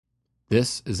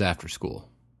This is After School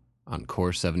on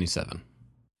Core 77.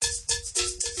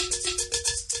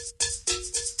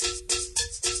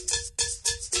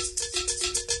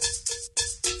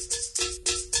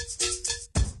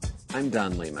 I'm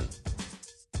Don Lehman.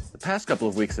 The past couple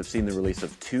of weeks have seen the release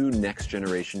of two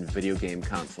next-generation video game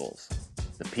consoles,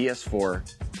 the PS4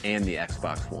 and the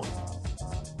Xbox One.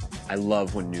 I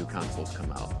love when new consoles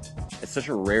come out. It's such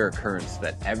a rare occurrence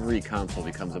that every console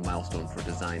becomes a milestone for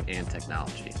design and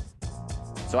technology.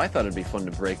 So I thought it'd be fun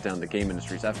to break down the game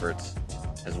industry's efforts,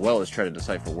 as well as try to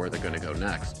decipher where they're going to go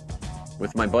next,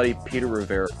 with my buddy Peter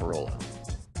Rivera-Farola.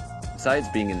 Besides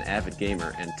being an avid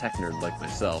gamer and tech nerd like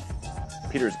myself,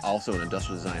 Peter's also an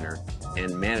industrial designer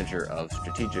and manager of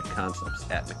strategic concepts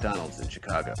at McDonald's in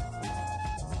Chicago.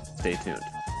 Stay tuned.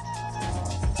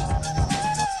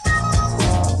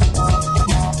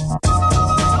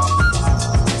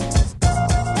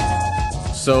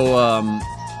 So,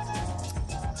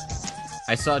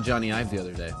 I saw Johnny Ive the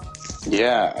other day.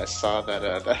 Yeah, I saw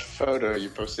that photo you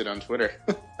posted on Twitter.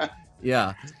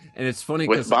 Yeah, and it's funny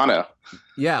with Bono.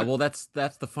 Yeah, well, that's the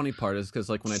funny part is because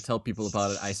like when I tell people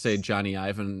about it, I say Johnny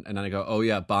Ive and then I go, oh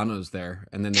yeah, Bono's there,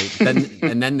 and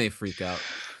then they freak out.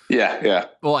 Yeah.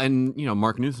 Well, and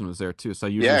Mark Newson was there too, so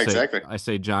I usually exactly. I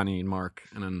say Johnny and Mark,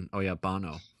 and then oh yeah,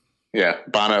 Bono. Yeah,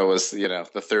 Bono was the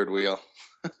third wheel.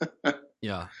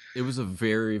 Yeah, it was a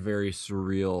very, very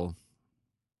surreal.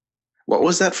 What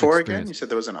was that for again? You said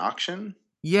there was an auction?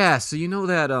 Yeah, so you know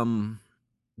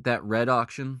that red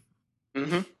auction?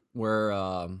 Mm-hmm.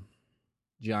 Where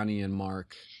Johnny and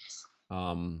Mark,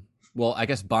 well, I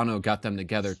guess Bono got them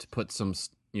together to put some,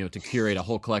 to curate a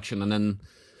whole collection, and then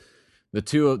the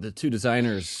two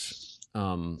designers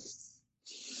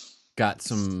got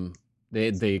some.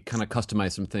 They kind of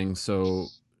customized some things, so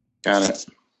got it.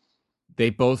 They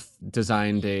both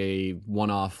designed a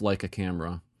one-off Leica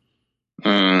camera.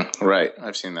 Right,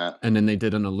 I've seen that. And then they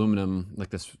did an aluminum, like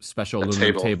this special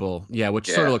aluminum table. Yeah, which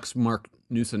sort of looks Mark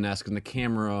Newson-esque, and the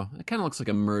camera, it kind of looks like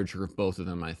a merger of both of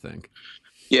them, I think.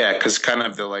 Yeah, because kind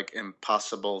of the like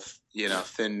impossible,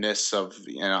 thinness of,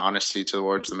 honesty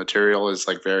towards the material is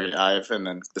like very Ive, and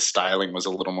then the styling was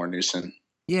a little more Newson.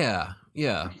 Yeah.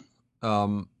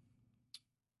 And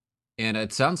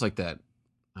it sounds like that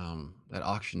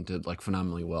auction did like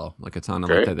phenomenally well. Like it sounded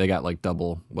like that they got like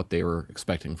double what they were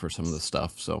expecting for some of the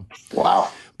stuff. So wow.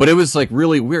 But it was like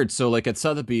really weird. So like at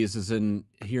Sotheby's is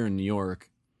here in New York,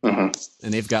 mm-hmm.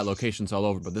 and they've got locations all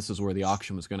over, but this is where the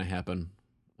auction was going to happen.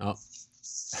 Oh,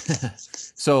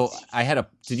 so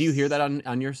did you hear that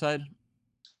on your side?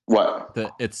 What?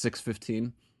 It's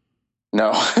 6:15.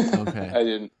 No. Okay. I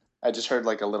didn't. I just heard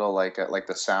like a little like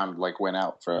the sound like went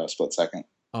out for a split second.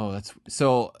 Oh, that's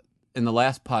so. In the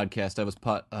last podcast, I was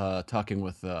talking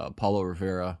with Paulo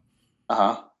Rivera.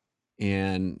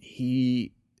 And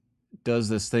he does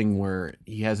this thing where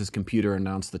he has his computer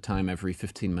announce the time every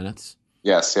 15 minutes.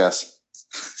 Yes.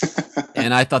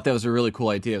 And I thought that was a really cool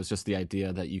idea. It was just the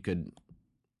idea that you could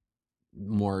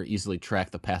more easily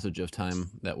track the passage of time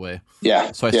that way.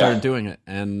 Yeah. So I started doing it.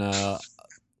 And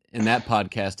in that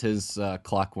podcast, his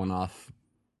clock went off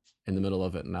in the middle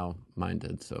of it, and now mine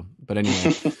did. So, but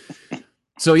anyway.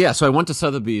 So I went to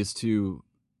Sotheby's to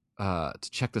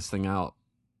check this thing out,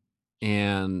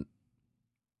 and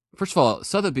first of all,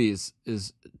 Sotheby's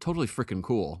is totally freaking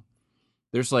cool.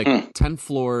 There's like 10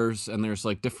 floors, and there's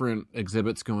like different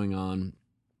exhibits going on,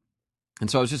 and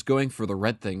so I was just going for the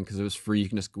red thing because it was free. You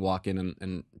can just walk in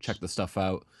and check the stuff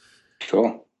out.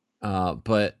 Cool.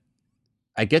 But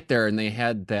I get there, and they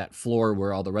had that floor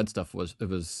where all the red stuff was. It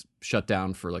was shut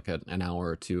down for like an hour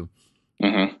or two.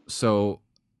 Mm-hmm. So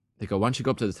they go, why don't you go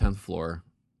up to the 10th floor?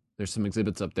 There's some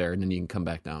exhibits up there, and then you can come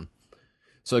back down.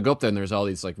 So I go up there, and there's all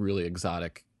these like really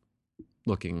exotic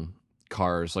looking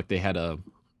cars. Like they had all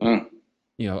from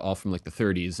like the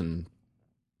 30s and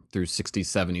through 60s,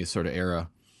 70s sort of era.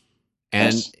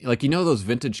 And like, those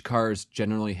vintage cars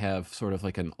generally have sort of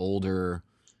like an older,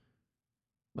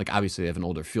 like obviously they have an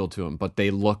older feel to them, but they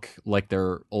look like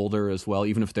they're older as well,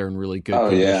 even if they're in really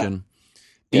good condition.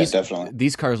 Yeah, definitely.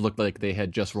 These cars looked like they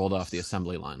had just rolled off the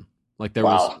assembly line. Like there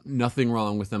was nothing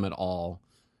wrong with them at all.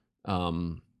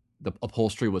 The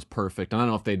upholstery was perfect. I don't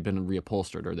know if they'd been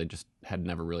reupholstered or they just had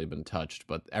never really been touched,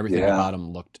 but everything about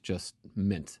them looked just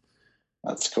mint.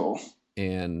 That's cool.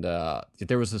 And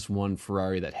there was this one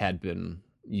Ferrari that had been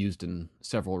used in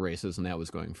several races, and that was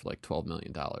going for like $12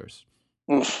 million.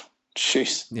 Oof,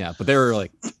 jeez. Yeah, but they were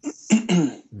like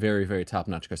very, very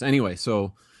top-notch cars. Anyway,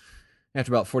 so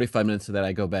after about 45 minutes of that,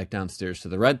 I go back downstairs to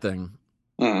the red thing.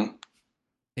 Mm-hmm.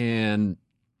 And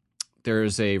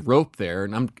there's a rope there,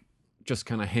 and I'm just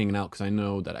kind of hanging out because I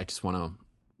know that I just want to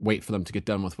wait for them to get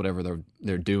done with whatever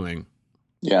they're doing.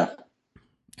 Yeah.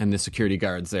 and the security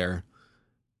guard's there,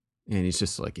 and he's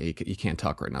just like, hey, you can't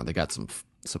talk right now. They got some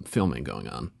filming going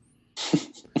on. And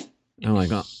I'm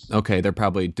like, oh, okay, they're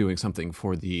probably doing something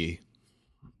for the,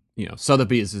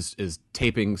 Sotheby's is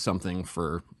taping something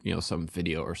for, some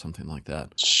video or something like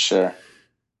that. Sure.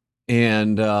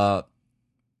 And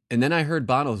then I heard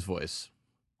Bono's voice,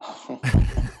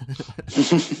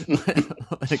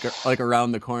 like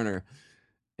around the corner,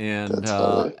 and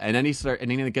then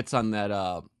he gets on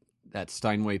that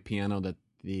Steinway piano that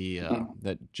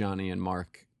that Johnny and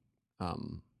Mark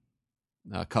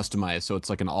customized, so it's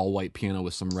like an all white piano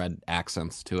with some red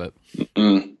accents to it.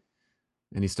 Mm.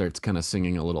 And he starts kind of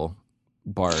singing a little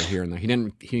bar here and there. He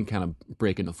didn't kind of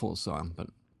break into full song, but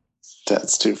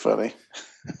that's too funny.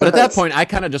 But at that point, I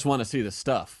kind of just want to see the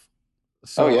stuff.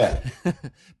 So, oh yeah.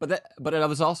 but I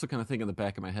was also kind of thinking in the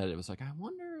back of my head, it was like, I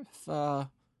wonder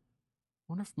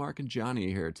if Mark and Johnny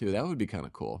are here too. That would be kind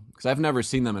of cool, because I've never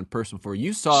seen them in person before.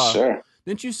 Sure.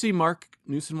 Didn't you see Mark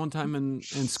Newson one time in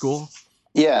school?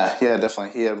 Yeah,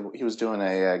 definitely. He was doing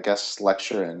a guest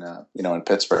lecture in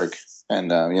Pittsburgh,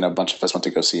 and a bunch of us went to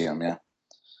go see him. Yeah.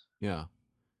 Yeah.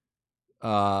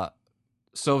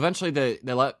 So eventually they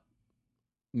let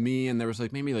me, and there was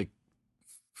like maybe like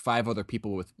 5 other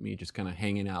people with me just kind of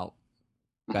hanging out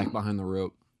back behind the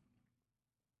rope.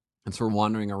 And so we're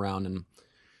wandering around, and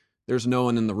there's no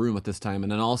one in the room at this time.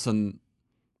 And then all of a sudden,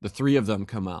 the 3 of them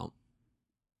come out,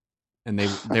 and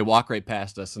they walk right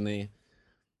past us, and they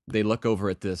look over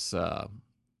at this Fiat,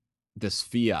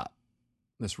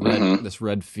 this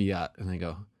red Fiat, and they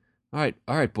go, all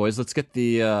right, boys, let's get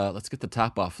the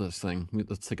top off this thing.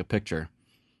 Let's take a picture.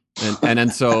 And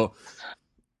then so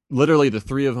literally the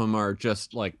 3 of them are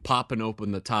just like popping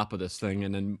open the top of this thing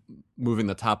and then moving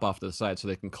the top off to the side so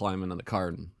they can climb into the car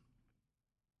and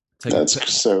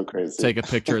so crazy. Take a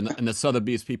picture. And the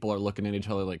Sotheby's people are looking at each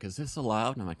other like, is this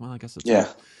allowed? And I'm like, well, I guess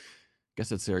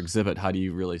it's their exhibit. How do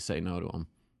you really say no to them?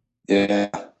 Yeah.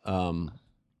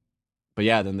 But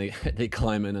yeah, then they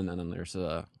climb in, and then there's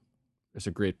a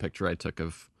great picture I took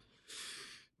of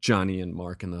Johnny and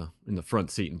Mark in the front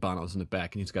seat, and Bono's in the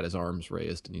back, and he's got his arms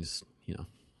raised, and he's,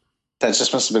 That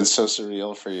just must have been so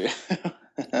surreal for you.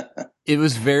 It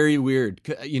was very weird,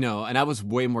 and I was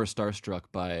way more starstruck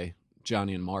by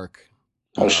Johnny and Mark.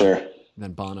 Oh, sure.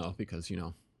 Than Bono, because,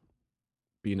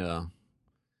 being a...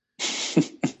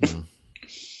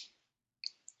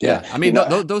 Yeah, I mean,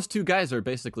 those 2 guys are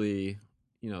basically,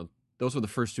 those were the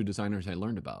first 2 designers I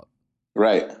learned about.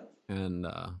 Right. And,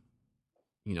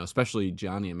 especially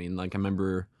Johnny. I mean, like, I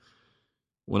remember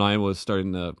when I was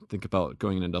starting to think about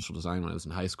going into industrial design when I was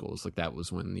in high school, it's like that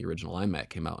was when the original iMac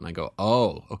came out. And I go,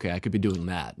 oh, okay, I could be doing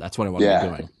that. That's what I want to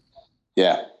be doing.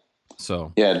 Yeah.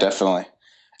 So. Yeah, definitely.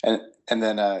 And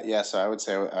then, so I would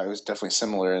say I was definitely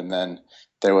similar. And then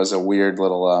there was a weird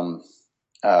little,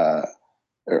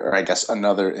 or I guess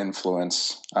another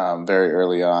influence very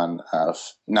early on,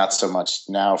 not so much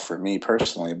now for me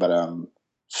personally, but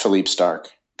Philippe Starck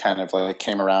kind of like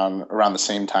came around the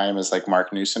same time as like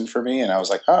Mark Newson for me, and I was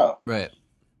like, oh, right,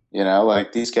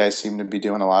 like these guys seem to be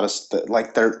doing a lot of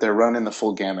like they're running the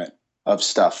full gamut of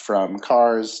stuff, from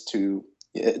cars to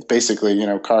basically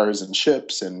cars and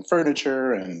ships and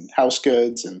furniture and house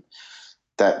goods, and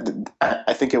that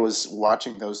I think it was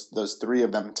watching those 3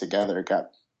 of them together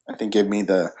gave me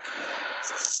the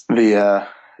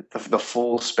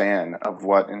full span of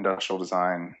what industrial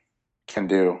design can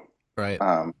do. Right.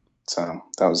 So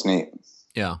that was neat.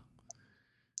 Yeah.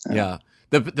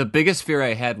 The biggest fear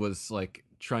I had was like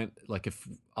trying, like if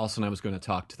all of a sudden I was going to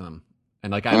talk to them,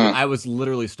 and like I was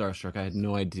literally starstruck. I had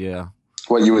no idea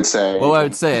what you would say. What I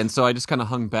would say, and so I just kind of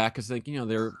hung back, because like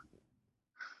they're,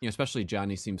 especially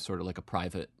Johnny seems sort of like a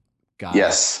private guy.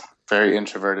 Yes, very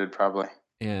introverted, probably.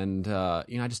 And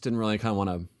I just didn't really kind of want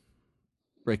to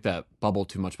break that bubble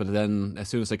too much. But then as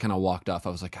soon as they kind of walked off,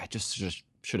 I was like, I just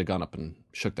should have gone up and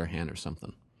shook their hand or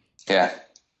something. Yeah.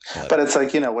 But it's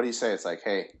like, what do you say? It's like,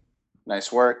 hey,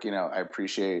 nice work. I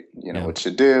appreciate, what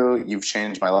you do. You've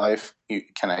changed my life.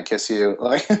 Can I kiss you?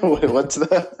 Like, what's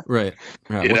the... Right.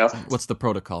 What's the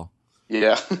protocol?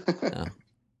 Yeah.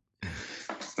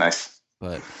 Nice.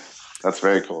 But that's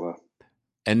very cool, though.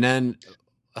 And then,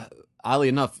 oddly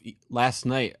enough, last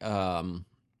night,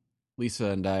 Lisa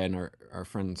and I and our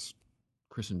friends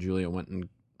Chris and Julia went and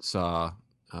saw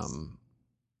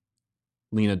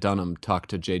Lena Dunham talk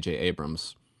to J.J.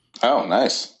 Abrams. Oh,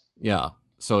 nice. Yeah.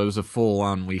 So it was a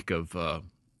full-on week of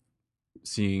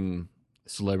seeing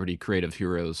celebrity creative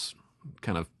heroes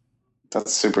kind of...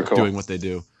 That's super cool. Doing what they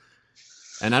do.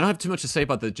 And I don't have too much to say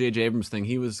about the J.J. Abrams thing.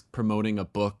 He was promoting a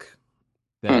book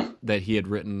that he had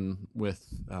written with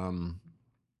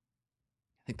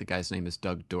think the guy's name is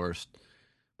Doug Dorst,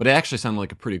 but it actually sounded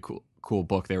like a pretty cool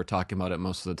book. They were talking about it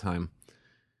most of the time.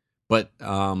 But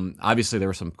obviously, there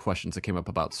were some questions that came up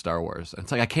about Star Wars. And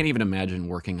it's like I can't even imagine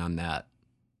working on that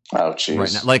Oh, right now.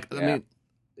 geez. Like, Yeah.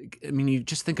 I mean, you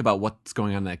just think about what's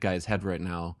going on in that guy's head right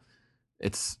now.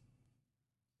 It's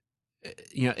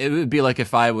it would be like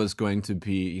if I was going to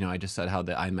be, I just said how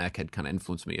the iMac had kind of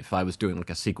influenced me. If I was doing like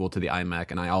a sequel to the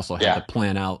iMac, and I also had to Yeah.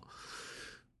 plan out,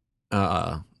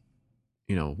 uh,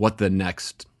 what the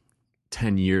next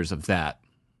 10 years of that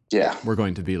Yeah. were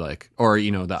going to be like, or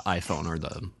the iPhone or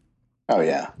the Oh,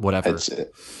 yeah. whatever. It's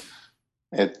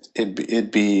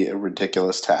it'd be a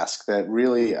ridiculous task that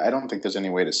really I don't think there's any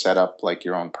way to set up like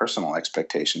your own personal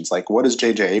expectations. Like, what is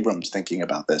J.J. Abrams thinking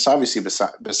about this? Obviously,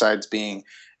 besides being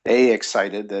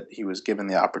excited that he was given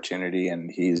the opportunity and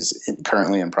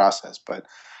currently in process, but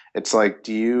it's like,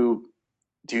 do you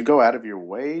go out of your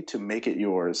way to make it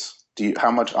yours?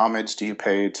 How much homage do you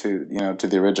pay to to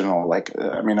the original? Like,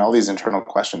 I mean, all these internal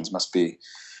questions must be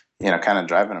kind of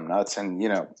driving him nuts. And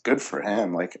good for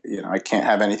him. Like, I can't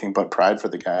have anything but pride for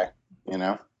the guy. You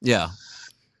know, Yeah,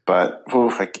 but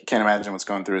oof, I can't imagine what's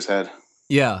going through his head.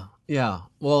 yeah, yeah.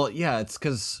 Well, yeah. It's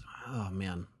because oh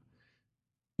man,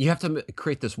 you have to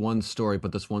create this one story,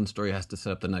 but this one story has to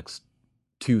set up the next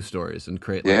two stories and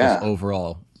create like this Yeah.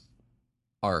 overall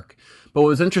arc. But what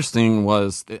was interesting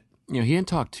was that he didn't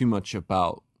talk too much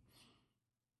about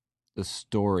the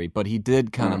story, but he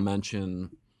did kind of Mm.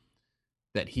 mention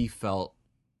that he felt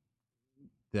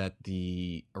that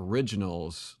the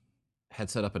originals had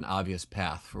set up an obvious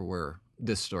path for where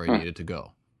this story Mm. needed to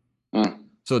go. Mm.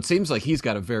 So it seems like he's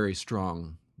got a very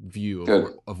strong view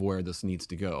Good. of where this needs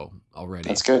to go already.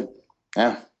 That's good.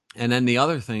 Yeah. And then the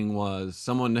other thing was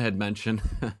someone had mentioned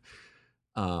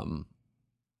um,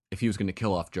 if he was going to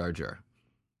kill off Jar Jar,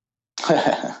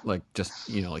 like just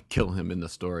like kill him in the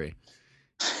story,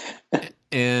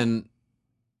 and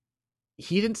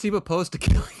he didn't seem opposed to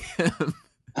killing him.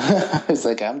 It's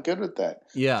like, I'm good with that.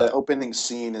 Yeah, The opening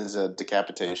scene is a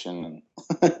decapitation.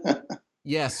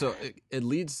 yeah. So it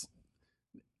leads.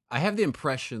 I have the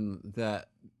impression that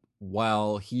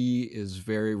while he is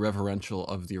very reverential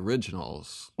of the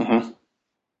originals, Mhm.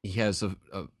 he has a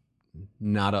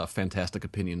not a fantastic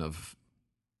opinion of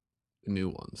new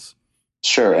ones.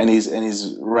 Sure, and he's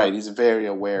right. He's very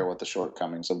aware what the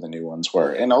shortcomings of the new ones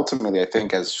were, and ultimately, I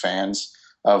think as fans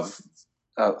of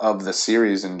of the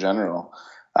series in general,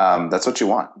 that's what you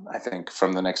want. I think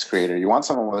from the next creator, you want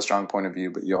someone with a strong point of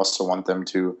view, but you also want them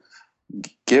to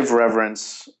give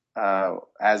reverence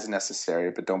as necessary,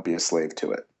 but don't be a slave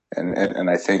to it. And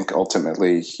I think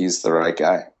ultimately he's the right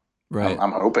guy. I'm, Right,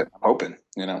 I'm hoping. I'm hoping.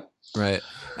 You know. right.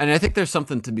 And I think there's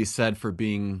something to be said for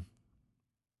being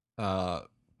uh,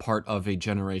 part of a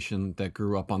generation that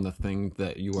grew up on the thing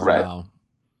that you are Right. now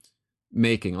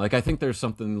making. Like I think there's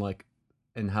something like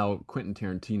in how Quentin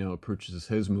Tarantino approaches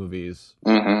his movies.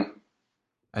 Mm-hmm.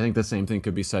 I think the same thing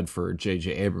could be said for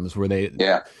J.J. Abrams, where they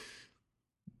Yeah.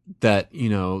 that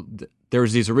there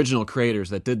was these original creators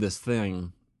that did this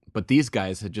thing, but these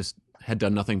guys had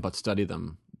done nothing but study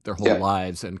them their whole Yeah.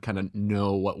 lives and kind of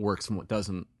know what works and what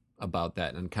doesn't about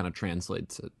that, and kind of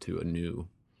translates it to a new,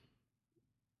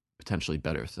 potentially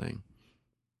better thing.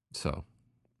 So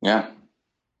Yeah.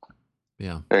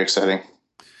 yeah. Very exciting.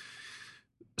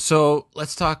 So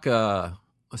let's talk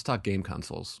game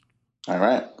consoles. All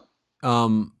right.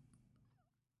 Um,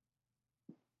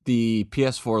 the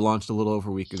PS4 launched a little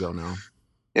over a week ago now.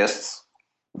 Yes.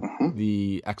 Mm-hmm.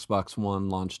 The Xbox One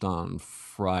launched on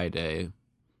Friday,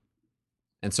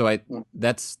 and so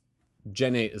that's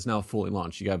Gen 8 is now fully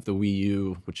launched. You have the Wii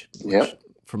U, which Yep.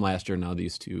 from last year, now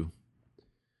these two.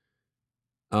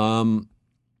 Um,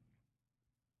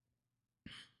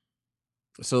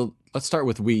 so let's start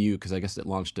with Wii U because I guess it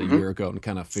launched a Mm-hmm. year ago, and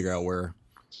kind of figure out where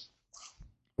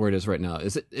it is right now.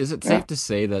 Is it Yeah. safe to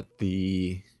say that do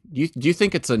you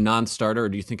think it's a non-starter, or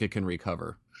do you think it can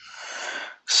recover?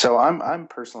 So I'm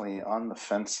personally on the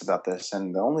fence about this,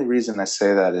 and the only reason I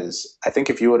say that is I think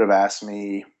if you would have asked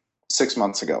me 6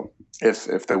 months ago if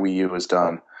the Wii U was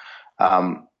done,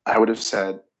 I would have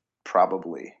said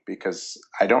probably because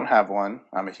I don't have one.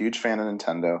 I'm a huge fan of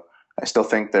Nintendo. I still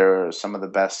think they're some of the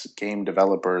best game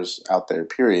developers out there.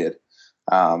 Period.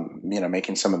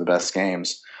 Making some of the best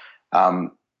games.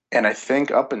 Um, and I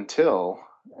think up until,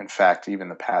 in fact, even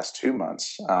the past 2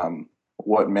 months,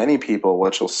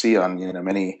 what you'll see on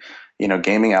many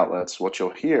gaming outlets, what you'll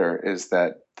hear is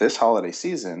that this holiday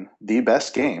season, the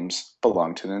best games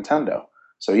belong to Nintendo.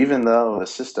 So even though the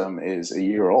system is a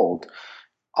year old,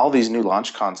 all these new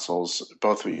launch consoles,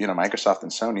 both Microsoft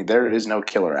and Sony, there is no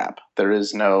killer app. There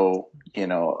is no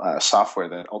software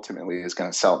that ultimately is going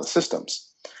to sell the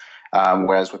systems.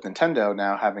 Whereas with Nintendo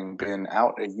now having been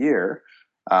out a year,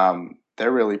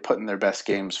 they're really putting their best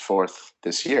games forth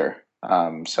this year.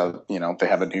 So, they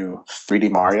have a new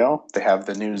 3D Mario, they have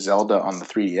the new Zelda on the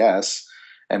 3DS,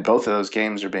 and both of those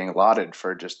games are being lauded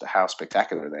for just how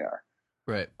spectacular they are.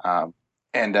 Right.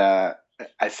 And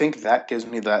I think that gives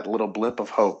me that little blip of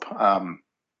hope.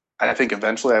 I think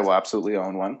eventually I will absolutely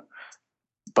own one.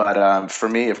 But for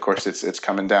me, of course, it's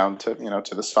coming down to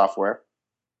to the software,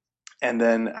 and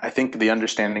then I think the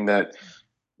understanding that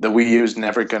the Wii U is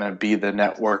never going to be the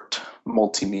networked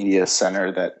multimedia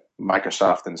center that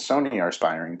Microsoft and Sony are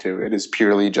aspiring to. It is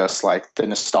purely just like the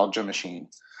nostalgia machine,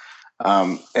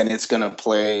 and it's going to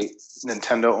play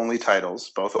Nintendo only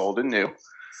titles, both old and new.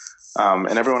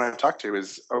 And everyone I've talked to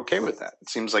is okay with that. It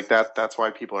seems like that's why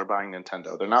people are buying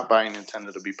Nintendo. They're not buying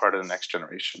Nintendo to be part of the next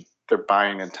generation. They're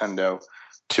buying Nintendo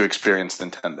to experience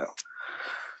Nintendo.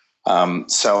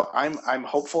 So I'm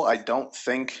hopeful. I don't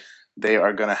think they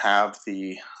are going to have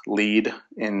the lead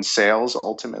in sales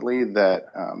ultimately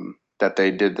that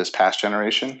they did this past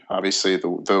generation. Obviously, the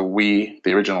Wii,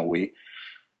 the original Wii,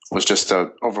 was just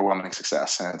an overwhelming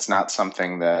success, and it's not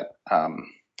something that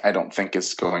I don't think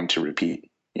is going to repeat.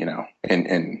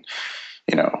 In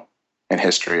you know in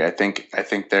history, I think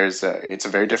it's a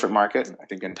very different market. I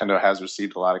think Nintendo has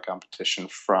received a lot of competition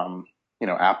from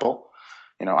Apple,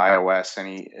 iOS,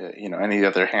 any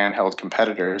other handheld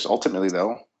competitors. Ultimately,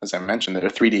 though, as I mentioned, their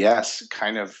 3DS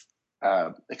kind of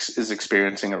is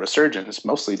experiencing a resurgence,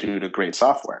 mostly due to great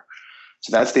software.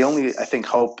 So that's the only, I think,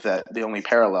 hope, that the only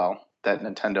parallel that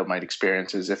Nintendo might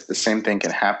experience is if the same thing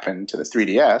can happen to the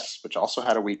 3DS, which also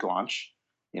had a weak launch.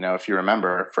 If you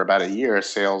remember, for about a year,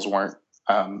 sales weren't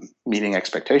meeting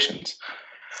expectations.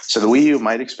 So the Wii U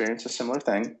might experience a similar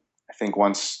thing. I think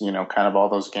once kind of all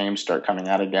those games start coming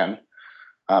out again,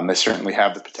 they certainly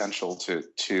have the potential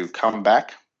to come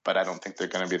back, but I don't think they're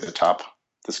going to be the top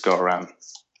this go around.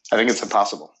 I think it's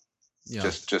impossible. Yeah.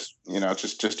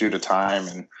 Just due to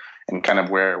time and kind of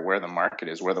where the market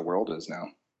is, where the world is now.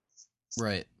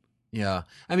 Right. Yeah.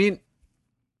 I mean,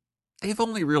 they've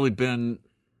only really been,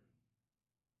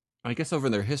 I guess, over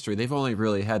their history, they've only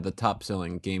really had the top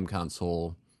selling game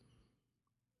console.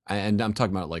 And I'm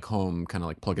talking about like home, kind of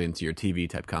like plug it into your TV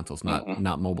type consoles, not Mm-mm.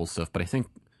 not mobile stuff. But I think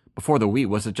before the Wii,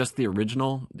 was it just the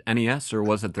original NES or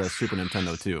was it the Super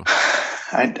Nintendo too?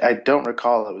 I don't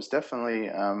recall. It was definitely.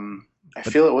 I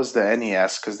But feel it was the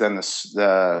NES because then the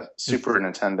if Super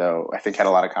Nintendo I think had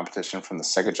a lot of competition from the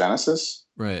Sega Genesis.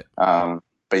 right,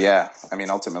 But yeah, I mean,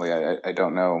 ultimately, I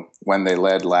don't know when they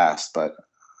led last, but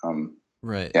um,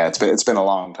 right, yeah, it's been a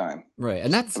long time. right,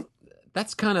 and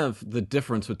that's kind of the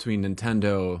difference between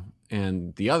Nintendo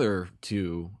and the other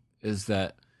two is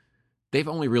that they've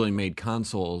only really made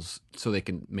consoles so they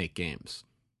can make games.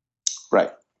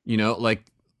 Right. Like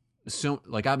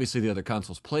like obviously the other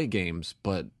consoles play games,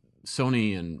 but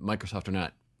Sony and Microsoft are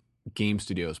not game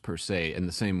studios per se in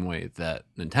the same way that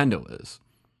Nintendo is.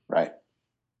 Right.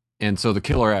 And so the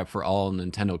killer app for all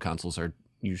Nintendo consoles are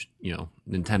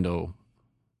Nintendo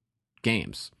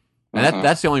games. And Hmm.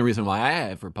 that's the only reason why I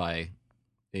ever buy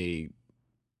a,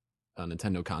 a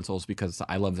Nintendo console is because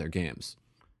I love their games.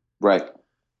 Right.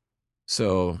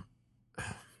 So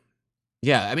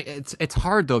yeah, I mean it's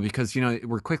hard though because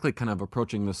we're quickly kind of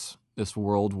approaching this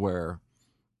world where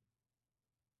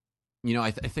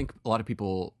I think a lot of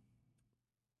people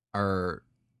are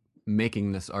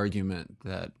making this argument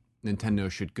that Nintendo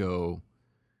should go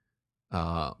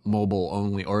mobile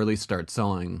only, or at least start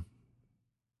selling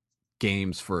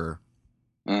games for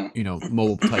Mm.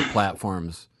 mobile type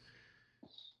platforms.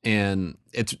 And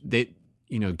it's they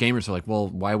gamers are like, well,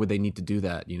 why would they need to do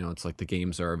that? It's like the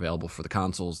games are available for the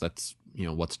consoles. That's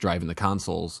what's driving the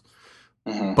consoles.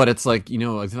 Hmm. But it's like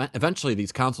eventually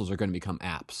these consoles are going to become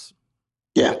apps,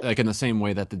 Yeah. like in the same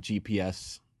way that the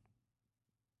GPS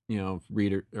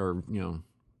reader or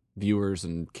viewers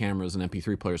and cameras and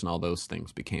MP3 players and all those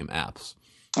things became apps.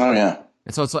 Oh yeah.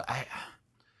 And so it's like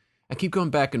I keep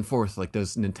going back and forth. Like, can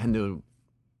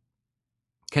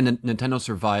Nintendo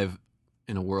survive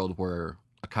in a world where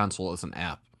a console is an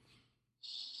app?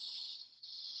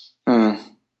 Mm.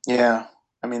 Yeah.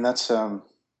 I mean, that's a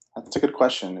good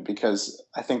question because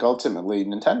I think ultimately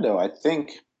Nintendo. I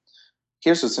think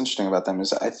here's what's interesting about them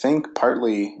is I think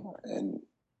partly and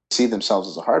see themselves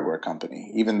as a hardware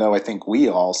company, even though I think we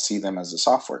all see them as a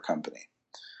software company,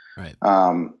 Right.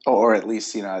 or at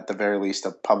least at the very least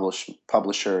a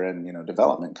publisher and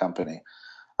development company.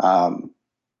 Um,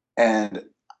 and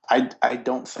I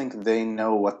don't think they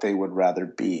know what they would rather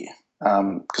be.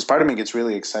 Because part of me gets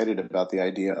really excited about the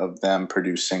idea of them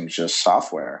producing just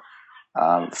software.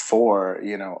 for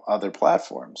other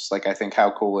platforms. Like, I think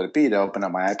how cool would it be to open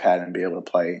up my iPad and be able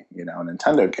to play a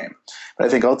Nintendo game? But I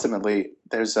think ultimately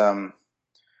there's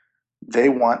they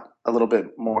want a little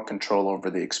bit more control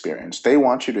over the experience. They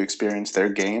want you to experience their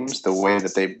games the way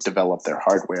that they've developed their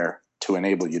hardware to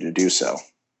enable you to do so.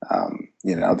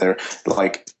 They're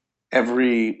like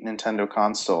every Nintendo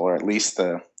console, or at least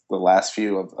the last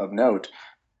few of note.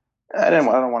 I don't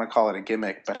want to call it a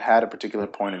gimmick, but had a particular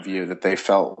point of view that they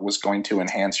felt was going to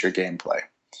enhance your gameplay.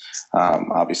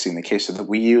 Obviously, in the case of the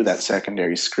Wii U, that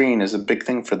secondary screen is a big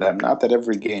thing for them. Not that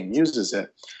every game uses it,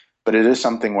 but it is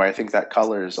something where I think that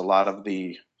colors a lot of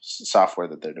the software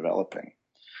that they're developing.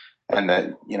 And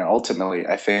that, ultimately,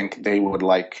 I think they would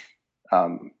like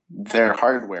their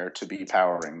hardware to be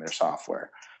powering their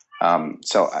software.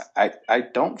 So I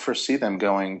don't foresee them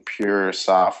going pure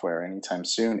software anytime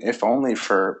soon, if only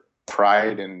for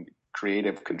pride and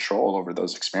creative control over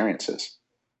those experiences.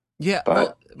 Yeah,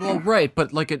 But right,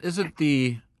 but like it isn't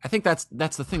the. I think that's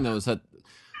the thing though, is that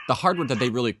the hardware that they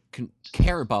really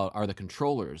care about are the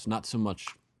controllers, not so much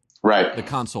the right,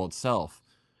 console itself.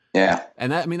 yeah,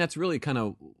 And that, I mean, that's really kind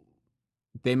of,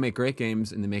 they make great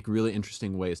games and they make really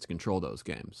interesting ways to control those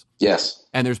games. yes,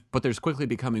 And there's quickly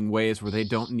becoming ways where they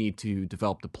don't need to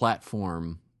develop the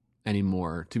platform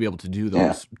anymore to be able to do yeah,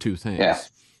 those two yeah,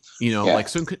 things. yeah. Like,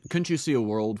 so couldn't you see a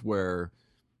world where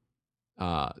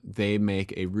they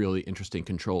make a really interesting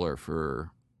controller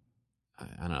for, I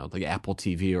don't know, like Apple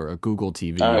TV or a Google Oh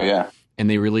TV, yeah, and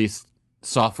they release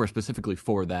software specifically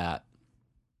for that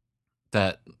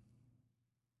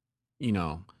you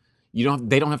know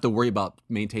they don't have to worry about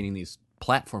maintaining these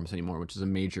platforms anymore, which is a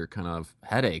major kind of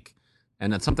headache,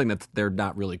 and that's something that they're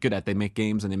not really good at. They make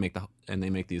games and they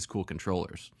make these cool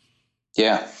controllers.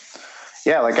 yeah,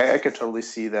 yeah. Like I could totally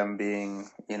see them being,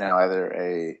 either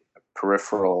a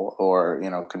peripheral or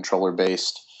controller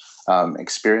based,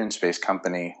 experience based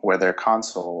company where their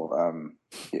console,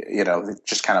 it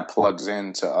just kind of plugs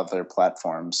into other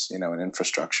platforms, and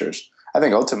infrastructures. I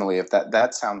think ultimately, if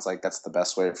that sounds like that's the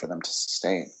best way for them to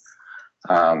sustain.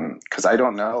 Because I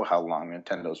don't know how long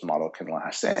Nintendo's model can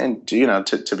last. And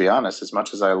to be honest, as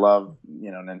much as I love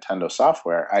Nintendo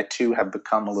software, I too have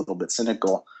become a little bit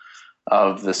cynical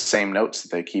of the same notes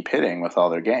that they keep hitting with all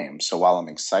their games. So while I'm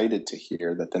excited to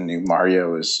hear that the new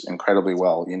Mario is incredibly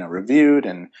well reviewed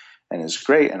and is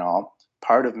great and all,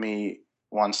 part of me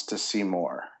wants to see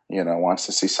more. Wants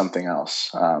to see something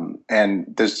else. And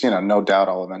there's no doubt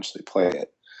I'll eventually play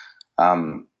it.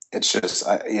 It's just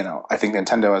I think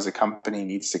Nintendo as a company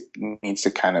needs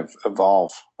to kind of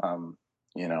evolve,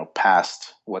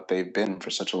 past what they've been for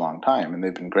such a long time, and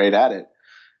they've been great at it.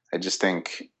 I just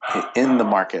think in the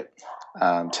market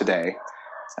today,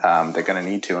 they're going to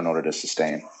need to in order to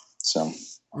sustain. So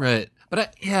Right.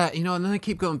 But yeah, and then I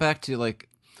keep going back to like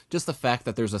just the fact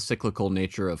that there's a cyclical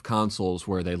nature of consoles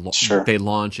where sure. they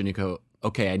launch and you go,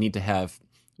 okay, I need to have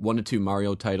 1 to 2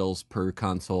 Mario titles per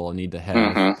console. I need to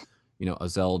have, Mm-hmm. a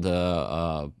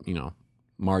Zelda,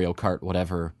 Mario Kart,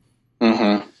 whatever.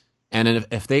 Mm-hmm. And then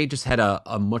if they just had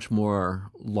a much more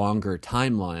longer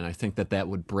timeline, I think that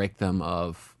would break them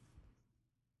of,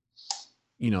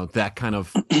 that kind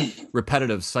of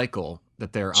repetitive cycle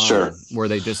that they're Sure. on, where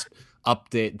they just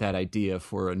update that idea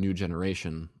for a new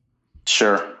generation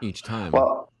Sure. each time.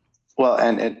 Well, well,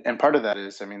 and part of that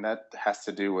is, I mean, that has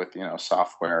to do with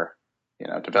software,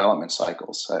 development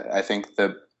cycles. I think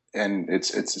that, and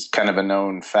it's kind of a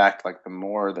known fact. Like the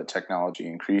more the technology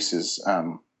increases,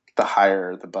 the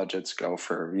higher the budgets go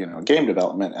for game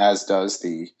development, as does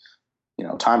the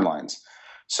timelines.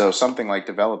 So something like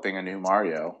developing a new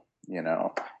Mario,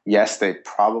 yes, they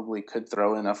probably could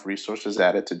throw enough resources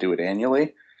at it to do it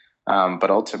annually. But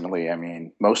ultimately, I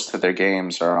mean, most of their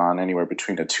games are on anywhere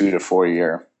between a 2 to 4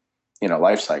 year,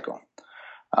 life cycle.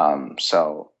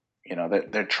 So,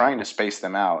 they're trying to space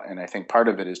them out. And I think part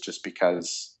of it is just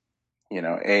because,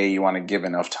 you want to give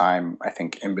enough time, I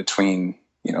think, in between,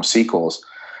 sequels.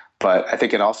 But I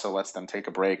think it also lets them take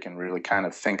a break and really kind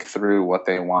of think through what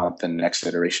they want the next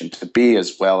iteration to be,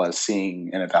 as well as seeing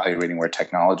and evaluating where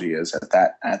technology is at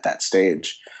that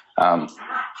stage. Um,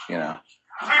 you know,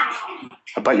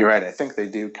 but you're right. I think they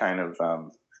do kind of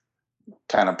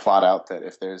plot out that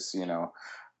if there's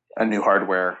a new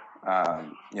hardware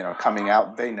coming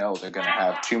out, they know they're going to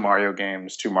have 2 Mario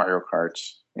games, 2 Mario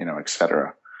Karts,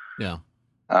 etc. Yeah.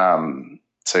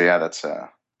 So yeah, that's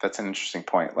an interesting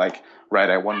point. Like, right,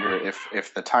 I wonder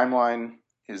if the timeline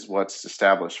is what's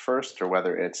established first, or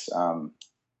whether it's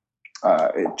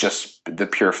just the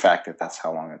pure fact that that's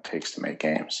how long it takes to make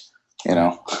games.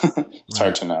 Right. It's hard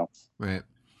Right. to know. Right.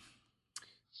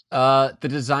 The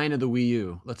design of the Wii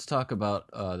U. Let's talk about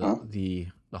Huh? the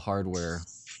the hardware.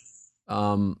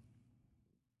 Um,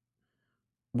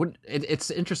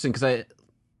 it's interesting because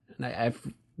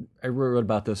I wrote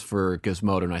about this for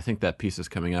Gizmodo, and I think that piece is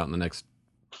coming out in the next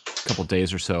couple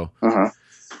days or so. Uh-huh.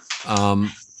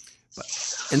 Um, but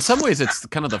in some ways, it's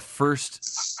kind of the first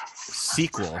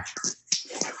sequel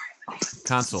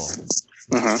console.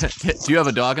 Uh-huh. Do you have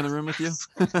a dog in the room with you?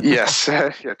 Yes.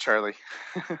 Yeah, Charlie.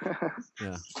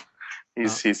 Yeah. Uh,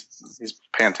 He's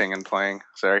panting and playing.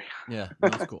 Sorry. yeah. No,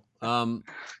 that's cool.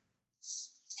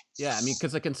 Yeah, I mean,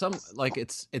 because like in some, like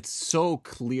it's so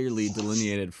clearly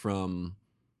delineated from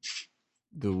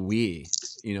the Wii.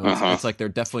 You know, Uh-huh. it's like they're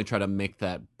definitely trying to make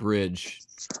that bridge,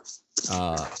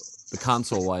 uh, the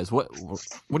console wise. What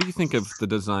do you think of the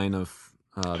design of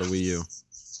the Wii U?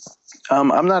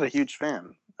 I'm not a huge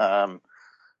fan.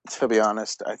 To be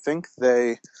honest, I think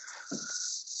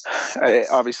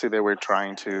obviously they were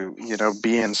trying to,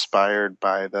 be inspired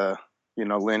by the,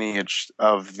 lineage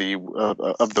of the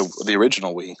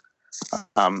original Wii.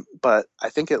 But I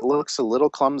think it looks a little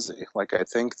clumsy. Like I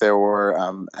think there were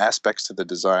aspects to the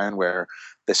design where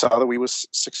they saw the Wii was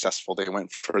successful. They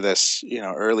went for this,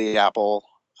 early Apple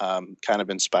kind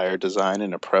of inspired design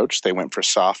and approach. They went for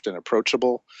soft and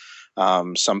approachable.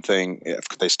 Something if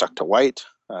they stuck to white.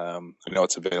 I know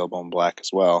it's available in black as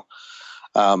well.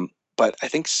 But I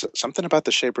think something about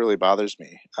the shape really bothers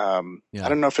me. I Yeah.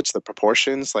 don't know if it's the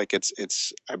proportions. Like it's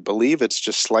I believe it's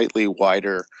just slightly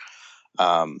wider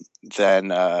than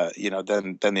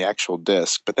than the actual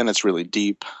disc, but then it's really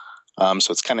deep.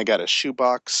 So it's kind of got a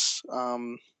shoebox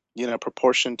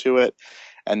proportion to it,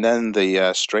 and then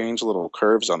the strange little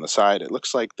curves on the side. It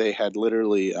looks like they had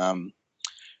literally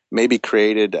maybe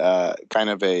created kind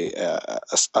of a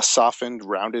softened,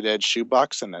 rounded edge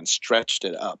shoebox and then stretched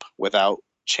it up without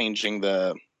changing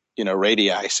the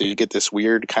radii. So you get this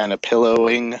weird kind of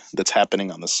pillowing that's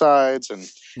happening on the sides, and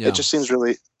it Yeah. just seems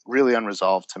really, really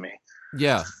unresolved to me.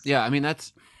 Yeah. Yeah. I mean,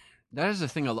 that is the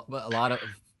thing. A lot of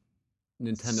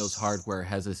Nintendo's hardware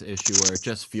has this issue where it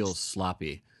just feels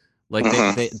sloppy. Like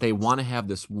Mm-hmm. they want to have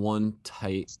this one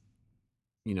tight,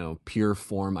 pure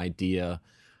form idea,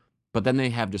 but then they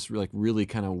have just like really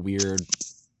kind of weird,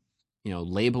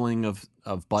 labeling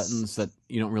of buttons that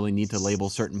you don't really need to label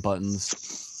certain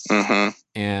buttons, Mm-hmm.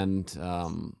 and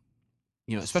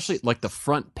especially like the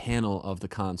front panel of the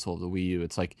console of the Wii U.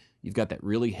 It's like you've got that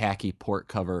really hacky port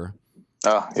cover.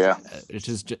 Oh yeah,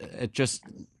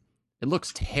 It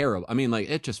looks terrible. I mean, like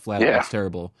it just flat out yeah, looks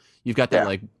terrible. You've got that yeah.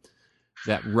 like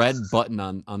that red button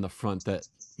on the front that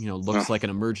looks Mm. like an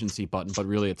emergency button, but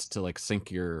really it's to like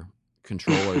sync your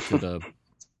controller to the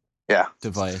Yeah,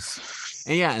 device.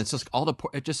 And yeah, it's just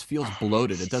it just feels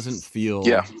bloated. It doesn't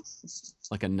yeah, feel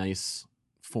like a nice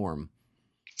form.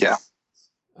 yeah.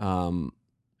 Um,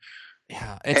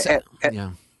 yeah, it's And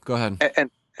yeah. Go ahead.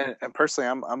 and personally,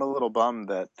 I'm a little bummed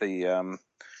that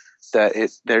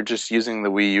they're just using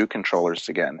the Wii U controllers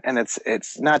again, and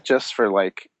it's not just for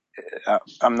like.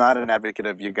 I'm not an advocate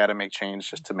of you got to make change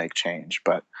just to make change,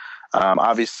 but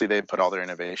obviously they put all their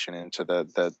innovation into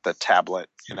the tablet,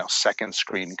 second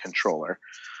screen controller.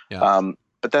 Yeah,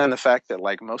 But then the fact that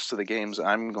like most of the games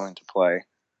I'm going to play,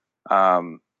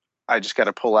 um, I just got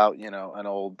to pull out, an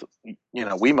old,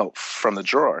 Wiimote from the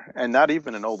drawer, and not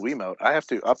even an old Wiimote. I have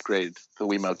to upgrade the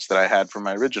Wiimotes that I had from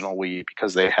my original Wii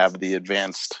because they have the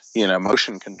advanced,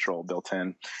 motion control built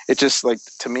in. It just like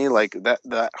to me like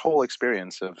that whole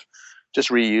experience of just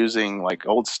reusing like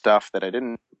old stuff that I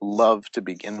didn't love to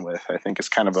begin with, I think is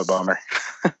kind of a bummer.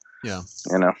 yeah,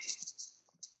 you know,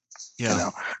 you yeah.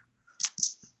 know.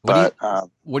 What do you But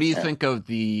what do you yeah, think of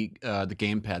the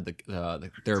gamepad,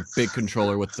 their big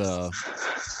controller with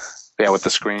yeah, with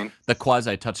the screen. the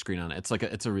quasi touchscreen on it? It's like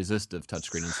it's a resistive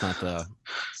touchscreen. It's not the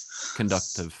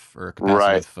conductive or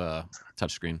Right. capacitive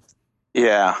touchscreen.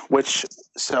 Yeah, which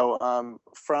so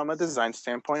from a design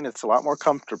standpoint, it's a lot more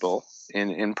comfortable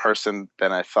in person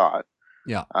than I thought.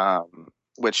 Yeah,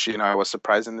 Which I was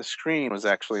surprised in the screen was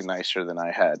actually nicer than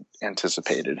I had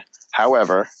anticipated.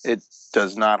 However, it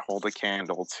does not hold a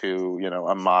candle to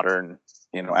a modern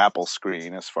Apple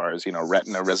screen as far as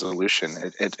Retina resolution.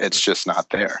 It's just not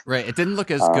there. right. It didn't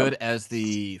look as Um, good as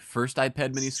the first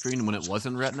iPad Mini screen when it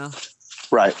wasn't Retina,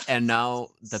 right. and now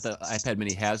that the iPad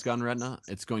Mini has gone Retina,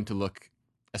 it's going to look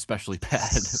especially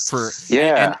bad for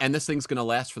Yeah. and this thing's going to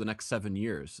last for the next 7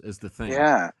 years is the thing.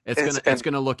 Yeah. It's It's and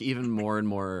gonna look even more and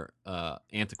more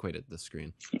antiquated, the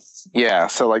screen. Yeah,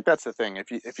 so like that's the thing.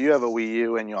 If you have a Wii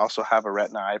U and you also have a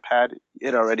Retina iPad,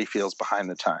 it already feels behind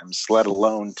the times. Let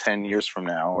alone 10 years from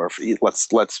now, or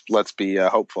let's be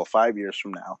hopeful 5 years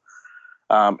from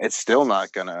now. It's still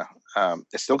not gonna.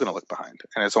 It's still gonna look behind,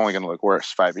 and it's only gonna look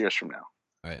worse 5 years from now.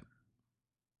 Right.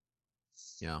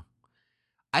 Yeah.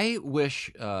 I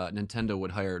wish Nintendo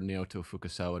would hire Naoto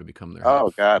Fukasawa to become their head Oh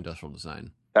of God, industrial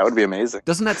design. that would be amazing.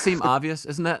 Doesn't that seem obvious?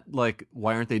 Isn't that like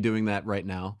why aren't they doing that right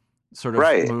now? Sort of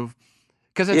Right. move.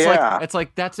 Because Yeah. it's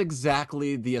like that's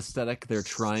exactly the aesthetic they're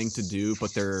trying to do,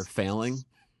 but they're failing.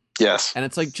 Yes. And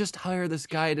it's like just hire this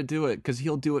guy to do it because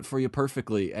he'll do it for you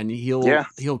perfectly, and Yeah.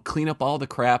 he'll clean up all the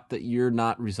crap that you're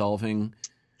not resolving.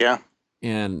 Yeah.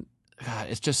 And God,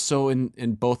 it's just so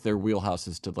in both their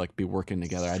wheelhouses to like be working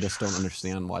together. I just don't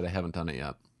understand why they haven't done it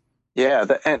yet. Yeah.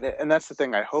 And that's the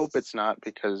thing. I hope it's not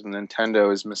because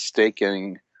Nintendo is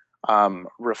mistaking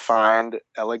refined,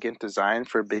 elegant design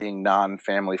for being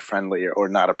non-family friendly or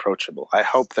not approachable. I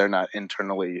hope they're not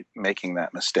internally making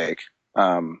that mistake.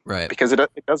 Right. Because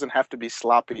it doesn't have to be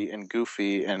sloppy and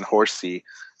goofy and horsey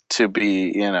to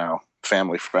be,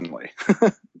 family friendly.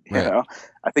 Right.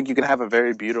 I think you can have a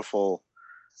very beautiful,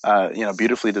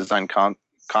 beautifully designed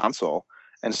console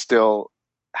and still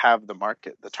have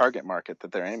the target market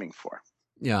that they're aiming for.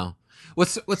 Yeah.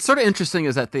 What's sort of interesting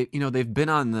is that they've been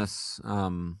on this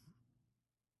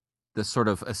sort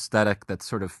of aesthetic that's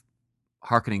sort of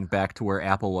harkening back to where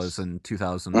Apple was in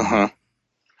 2001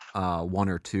 Mm-hmm.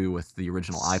 or two with the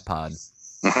original iPod.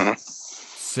 Mm-hmm.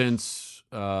 Since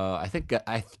I think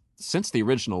since the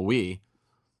original Wii,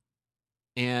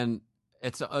 and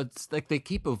it's like they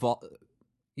keep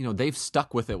they've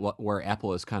stuck with it where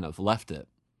Apple has kind of left it,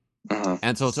 Mm-hmm.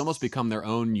 and so it's almost become their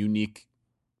own unique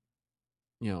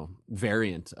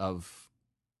variant of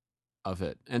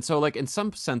it. And so like in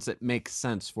some sense it makes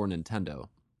sense for Nintendo.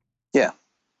 Yeah.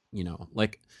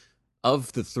 Like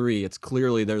of the three, it's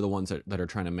clearly they're the ones that are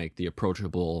trying to make the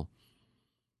approachable,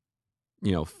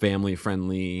 family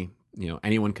friendly,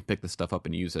 anyone can pick this stuff up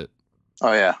and use it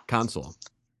Oh yeah. console.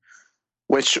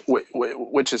 Which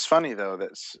is funny though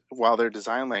that while their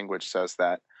design language says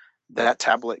that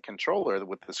tablet controller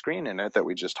with the screen in it that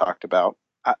we just talked about,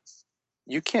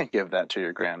 you can't give that to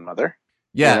your grandmother.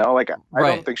 Yeah, Like I don't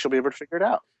right. think she'll be able to figure it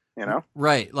out. You know?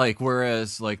 Right. Like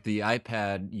whereas like the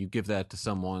iPad, you give that to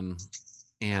someone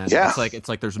and Yeah, it's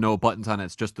like there's no buttons on it,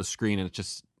 it's just the screen and it's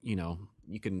just, you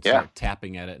can yeah, start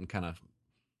tapping at it and kind of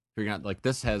figuring out like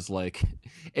this has like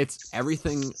it's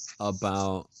everything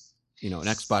about an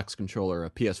Xbox controller, a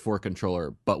PS4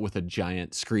 controller, but with a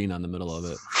giant screen on the middle of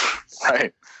it.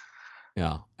 right.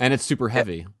 Yeah. And it's super Yeah,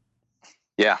 heavy.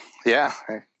 yeah, yeah,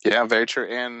 yeah. Very true.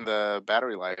 And the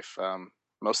battery life.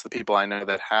 Most of the people I know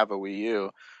that have a Wii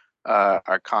U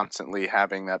are constantly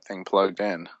having that thing plugged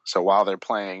in. So while they're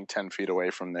playing 10 feet away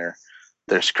from their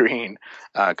screen,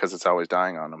 because it's always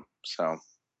dying on them. So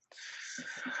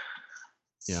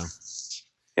Yeah.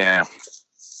 yeah,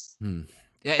 Hmm.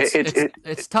 Yeah, it, it, it,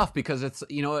 it's tough because it's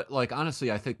like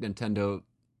honestly I think Nintendo,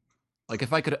 like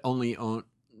if I could only own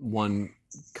one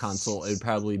console, it'd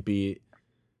probably be,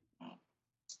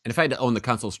 and if I had to own the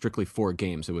console strictly for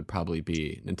games, it would probably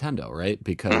be Nintendo, right?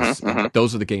 Because mm-hmm, mm-hmm,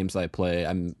 those are the games I play.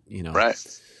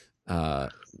 right. Uh,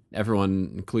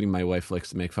 everyone, including my wife, likes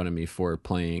to make fun of me for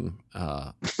playing,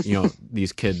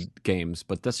 these kid games,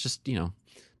 but that's just,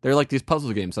 they're like these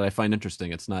puzzle games that I find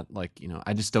interesting. It's not like,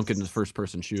 I just don't get into first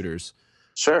person shooters.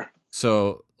 Sure.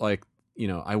 So like,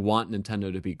 I want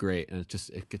Nintendo to be great. And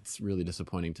it gets really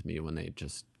disappointing to me when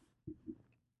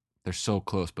they're so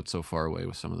close, but so far away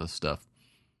with some of this stuff.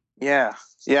 Yeah.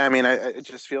 Yeah. I mean, I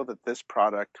just feel that this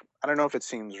product, I don't know if it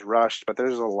seems rushed, but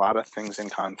there's a lot of things in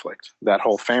conflict. That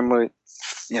whole family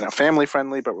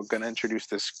friendly, but we're going to introduce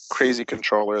this crazy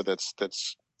controller that's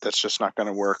just not going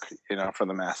to work, for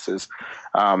the masses.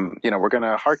 We're going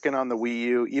to harken on the Wii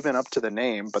U, even up to the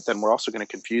name, but then we're also going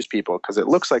to confuse people because it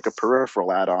looks like a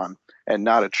peripheral add on and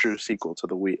not a true sequel to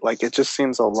the Wii. Like, it just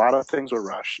seems a lot of things were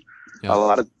rushed. A Yeah.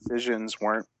 lot of decisions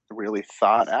weren't really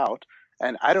thought out.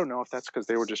 And I don't know if that's because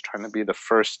they were just trying to be the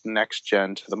first next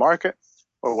gen to the market,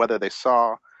 or whether they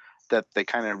saw that they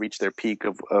kind of reached their peak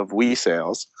of Wii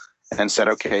sales and said,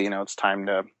 okay, it's time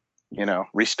to,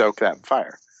 restoke that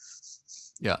fire.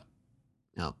 Yeah.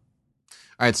 Yeah. All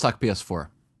right, let's talk PS4.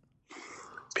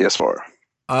 PS4.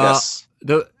 Uh, Yes.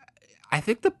 the I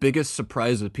think the biggest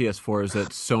surprise with PS4 is that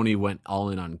Sony went all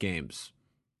in on games,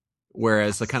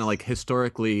 whereas the kind of like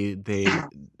historically they've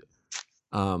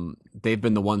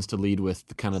been the ones to lead with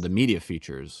kind of the media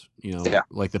features. Yeah.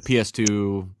 Like the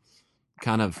PS2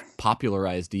 kind of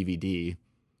popularized DVD.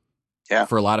 Yeah.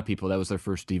 For a lot of people, that was their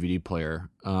first DVD player.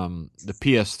 The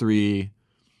PS3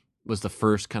 was the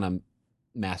first kind of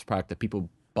mass product that people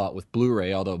bought with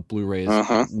Blu-ray, although Blu-rays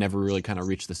never really kind of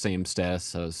reached the same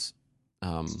status as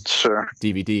Sure.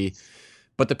 DVD.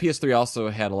 But the PS3 also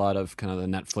had a lot of kind of the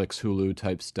Netflix, Hulu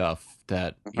type stuff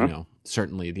that,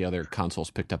 certainly the other consoles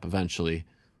picked up eventually.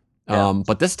 Yeah.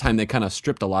 But this time they kind of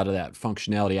stripped a lot of that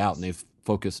functionality out, and they've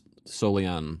focused solely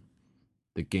on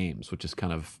the games, which is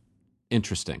kind of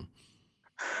interesting.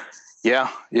 Yeah.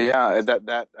 I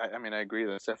mean, I agree.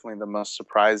 That's definitely the most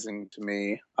surprising to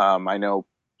me. I know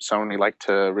Sony like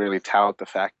to really tout the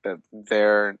fact that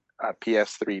their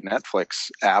PS3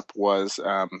 Netflix app was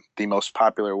the most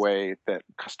popular way that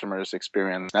customers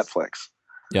experience Netflix.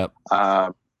 Yep.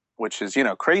 Uh, which is,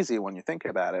 crazy when you think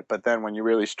about it. But then when you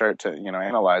really start to,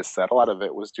 analyze that, a lot of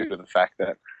it was due to the fact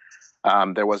that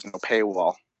there was no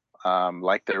paywall,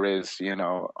 like there is,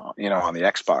 on the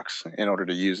Xbox. In order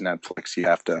to use Netflix, you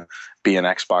have to be an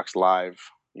Xbox Live,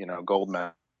 Gold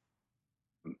member,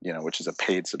 which is a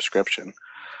paid subscription.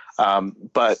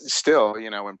 But still,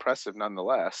 impressive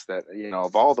nonetheless that,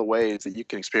 of all the ways that you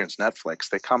can experience Netflix,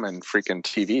 they come in freaking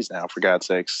TVs now, for God's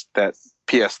sakes, that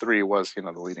PS3 was, the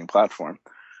leading platform.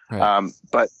 Right.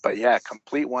 But yeah,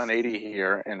 complete 180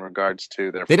 here in regards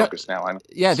to their They don't. focus now.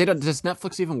 Yeah, they don't. Does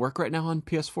Netflix even work right now on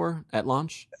PS4 at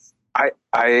launch?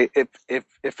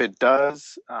 If it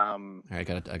does, All right, I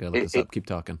gotta look it, this it up. Keep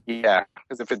talking. yeah,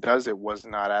 because if it does, it was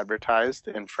not advertised,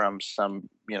 and from some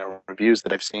reviews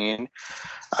that I've seen,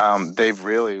 they've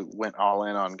really went all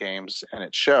in on games, and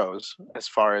it shows. As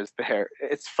far as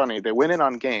it's funny, they went in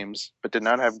on games, but did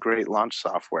not have great launch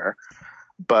software.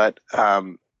 But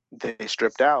they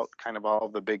stripped out kind of all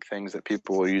the big things that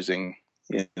people were using,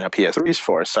 PS3s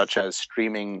for, such as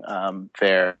streaming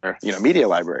their media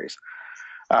libraries,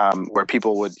 where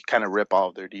people would kind of rip all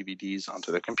of their DVDs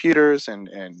onto their computers and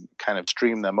kind of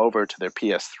stream them over to their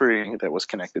PS3 that was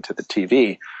connected to the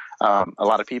TV. A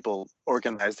lot of people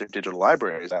organized their digital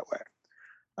libraries that way.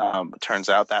 It turns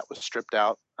out that was stripped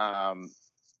out.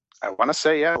 I want to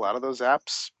say, yeah, a lot of those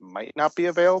apps might not be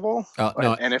available.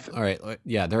 No. And if All right.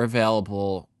 Yeah, they're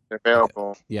available. they're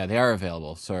available, Yeah, they are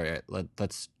available. Sorry,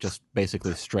 let's just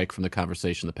basically strike from the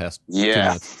conversation the past 2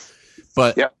 minutes.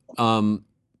 But yeah, but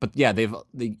yeah,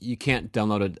 you can't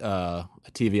download a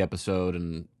TV episode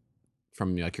and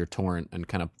from like your torrent and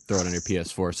kind of throw it on your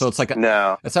PS4. So it's like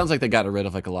no, it sounds like they got rid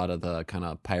of like a lot of the kind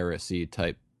of piracy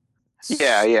type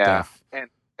yeah, stuff.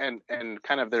 and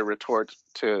kind of their retort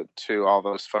to all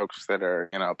those folks that are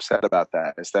upset about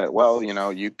that is that, well,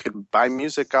 you can buy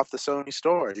music off the Sony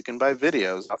store, you can buy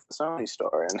videos off the Sony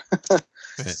store, and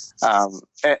Right.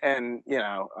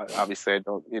 obviously I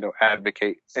don't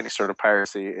advocate any sort of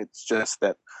piracy. It's just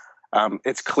that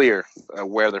it's clear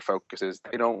where their focus is.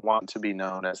 They don't want to be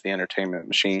known as the entertainment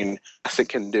machine. Yes, it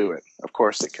can do it. Of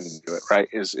course, it can do it. Right?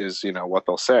 Is what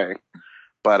they'll say,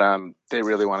 but they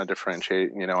really want to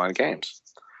differentiate. On games.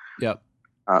 Yep.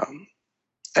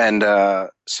 And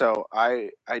so I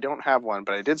don't have one,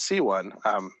 but I did see one.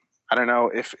 I don't know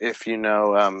if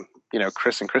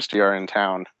Chris and Christy are in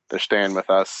town. They're staying with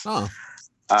us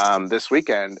this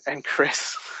weekend, and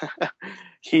Chris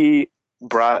he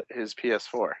brought his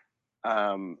PS4.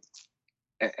 And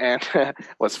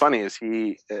what's funny is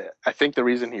I think the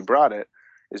reason he brought it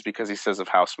is because he says of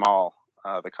how small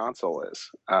the console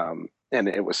is. And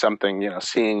it was something,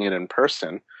 seeing it in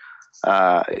person,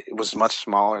 it was much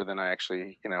smaller than I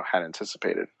actually, had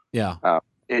anticipated. Yeah.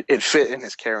 It fit in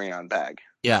his carry-on bag.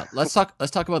 Yeah. Let's talk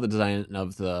about the design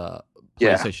of the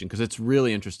PlayStation, because it's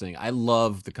really interesting. I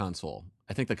love the console.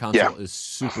 I think the console is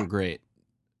super great.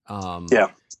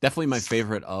 Definitely my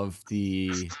favorite of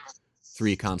the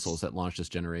 3 consoles that launched this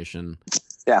generation.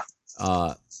 Yeah.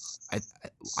 I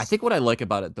think what I like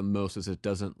about it the most is it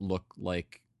doesn't look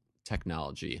like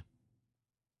technology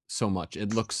so much.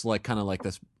 It looks like kind of like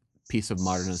this piece of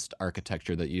modernist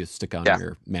architecture that you stick on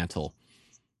your mantle,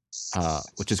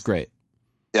 which is great.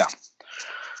 Yeah.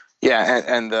 Yeah,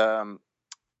 and the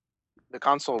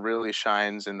console really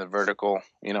shines in the vertical,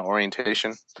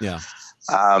 orientation. Yeah.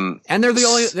 And they're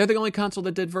the only console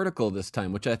that did vertical this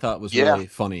time, which I thought was really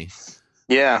funny.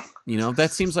 Yeah.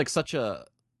 That seems like such a,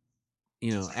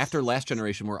 after last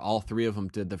generation where all 3 of them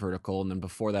did the vertical, and then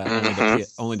before that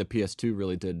only the PS2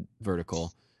 really did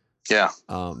vertical. Yeah.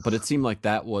 But it seemed like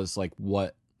that was like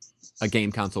what a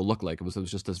game console looked like. It was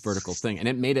just this vertical thing, and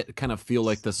it made it kind of feel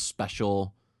like this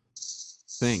special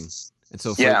thing. And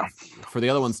so for the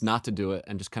other ones not to do it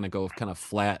and just kind of go kind of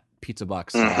flat pizza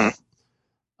box style,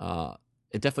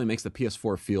 it definitely makes the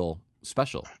PS4 feel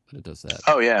special that it does that.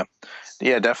 Oh yeah,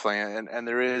 definitely. And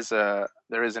there is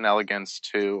an elegance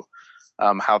to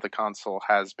how the console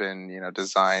has been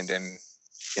designed and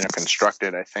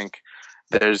constructed. I think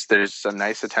there's a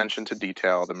nice attention to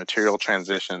detail. The material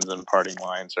transitions and parting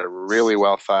lines are really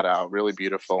well thought out, really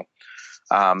beautiful.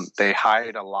 They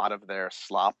hide a lot of their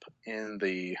slop in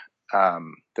the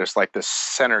there's like this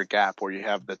center gap where you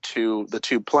have the two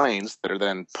planes that are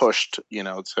then pushed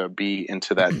to be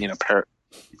into that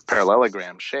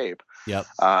parallelogram shape. Yep.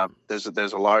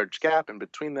 There's a large gap in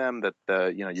between them that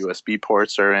the USB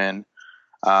ports are in,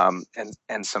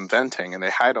 and some venting, and they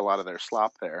hide a lot of their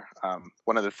slop there.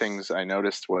 One of the things I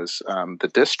noticed was the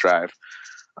disk drive.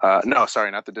 No,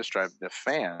 sorry, not the disk drive. The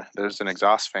fan. There's an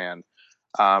exhaust fan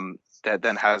that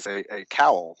then has a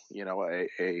cowl,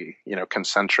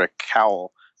 concentric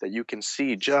cowl that you can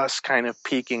see just kind of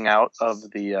peeking out of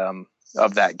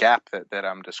that gap that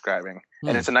I'm describing.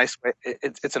 And Hmm. it's a nice way.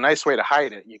 It's a nice way to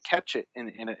hide it. You catch it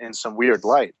in some weird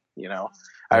light. I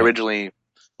Right. originally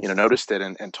noticed it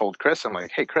and told Chris. I'm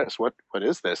like, hey Chris, what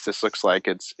is this? This looks like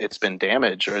it's been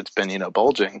damaged or it's been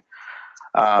bulging.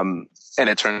 And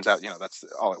it turns out, that's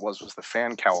all it was the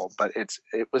fan cowl. But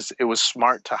it was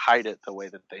smart to hide it the way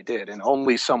that they did, and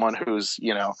only someone who's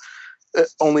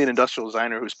only an industrial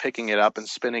designer who's picking it up and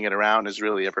spinning it around is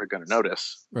really ever going to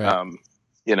notice. Right.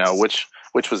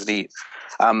 Which was neat.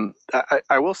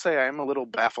 I will say I am a little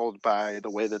baffled by the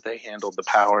way that they handled the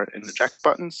power and eject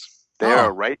buttons. They are Oh,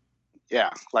 right.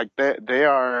 Yeah, like they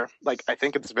are like, I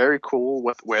think it's very cool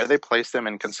where they place them,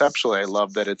 and conceptually I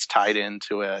love that it's tied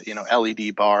into a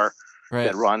LED bar right.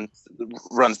 that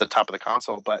runs the top of the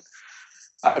console. But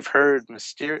I've heard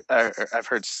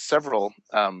several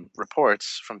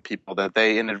reports from people that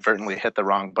they inadvertently hit the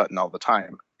wrong button all the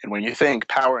time. And when you think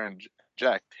power and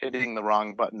eject, hitting the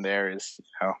wrong button there is,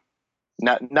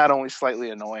 not only slightly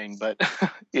annoying, but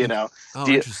In- oh,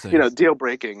 deal, interesting. deal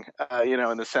breaking.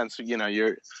 In the sense,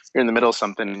 you're in the middle of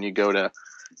something and you go to,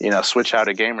 switch out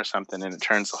a game or something, and it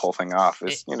turns the whole thing off.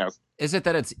 It, Is. is it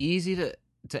that it's easy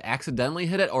to accidentally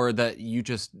hit it, or that you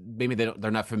just maybe they're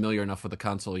not familiar enough with the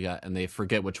console yet and they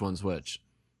forget which one's which?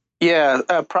 Yeah,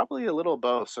 probably a little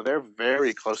both. So they're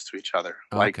very close to each other,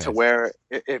 like to Okay. where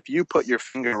if you put your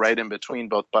finger right in between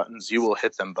both buttons, you will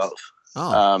hit them both.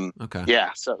 Oh, Um, okay.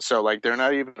 yeah, so like they're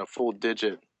not even a full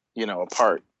digit,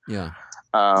 apart. Yeah.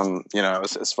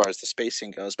 As far as the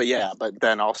spacing goes. But yeah, but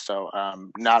then also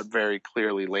not very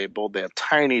clearly labeled. They have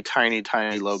tiny, tiny,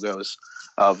 tiny logos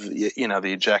of the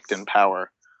eject and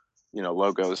power,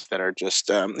 logos that are just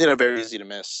very easy to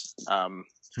miss.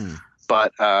 Hmm.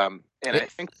 But and I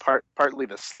It think partly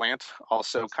the slant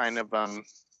also kind of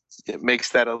it makes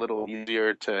that a little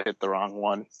easier to hit the wrong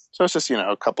one. So it's just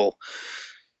a couple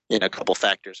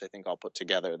factors I think all put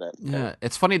together that Yeah,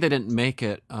 it's funny they didn't make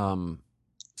it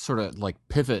sort of like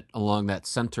pivot along that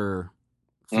center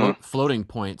mm, floating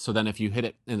point. So then if you hit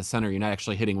it in the center, you're not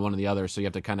actually hitting one of the other. So you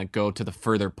have to kind of go to the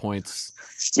further points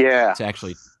yeah. to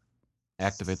actually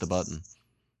activate the button.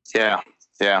 Yeah,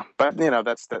 yeah, but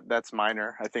that's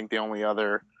minor. I think the only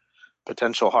other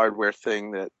potential hardware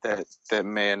thing that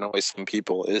may annoy some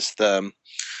people is the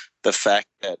fact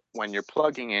that when you're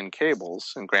plugging in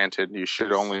cables, and granted, you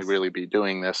should only really be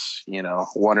doing this,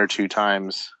 one or two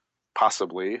times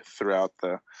possibly throughout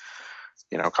the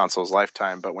console's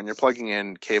lifetime. But when you're plugging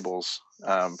in cables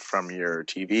from your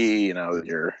TV,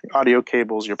 your audio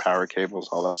cables, your power cables,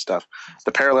 all that stuff,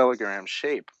 the parallelogram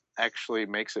shape actually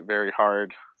makes it very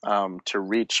hard to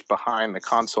reach behind the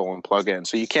console and plug in.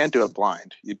 So you can't do it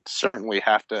blind. You certainly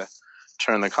have to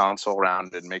turn the console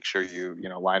around and make sure you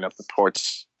line up the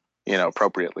ports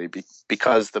appropriately,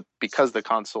 because the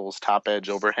console's top edge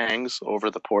overhangs over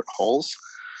the port holes.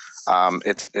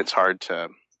 It's hard to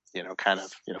kind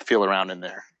of feel around in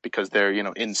there because they're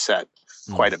inset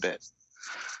Hmm. quite a bit.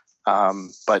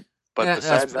 But Yeah,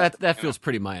 besides that, that feels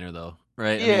pretty minor though,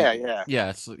 right? I yeah, mean, yeah, yeah,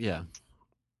 it's yeah.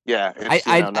 yeah. It's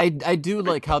not. I do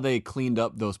like how they cleaned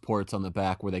up those ports on the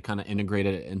back where they kind of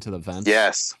integrated it into the vents.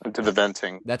 Yes, into the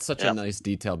venting. That's such a Yeah, nice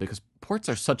detail because ports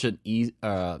are such an easy,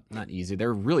 not easy.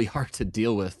 They're really hard to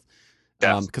deal with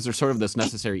yeah, because they're sort of this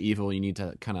necessary evil. You need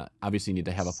to kind of obviously need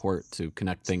to have a port to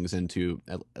connect things into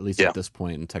at least yeah. at this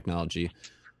point in technology.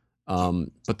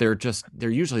 But they're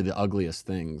usually the ugliest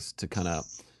things to kind of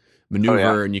Oh yeah,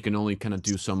 maneuver, and you can only kind of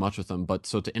do so much with them. But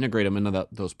so to integrate them into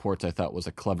those ports, I thought was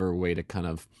a clever way to kind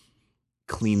of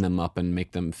clean them up and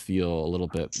make them feel a little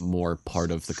bit more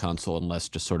part of the console and less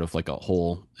just sort of like a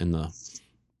hole in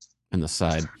the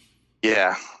side.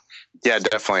 yeah, yeah.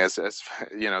 Definitely. As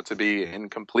to be in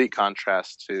complete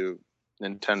contrast to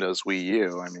Nintendo's Wii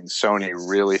U. I mean, Sony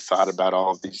really thought about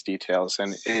all of these details,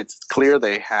 and it's clear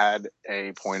they had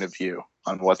a point of view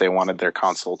on what they wanted their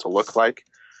console to look like.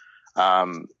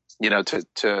 Um,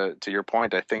 to your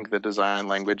point, I think the design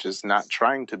language is not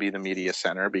trying to be the media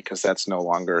center, because that's no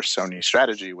longer Sony's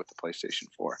strategy with the PlayStation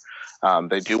 4.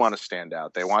 They do want to stand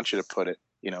out. They want you to put it,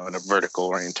 in a vertical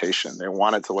orientation. They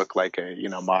want it to look like a,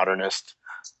 modernist,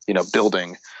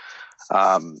 building.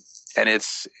 And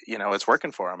it's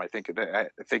working for them. I think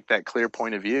that clear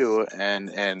point of view and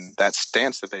that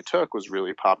stance that they took was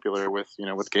really popular with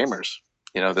gamers.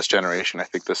 this generation. I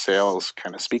think the sales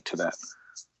kind of speak to that.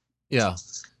 Yeah,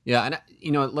 yeah,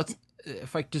 and let's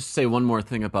if I just say one more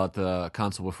thing about the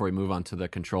console before we move on to the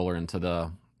controller and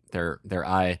to their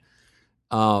eye.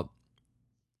 Uh,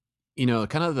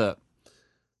 kind of the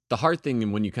hard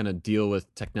thing when you kind of deal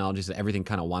with technology is that everything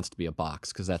kind of wants to be a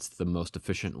box because that's the most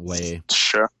efficient way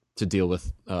Sure. to deal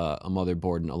with a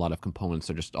motherboard, and a lot of components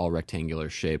are just all rectangular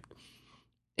shaped.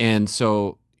 And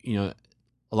so, a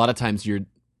lot of times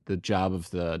the job of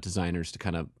the designers to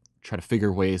kind of try to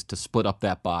figure ways to split up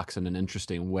that box in an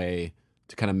interesting way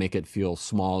to kind of make it feel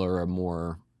smaller or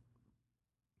more,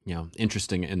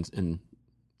 interesting in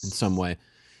some way.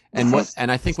 And Hmm.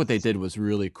 I think what they did was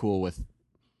really cool with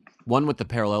the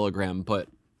parallelogram, but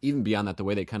even beyond that, the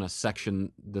way they kind of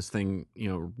section this thing,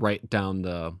 right down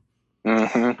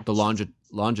Hmm. the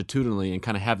longitudinally, and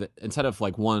kind of have it instead of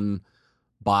like one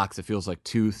box, it feels like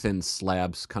two thin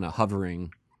slabs kind of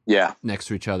hovering Yeah. next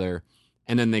to each other,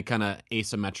 and then they kind of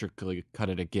asymmetrically cut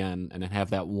it again, and then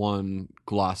have that one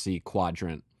glossy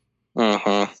quadrant.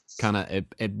 Hmm. Kind of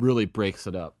it really breaks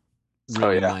it up, Oh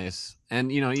really yeah. nice.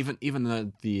 And even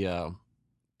the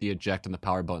eject and the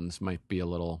power buttons might be a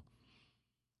little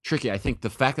tricky. I think the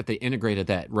fact that they integrated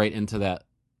that right Into the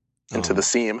um,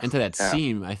 seam. into that Yeah.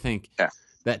 seam, I think Yeah.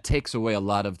 that takes away a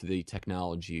lot of the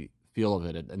technology feel of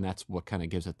it, and that's what kind of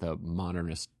gives it the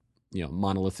modernist,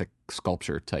 monolithic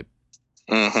sculpture type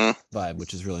Hmm. vibe,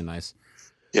 which is really nice.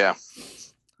 Yeah.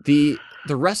 The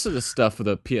rest of the stuff of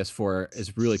the PS4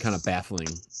 is really kind of baffling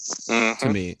to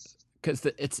Hmm. me because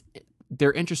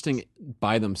they're interesting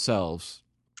by themselves,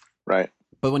 Right.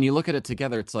 but when you look at it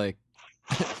together, it's like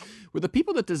were the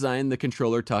people that designed the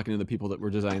controller talking to the people that were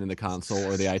designing the console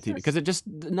or the IT, because it just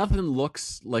nothing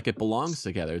looks like it belongs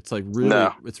together. It's like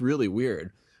No. it's really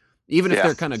weird, even if Yeah.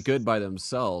 they're kind of good by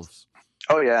themselves.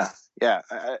 Oh yeah. Yeah.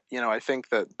 I think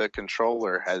that the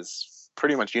controller has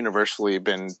pretty much universally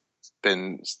been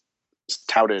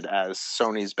touted as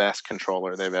Sony's best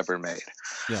controller they've ever made.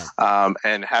 Yeah,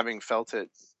 And having felt it,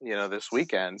 this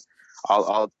weekend,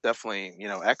 I'll definitely,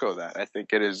 echo that. I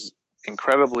think it is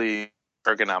incredibly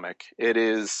ergonomic. It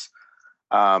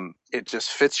just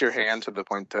fits your hand to the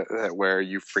point that where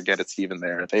you forget it's even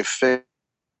there. They fixed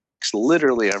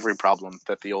literally every problem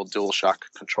that the old DualShock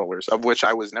controllers, of which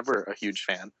I was never a huge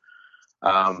fan,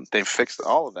 they've fixed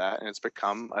all of that, and it's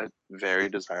become a very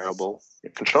desirable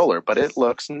controller. But it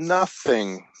looks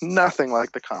nothing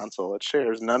like the console. It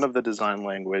shares none of the design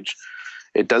language.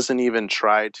 It doesn't even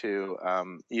try to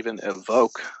even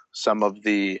evoke some of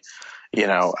the, you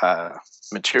know, uh,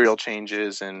 material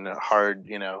changes and hard,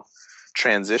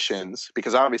 transitions,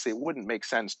 because obviously it wouldn't make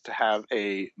sense to have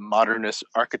a modernist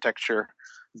architecture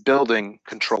building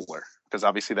controller, because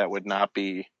obviously it would not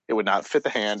fit the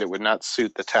hand, it would not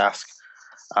suit the task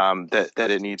that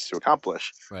it needs to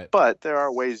accomplish. right. But there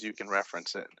are ways you can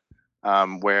reference it.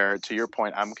 Where, to your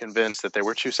point, I'm convinced that there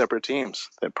were two separate teams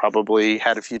that probably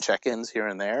had a few check-ins here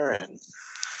and there,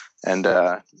 and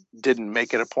didn't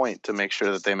make it a point to make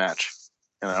sure that they match.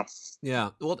 You know? Yeah.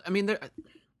 Well, I mean,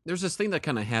 there's this thing that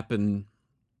kind of happened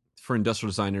for industrial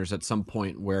designers at some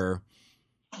point where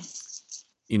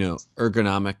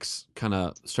ergonomics kind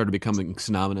of started becoming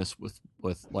synonymous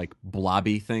with like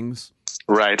blobby things,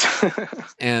 Right.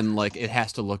 and like it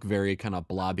has to look very kind of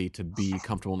blobby to be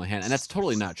comfortable in the hand, and that's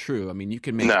totally not true. I mean, you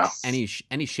can make No. any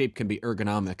shape can be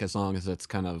ergonomic as long as it's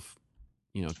kind of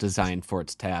designed for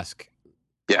its task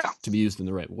Yeah. to be used in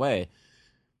the right way.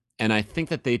 And I think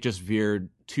that they just veered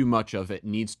too much of it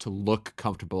needs to look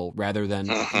comfortable rather than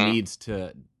it Hmm. needs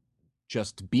to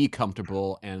just be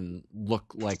comfortable and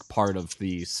look like part of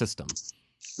the system.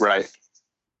 Right.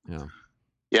 Yeah.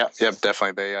 Yeah. Yep.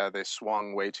 Definitely. They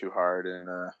swung way too hard,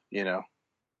 and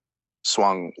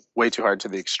swung way too hard to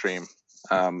the extreme.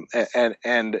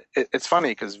 And it's funny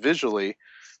because visually,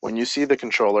 when you see the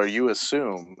controller, you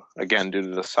assume, again, due to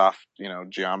the soft,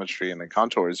 geometry and the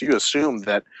contours, you assume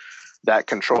that that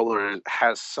controller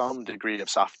has some degree of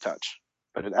soft touch,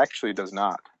 but it actually does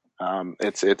not.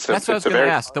 That's what I was It's a going to very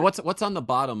ask. What's on the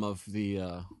bottom of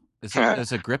the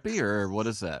is it grippy, or what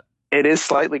is that? it is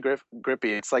slightly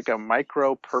grippy. It's like a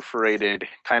micro perforated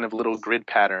kind of little grid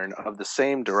pattern of the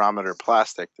same durometer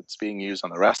plastic that's being used on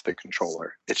the rest of the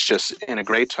controller. It's just in a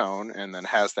gray tone and then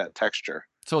has that texture.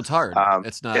 So it's hard.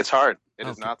 It's not It's hard. It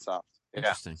is okay. not soft. Yeah.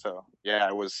 Interesting. So yeah,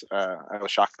 I was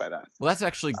shocked by that. Well, that's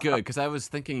actually good because I was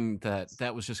thinking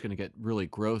that was just going to get really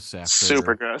gross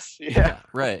Super after. gross. Yeah. Yeah.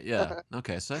 Right. Yeah.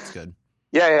 Okay. So that's good.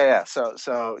 Yeah.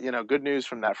 So good news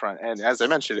from that front. And as I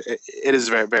mentioned, it is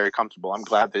very, very comfortable. I'm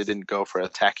glad they didn't go for a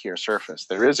tackier surface.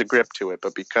 There is a grip to it,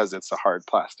 but because it's a hard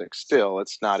plastic, still,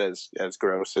 it's not as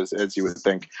gross as you would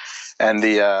think. And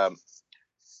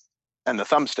and the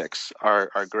thumbsticks are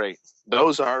great.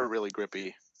 Those are really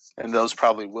grippy, and those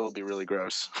probably will be really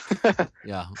gross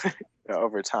Yeah.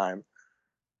 over time.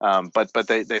 But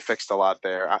they fixed a lot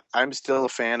there. I'm still a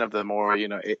fan of the more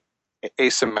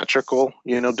asymmetrical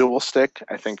dual stick.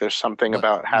 I think there's something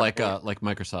about having Like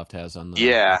Microsoft has on the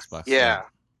yeah, Xbox. Yeah.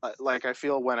 yeah. Like I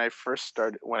feel when I first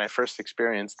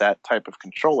experienced that type of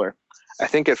controller, I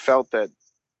think it felt that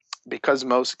because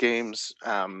most games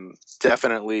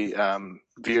definitely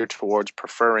veer towards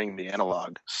preferring the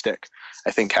analog stick.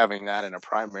 I think having that in a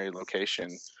primary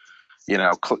location,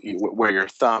 where your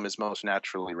thumb is most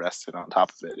naturally rested on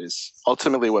top of it, is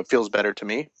ultimately what feels better to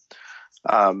me.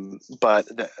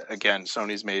 Again,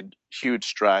 Sony's made huge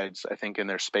strides, I think, in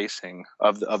their spacing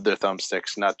of their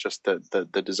thumbsticks, not just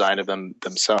the design of them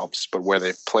themselves, but where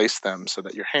they place them, so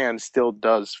that your hand still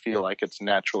does feel like it's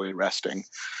naturally resting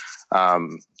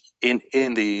um, in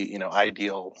the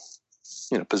ideal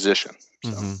position.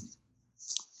 So Hmm.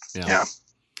 Yeah.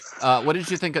 yeah, What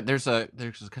did you think? There's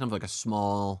kind of like a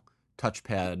small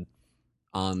touchpad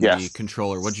on the yes,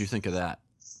 controller. What did you think of that?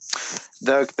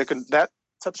 that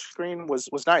touchscreen was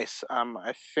nice.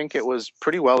 I think it was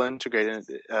pretty well integrated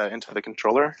into the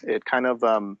controller. It kind of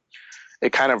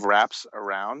wraps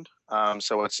around.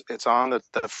 So it's on the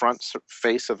front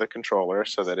face of the controller,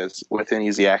 so that it's within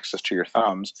easy access to your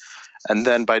thumbs. And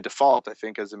then by default, I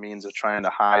think as a means of trying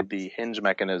to hide the hinge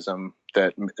mechanism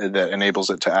that enables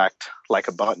it to act like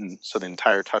a button, so the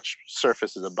entire touch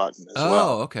surface is a button as well.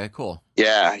 Oh, okay, cool.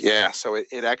 Yeah, yeah. So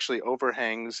it actually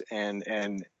overhangs and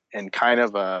kind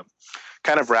of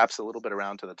wraps a little bit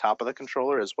around to the top of the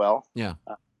controller as well. Yeah.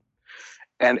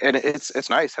 And it's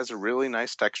nice. Has a really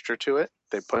nice texture to it.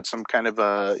 They put some kind of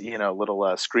a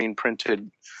little screen printed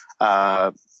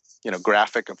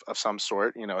graphic of some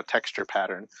sort, a texture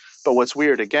pattern. But what's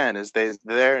weird again is they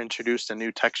introduced a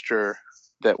new texture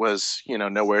that was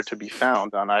nowhere to be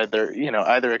found on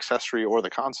either accessory or the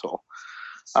console.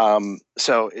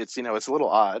 So it's a little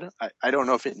odd. I don't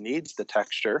know if it needs the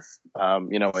texture.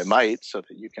 It might, so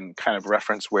that you can kind of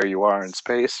reference where you are in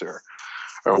space or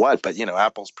what. But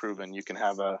Apple's proven you can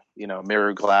have a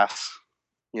mirror glass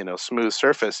smooth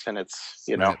surface, and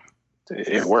Right.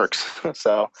 it works.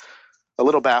 So a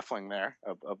little baffling there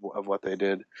of what they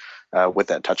did with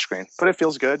that touchscreen, but it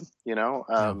feels good.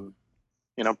 Yeah.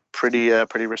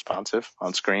 Pretty responsive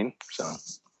on screen. So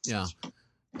Yeah.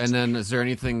 And then, is there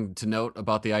anything to note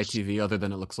about the ITV other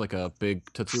than it looks like a big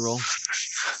Tootsie Roll?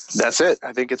 that's it.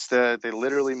 I think they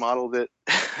literally modeled it,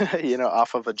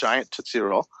 off of a giant Tootsie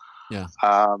Roll. Yeah.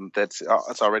 That's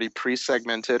it's already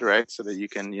pre-segmented, right? So that you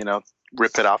can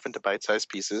rip it off into bite-sized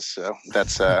pieces. So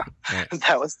that's Right.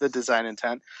 that was the design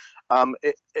intent.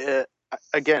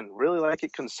 Again, really like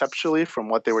it conceptually from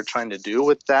what they were trying to do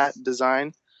with that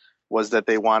design was that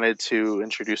they wanted to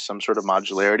introduce some sort of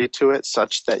modularity to it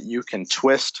such that you can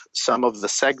twist some of the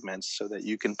segments so that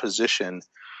you can position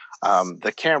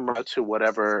the camera to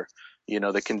whatever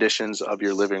the conditions of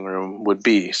your living room would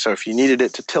be. So if you needed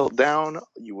it to tilt down,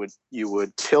 you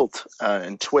would tilt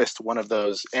and twist one of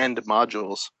those end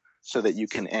modules so that you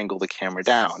can angle the camera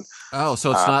down. Oh,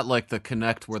 so it's uh, not like the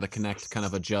Kinect where the Kinect kind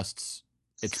of adjusts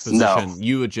its no, position.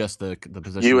 You adjust the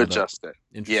position you of the. adjust it.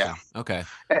 Yeah. Interesting. Okay.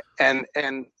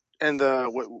 And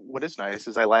what is nice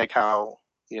is I like how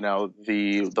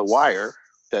the wire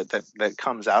that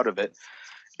comes out of it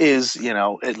is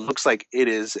it looks like it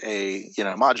is a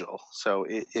module, so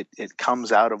it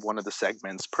comes out of one of the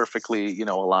segments perfectly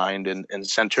aligned and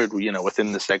centered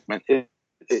within the segment.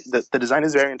 The design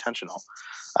is very intentional.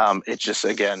 It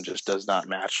just does not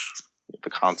match the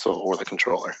console or the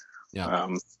controller. Yeah.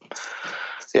 um,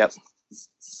 yeah.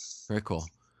 Very cool.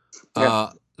 Yeah,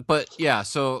 Uh, but yeah,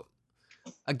 so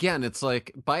again, it's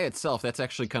like by itself, that's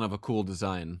actually kind of a cool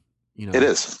design. You it know,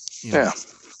 is. you know, Yeah.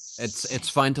 it's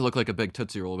fine to look like a big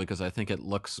Tootsie Roll because I think it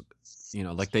looks,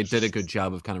 like they did a good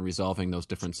job of kind of resolving those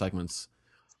different segments.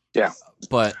 Yeah.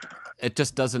 But it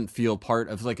just doesn't feel part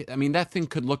of like. I mean, that thing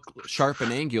could look sharp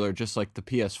and angular just like the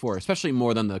PS4, especially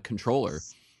more than the controller.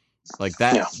 Like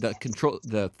that, Yeah.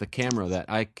 the camera that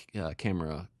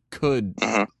camera could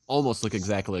Mhm. almost look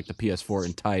exactly like the PS4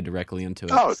 and tie directly into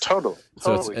it. Oh, totally.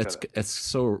 So Totally could have. it's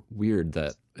so weird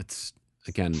that it's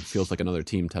again feels like another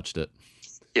team touched it.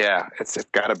 Yeah, it's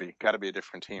gotta be a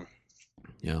different team.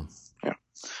 Yeah. Yeah.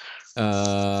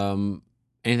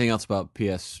 Anything else about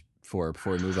PS4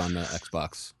 before we move on to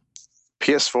Xbox?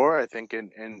 PS4, I think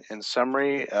in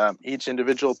summary, each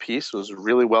individual piece was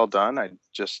really well done. I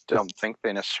just don't think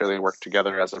they necessarily work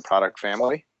together as a product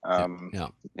family. Yeah.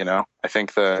 Yeah. I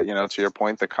think to your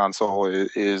point, the console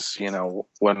is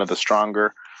one of the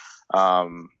stronger.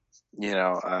 Um,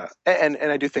 and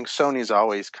I do think Sony's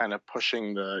always kind of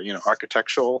pushing the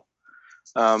architectural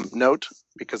note,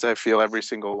 because I feel every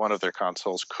single one of their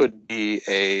consoles could be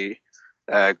a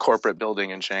corporate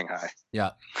building in Shanghai.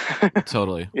 Yeah,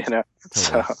 totally,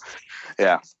 So totally.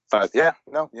 yeah, but yeah,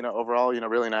 no, overall,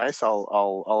 really nice.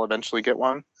 I'll eventually get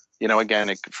one.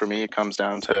 Again, for me, it comes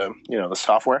down to the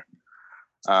software.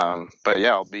 But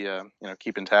yeah, I'll be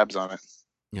keeping tabs on it.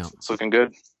 Yeah, It's looking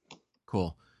good.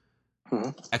 cool. Mm-hmm.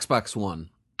 Xbox One.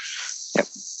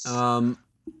 Yep. Um,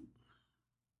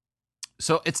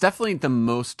 so it's definitely the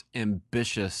most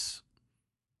ambitious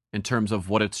in terms of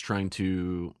what it's trying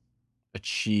to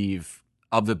achieve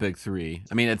of the big three.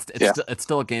 I mean, Yeah. it's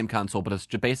still a game console, but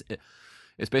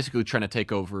it's basically trying to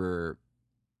take over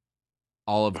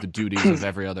all of the duties of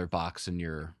every other box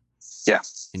Yeah.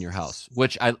 in your house.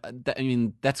 Which I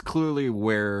mean, that's clearly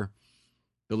where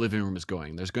the living room is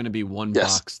going. There's going to be one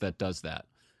Yes. box that does that.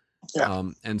 Yeah.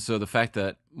 And so the fact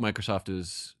that Microsoft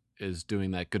is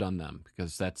doing that, good on them,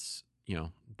 because that's,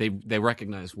 they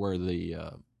recognize where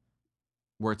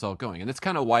it's all going, and it's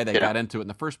kind of why they Yeah. got into it in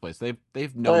the first place. They've Oh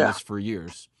known yeah. this for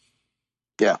years.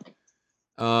 Yeah.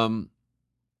 Um,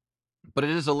 but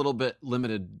it is a little bit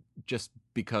limited just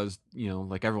because,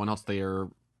 like everyone else, they are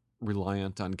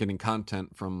reliant on getting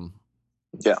content from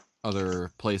Yeah. other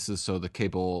places. So the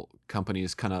cable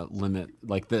companies kind of limit,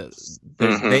 like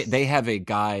Mm-hmm. they have a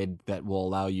guide that will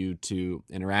allow you to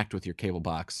interact with your cable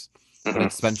box, but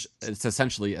Mm-hmm. it's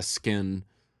essentially a skin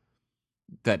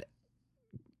that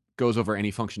goes over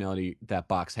any functionality that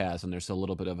box has, and there's a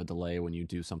little bit of a delay when you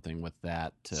do something with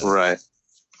that. Right. and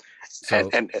So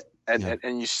and and yeah,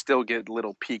 and you still get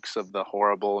little peaks of the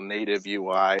horrible native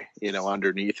UI,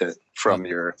 underneath it well, from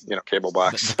your, cable the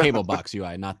box. cable box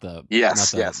UI, not the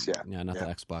Yes, yes, yeah, yeah, not the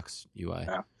yeah, Xbox UI.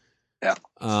 yeah, yeah.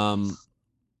 Um,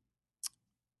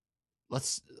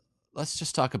 let's let's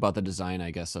just talk about the design,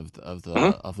 I guess, Hmm. of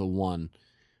the one.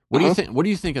 What do you Hmm. think? What do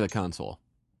you think of the console?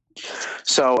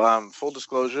 So, full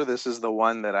disclosure, this is the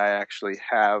one that I actually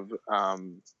have,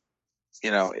 you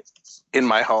know, in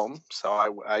my home. So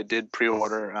I did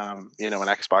pre-order, an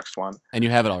Xbox One, And you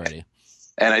have it already.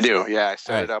 and I do. Yeah, I All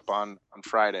set it right. up on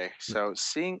Friday. So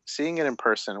seeing it in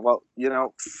person, well,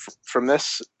 from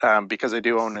this, because I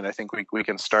do own it, I think we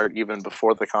can start even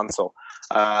before the console.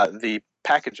 The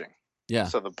packaging. Yeah.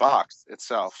 So the box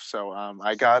itself. So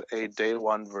I got a day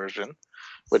one version,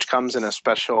 which comes in a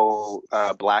special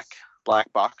black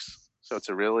box. So it's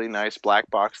a really nice black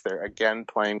box. They're again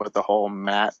playing with the whole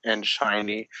matte and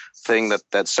shiny thing that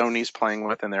Sony's playing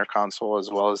with in their console, as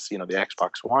well as the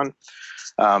Xbox One.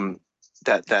 Um,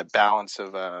 that balance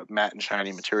of matte and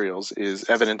shiny materials is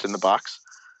evident in the box.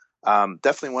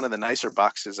 Definitely one of the nicer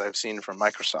boxes I've seen from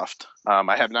Microsoft.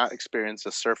 I have not experienced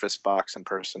a Surface box in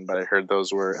person, but I heard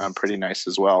those were pretty nice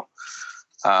as well.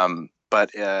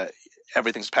 But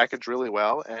everything's packaged really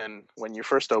well, and when you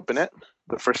first open it,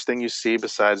 the first thing you see,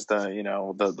 besides the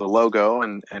logo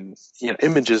and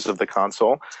images of the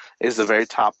console, is the very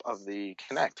top of the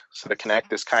Kinect. So the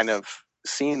Kinect is kind of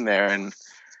seen there, and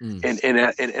Mm.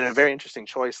 in a very interesting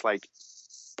choice. Like,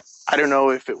 I don't know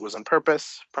if it was on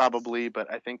purpose, probably,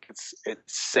 but I think it's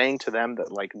saying to them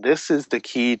that, like, this is the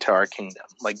key to our kingdom.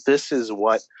 Like, this is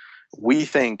what we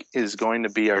think is going to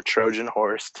be our Trojan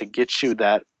horse to get you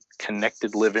that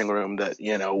connected living room that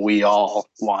we all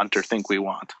want or think we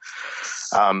want.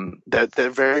 That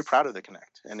they're very proud of the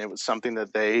Kinect, and it was something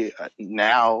that they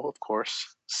now, of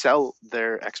course, sell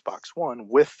their Xbox One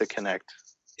with the Kinect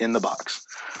in the box.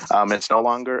 It's no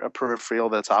longer a peripheral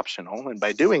that's optional, and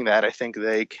by doing that, I think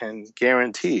they can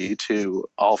guarantee to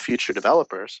all future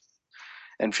developers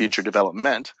and future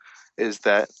development is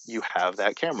that you have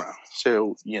that camera.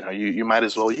 So you might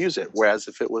as well use it. Whereas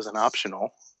if it was an optional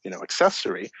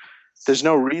accessory, there's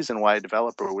no reason why a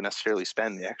developer would necessarily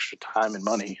spend the extra time and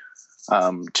money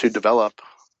to develop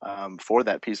for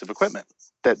that piece of equipment.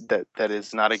 That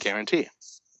is not a guarantee.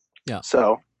 Yeah.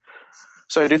 So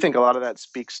I do think a lot of that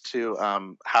speaks to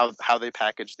how they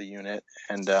package the unit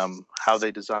and how they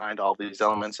designed all these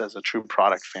elements as a true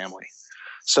product family.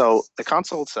 So the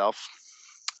console itself,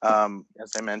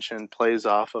 as I mentioned, plays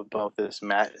off of both this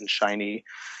matte and shiny,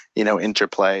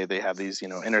 interplay. They have these,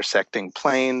 intersecting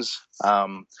planes.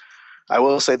 I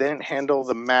will say they didn't handle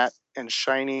the matte and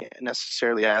shiny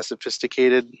necessarily as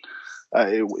sophisticated.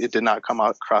 It did not come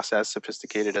across as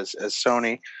sophisticated as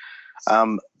Sony.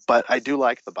 But I do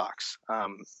like the box.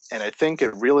 And I think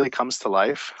it really comes to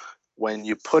life when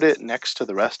you put it next to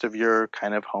the rest of your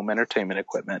kind of home entertainment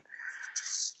equipment.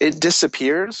 It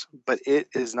disappears, but it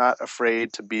is not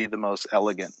afraid to be the most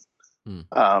elegant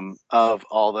Mm. of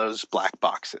all those black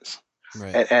boxes.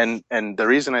 Right. And the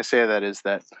reason I say that is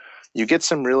that you get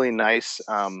some really nice.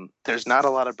 There's not a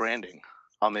lot of branding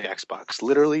on the Xbox.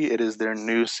 Literally, it is their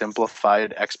new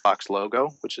simplified Xbox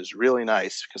logo, which is really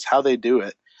nice because how they do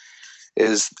it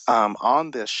is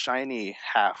on the shiny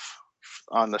half,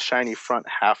 on the shiny front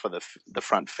half of the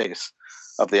front face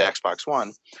of the Xbox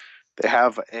One, they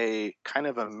have a kind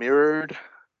of a mirrored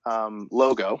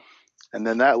logo, and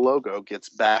then that logo gets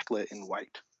backlit in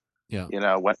white. Yeah.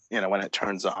 When it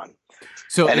turns on,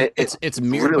 So and it's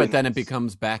mirrored, really but then it nice.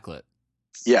 becomes backlit.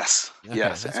 Yes, Okay,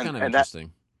 yes, that's kind of and that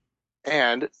interesting.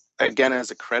 and again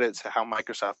as a credit to how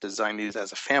Microsoft designed these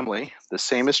as a family, the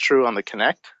same is true on the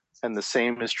Kinect, and the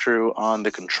same is true on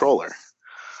the controller.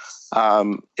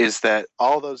 Is that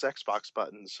all those Xbox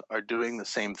buttons are doing the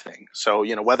same thing? So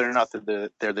whether or not they're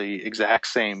the exact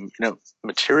same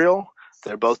material,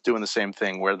 they're both doing the same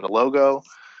thing. Where the logo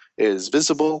is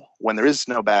visible when there is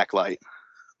no backlight,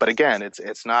 but again,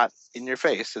 it's not in your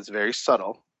face. It's very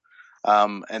subtle.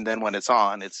 And then when it's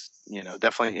on, it's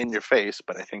definitely in your face.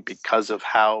 But I think because of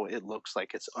how it looks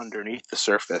like it's underneath the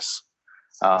surface,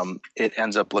 it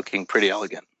ends up looking pretty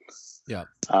elegant. Yeah.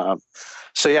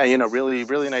 So yeah, really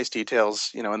really nice details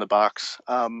in the box.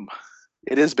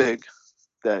 It is big.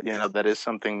 That is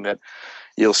something that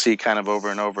you'll see kind of over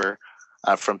and over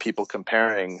from people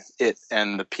comparing it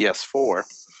and the PS4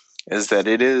 is that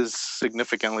it is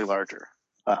significantly larger.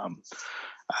 Um,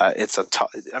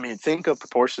 I mean, think of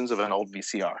proportions of an old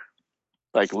VCR.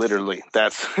 Like literally,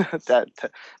 that's that's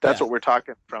Yeah. what we're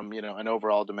talking from an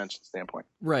overall dimension standpoint.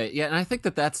 Right. Yeah, and I think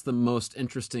that that's the most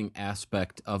interesting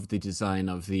aspect of the design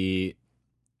of the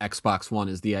Xbox One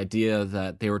is the idea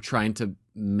that they were trying to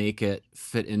make it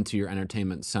fit into your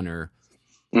entertainment center,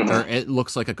 or Mm-hmm. it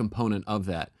looks like a component of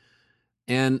that.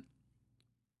 And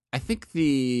I think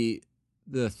the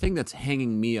thing that's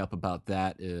hanging me up about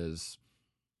that is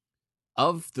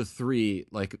of the three,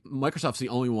 like Microsoft's the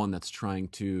only one that's trying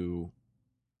to,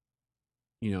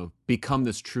 become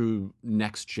this true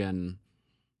next gen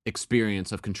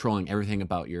experience of controlling everything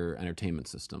about your entertainment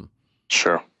system.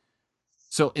 Sure.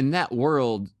 So in that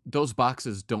world, those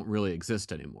boxes don't really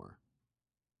exist anymore.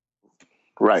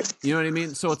 Right. You know what I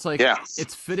mean? So it's like Yeah.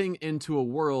 it's fitting into a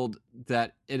world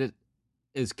that it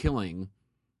is killing.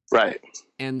 Right.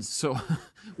 And so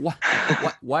why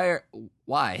why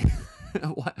why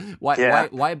why Yeah.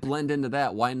 why blend into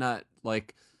that? Why not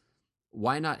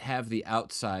have the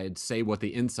outside say what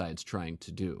the inside's trying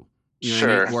to do? You know what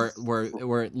I mean? Sure.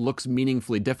 Where it looks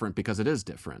meaningfully different because it is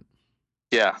different.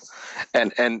 Yeah.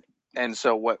 And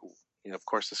so what of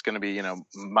course it's going to be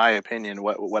my opinion.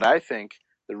 What I think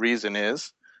the reason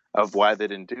is of why they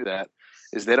didn't do that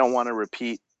is they don't want to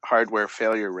repeat hardware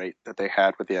failure rate that they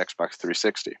had with the Xbox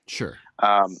 360. Sure.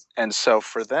 And so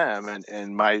for them,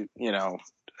 and my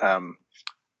um,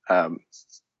 um,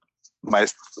 my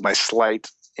my slight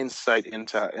insight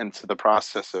into the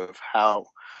process of how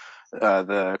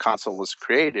the console was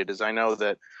created is I know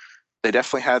that they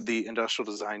definitely had the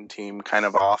industrial design team kind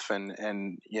of off and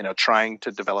trying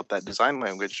to develop that design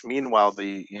language. Meanwhile,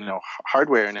 the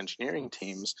hardware and engineering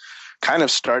teams kind of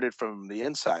started from the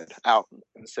inside out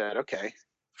and said, okay,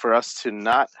 for us to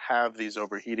not have these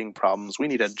overheating problems, we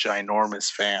need a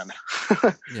ginormous fan.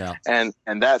 Yeah. and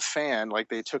that fan, like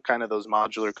they took kind of those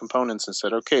modular components and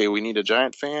said, okay, we need a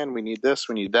giant fan, we need this,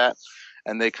 we need that,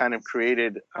 and they kind of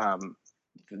created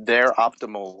their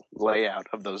optimal layout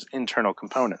of those internal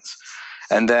components.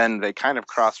 And then they kind of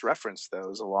cross-reference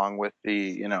those along with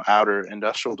the outer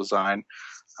industrial design,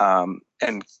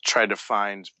 and try to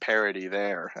find parity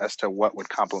there as to what would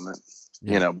complement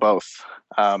both.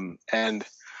 And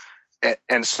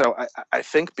so I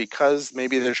think because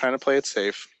maybe they're trying to play it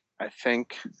safe, I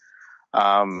think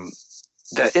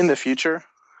that in the future,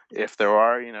 if there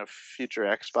are future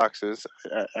Xboxes,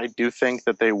 I do think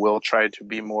that they will try to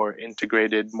be more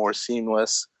integrated, more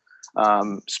seamless,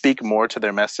 speak more to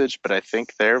their message. But I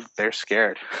think they're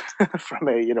scared from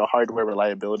a hardware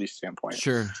reliability standpoint.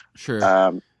 Sure. Sure.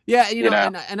 Um, Yeah, you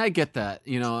know, and I get that.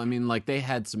 I mean, like they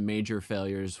had some major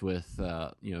failures with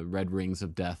Red Rings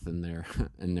of Death in their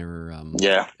in their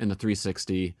yeah, in the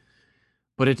 360.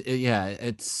 But yeah,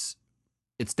 it's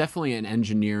definitely an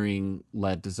engineering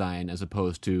led design as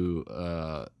opposed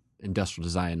to industrial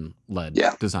design led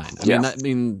yeah, design. yeah. I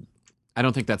mean I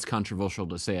don't think that's controversial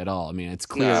to say at all. I mean, it's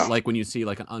clear No. like when you see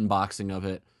like an unboxing of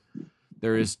it,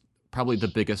 there is probably the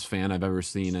biggest fan I've ever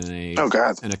seen Oh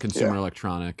God. in a consumer Yeah.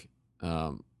 electronic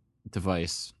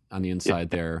device on the Yeah.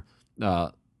 inside there.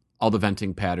 All the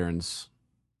venting patterns.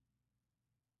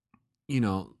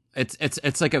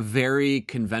 It's like a very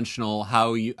conventional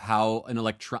how an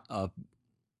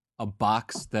a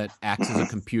box that acts as a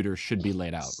computer should be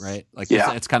laid out, right? Like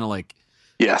Yeah. it's kind of like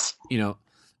Yes. you know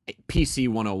PC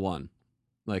 101.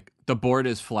 Like the board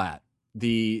is flat.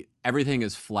 The everything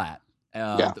is flat.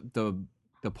 Yeah.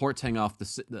 The ports hang off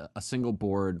a single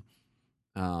board.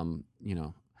 You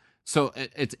know, so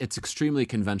it's extremely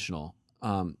conventional.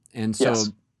 And so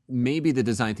Yes. maybe the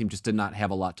design team just did not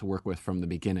have a lot to work with from the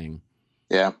beginning.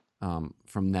 Yeah.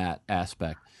 From that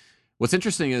aspect. What's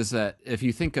interesting is that if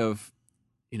you think of,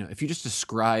 if you just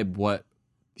describe what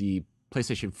the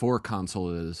PlayStation 4 console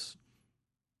is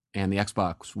and the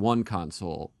Xbox One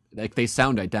console, like they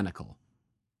sound identical,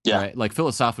 Yeah. right? Like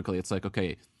philosophically, it's like,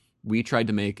 okay, we tried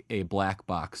to make a black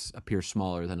box appear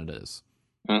smaller than it is.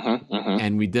 Mm-hmm. Mm-hmm.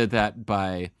 And we did that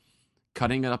by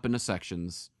cutting it up into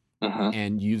sections Mm-hmm.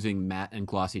 and using matte and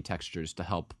glossy textures to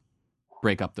help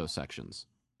break up those sections.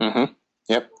 Mm-hmm.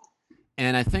 Yep.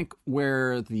 And I think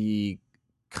where the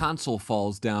console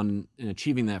falls down in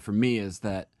achieving that for me is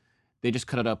that they just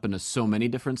cut it up into so many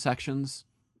different sections,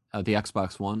 the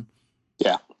Xbox One.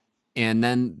 Yeah. And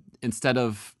then instead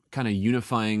of kind of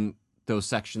unifying those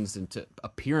sections into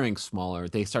appearing smaller,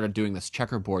 they started doing this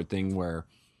checkerboard thing where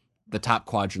the top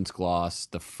quadrant's gloss,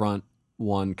 the front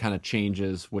one kind of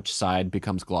changes which side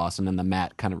becomes gloss, and then the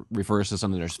matte kind of reverses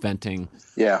and there's venting.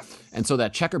 Yeah. And so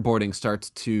that checkerboarding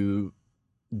starts to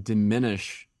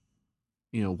diminish,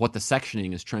 what the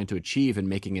sectioning is trying to achieve and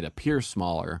making it appear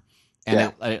smaller.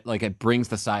 And it brings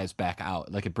the size back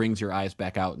out, like it brings your eyes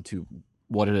back out into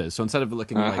what it is. So instead of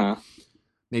looking like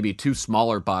maybe two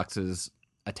smaller boxes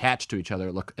attached to each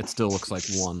other, it still looks like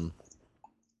one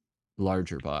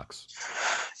larger box.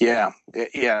 Yeah.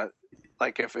 Yeah.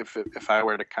 Like if I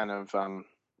were to kind of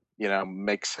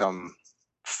make some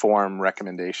form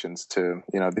recommendations to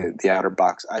the outer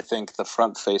box, I think the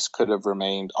front face could have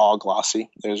remained all glossy.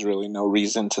 There's really no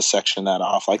reason to section that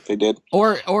off like they did,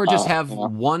 or just have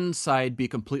one side be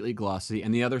completely glossy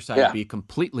and the other side be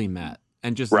completely matte,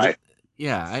 and just right.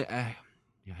 I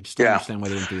just don't understand why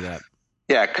they didn't do that.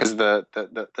 Yeah, because the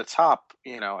top,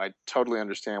 I totally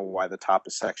understand why the top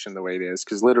is sectioned the way it is,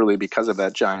 because literally because of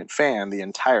that giant fan, the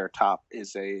entire top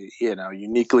is a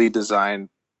uniquely designed,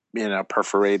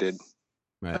 perforated,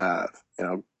 right.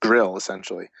 grill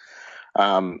essentially.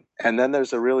 And then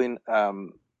there's a really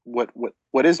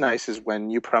what is nice is when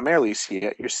you primarily see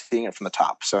it, you're seeing it from the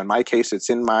top. So in my case, it's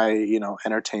in my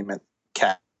entertainment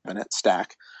cabinet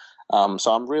stack.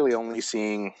 So I'm really only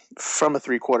seeing from a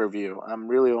 3/4 view. I'm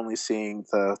really only seeing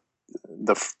the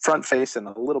front face and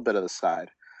a little bit of the side.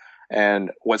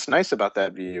 And what's nice about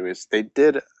that view is they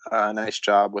did a nice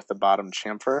job with the bottom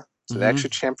chamfer. So they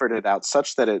actually chamfered it out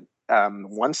such that it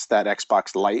once that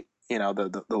Xbox light,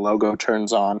 the logo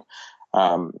turns on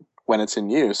when it's in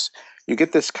use, you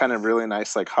get this kind of really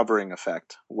nice like hovering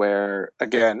effect where,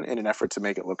 again, in an effort to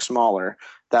make it look smaller,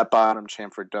 that bottom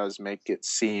chamfer does make it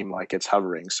seem like it's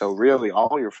hovering. So really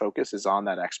all your focus is on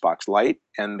that Xbox light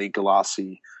and the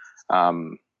glossy,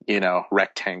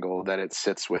 rectangle that it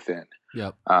sits within.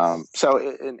 Yep. So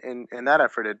in that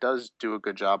effort, it does do a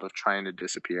good job of trying to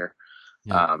disappear,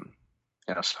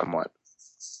 somewhat.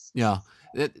 Yeah.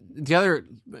 The other,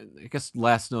 I guess,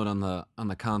 last note on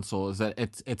the console is that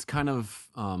it's kind of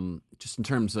just in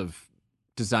terms of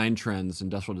design trends,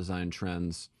 industrial design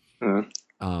trends.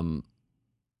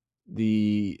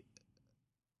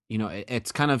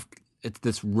 It's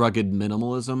this rugged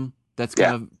minimalism that's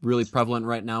kind of really prevalent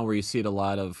right now, where you see it a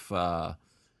lot of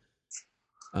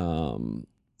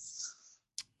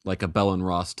like a Bell and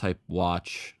Ross type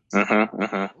watch,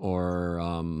 or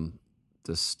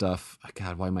the stuff.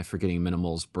 God, why am I forgetting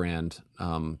Minimal's brand?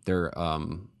 Their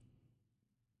all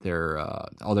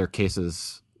their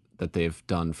cases that they've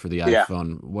done for the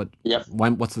iPhone.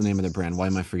 What's the name of their brand? Why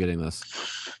am I forgetting this?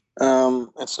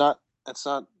 It's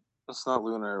not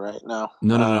Lunar right now.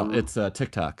 No. It's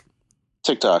TikTok.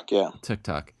 TikTok, yeah.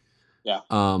 TikTok. Yeah.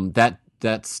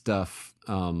 That stuff.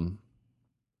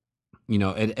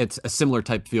 It's a similar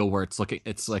type feel where it's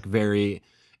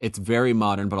very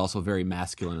modern, but also very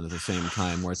masculine at the same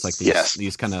time, where it's like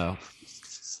these kind of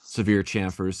severe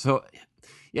chamfers. So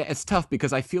yeah, it's tough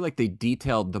because I feel like they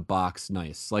detailed the box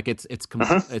nice. Like it's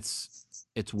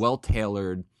well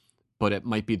tailored, but it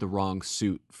might be the wrong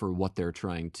suit for what they're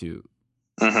trying to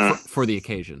for the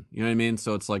occasion. You know what I mean?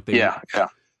 So it's like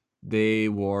they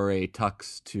wore a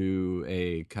tux to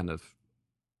a kind of,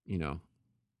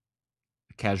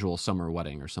 casual summer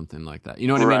wedding or something like that. You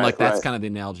know what I mean? Like that's kind of the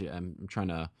analogy I'm trying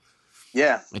to.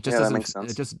 Yeah. It just doesn't. That makes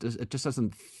sense. It just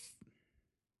doesn't.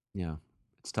 Yeah,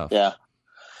 it's tough. Yeah.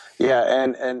 Yeah,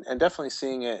 and definitely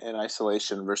seeing it in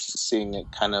isolation versus seeing it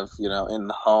kind of in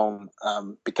the home,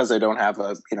 because I don't have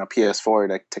a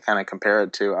PS4 to kind of compare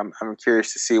it to. I'm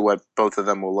curious to see what both of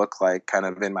them will look like kind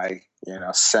of in my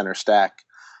center stack,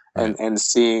 Right. and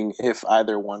seeing if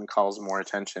either one calls more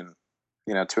attention,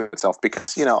 to itself.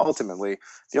 Because ultimately,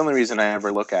 the only reason I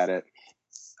ever look at it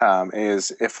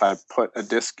is if I put a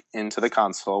disc into the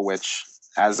console, which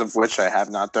I have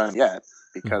not done yet,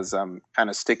 Mhm. because I'm kind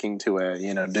of sticking to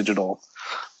a digital,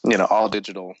 all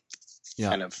digital Yeah.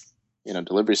 kind of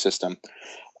delivery system,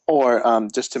 or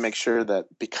just to make sure that,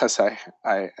 because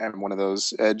I am one of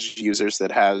those edge users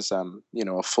that has a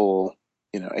full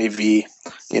AV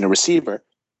receiver,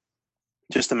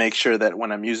 just to make sure that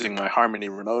when I'm using my Harmony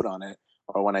remote on it,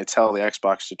 or when I tell the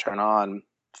Xbox to turn on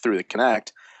through the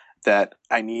Kinect, that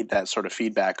I need that sort of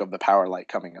feedback of the power light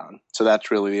coming on. So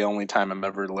that's really the only time I'm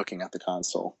ever looking at the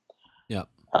console. Yeah.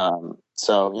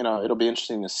 So it'll be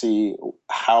interesting to see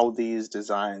how these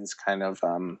designs kind of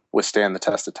withstand the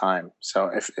test of time. So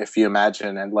if you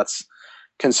imagine, and let's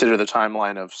consider the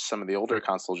timeline of some of the older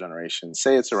console generations,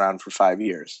 say it's around for 5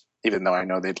 years, even though I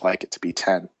know they'd like it to be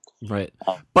 10. Right.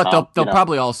 But Um, they'll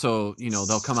probably also,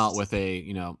 they'll come out with a,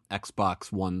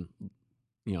 Xbox One,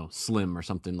 Slim or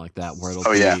something like that, where it'll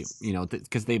oh yeah, be,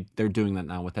 because they're doing that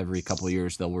now with every couple of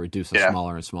years. They'll reduce a yeah,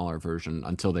 smaller and smaller version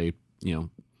until they,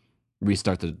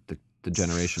 restart the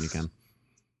generation again.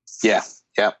 yeah,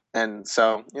 yeah. And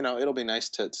so it'll be nice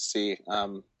to see.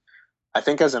 I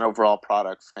think as an overall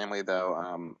product family,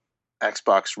 though,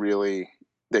 Xbox really,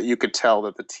 that you could tell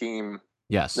that the team,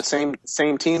 the Yes.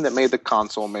 same team that made the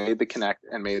console, made the Kinect,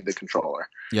 and made the controller.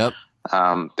 Yep.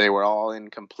 They were all in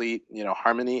complete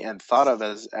harmony and thought of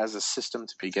as a system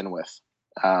to begin with.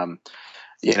 Um,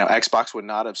 Xbox would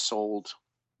not have sold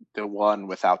the One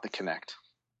without the Kinect.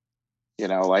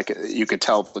 Like you could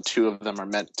tell the two of them are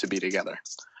meant to be together.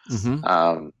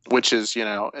 Mm-hmm. Which is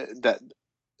that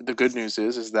the good news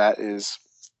is that is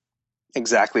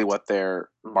exactly what their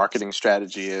marketing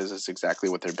strategy is. It's exactly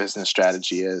what their business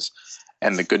strategy is.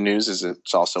 And the good news is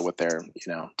it's also what their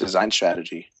design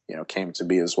strategy came to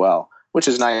be as well, which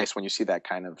is nice when you see that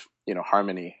kind of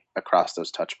harmony across those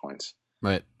touch points.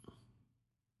 Right.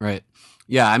 Right.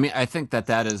 Yeah. I mean, I think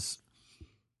that is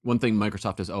one thing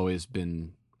Microsoft has always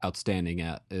been outstanding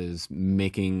at, is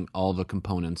making all the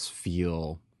components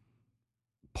feel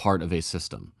part of a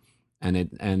system.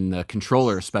 And the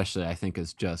controller especially, I think,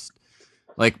 is just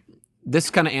like, this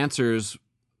kind of answers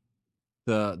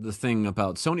the thing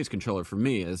about Sony's controller for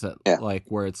me, is that, Yeah. like,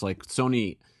 where it's like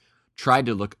Sony tried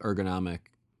to look ergonomic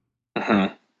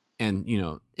Mm-hmm.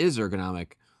 and is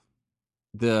ergonomic.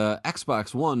 The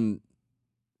Xbox One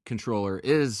controller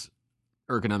is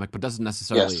ergonomic, but doesn't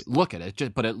necessarily Yes. look at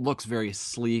it. But it looks very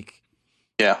sleek.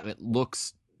 Yeah. It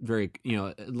looks very,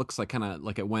 it looks like, kind of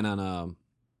like it went on a,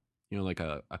 like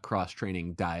a cross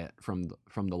training diet from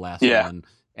the last Yeah. one,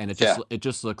 and Yeah. it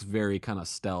just looks very kind of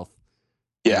stealth.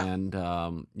 Yeah.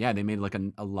 And yeah, they made like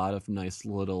a lot of nice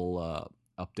little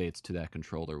updates to that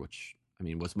controller, which, I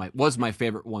mean, was my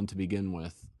favorite one to begin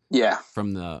with, Yeah.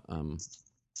 from the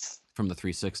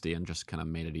 360, and just kind of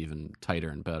made it even tighter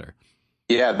and better.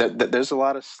 Yeah, there's a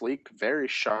lot of sleek, very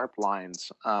sharp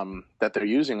lines that they're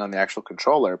using on the actual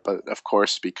controller. But of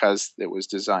course, because it was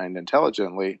designed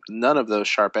intelligently, none of those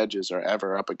sharp edges are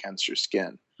ever up against your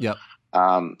skin. Yep.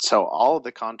 So all of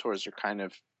the contours are kind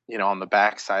of, on the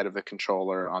back side of the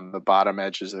controller, on the bottom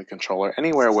edges of the controller,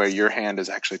 anywhere where your hand is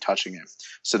actually touching it.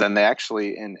 So then they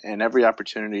actually, in every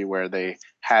opportunity where they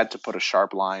had to put a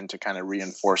sharp line to kind of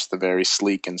reinforce the very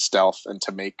sleek and stealth and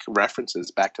to make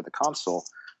references back to the console,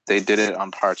 they did it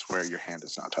on parts where your hand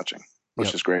is not touching, which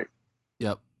Yep. is great.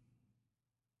 Yep.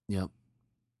 Yep.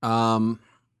 Um.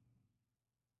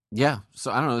 Yeah.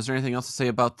 So I don't know. Is there anything else to say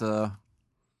about the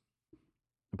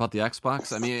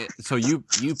Xbox? I mean, so you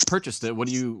purchased it. What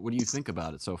do you think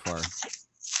about it so far?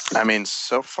 I mean,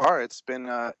 so far it's been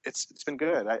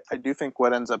good. I do think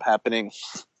what ends up happening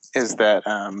is that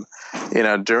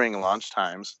during launch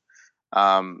times,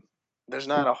 um, there's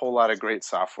not a whole lot of great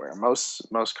software. Most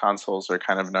consoles are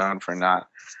kind of known for not.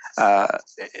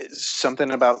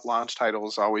 Something about launch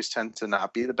titles always tend to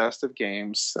not be the best of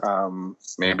games. Yeah.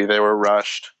 Maybe they were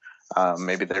rushed.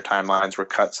 Maybe their timelines were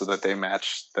cut so that they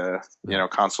matched the Yeah.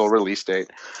 console release date.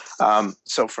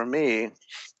 So for me,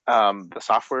 the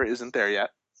software isn't there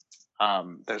yet.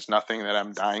 There's nothing that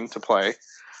I'm dying to play.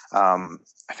 I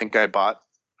think I bought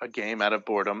a game out of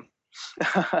boredom.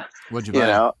 What'd you you buy?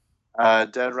 know,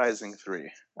 Dead Rising 3.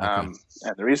 Okay.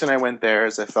 And the reason I went there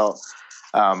is I felt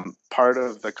part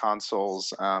of the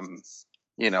console's,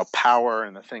 power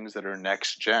and the things that are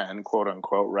next gen, quote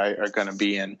unquote, right, are going to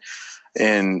be in,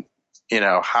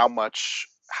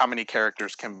 how many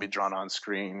characters can be drawn on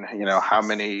screen, how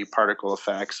many particle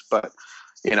effects, but,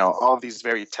 all these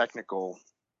very technical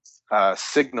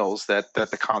signals that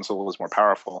the console was more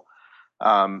powerful.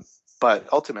 Um, but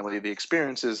ultimately the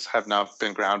experiences have not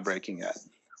been groundbreaking yet.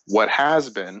 What has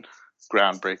been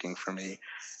groundbreaking for me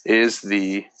is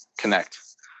the Kinect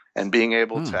and being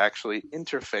able to actually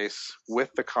interface with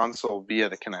the console via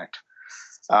the Kinect.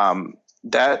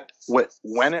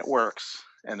 When it works,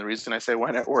 and the reason I say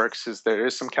when it works is there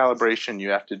is some calibration you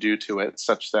have to do to it,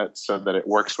 so that it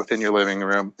works within your living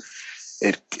room.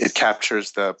 It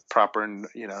captures the proper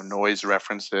noise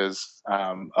references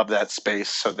of that space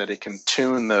so that it can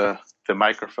tune the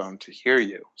microphone to hear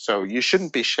you. So you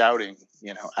shouldn't be shouting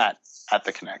at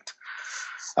the Kinect.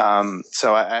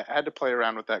 So I had to play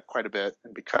around with that quite a bit,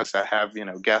 and because I have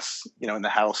guests in the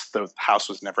house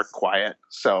was never quiet,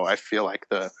 so I feel like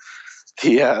the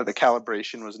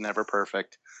calibration was never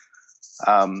perfect.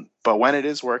 But when it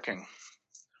is working,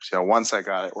 so once I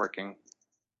got it working,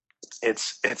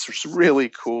 it's really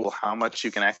cool how much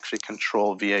you can actually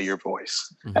control via your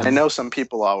voice. Mm-hmm. And I know some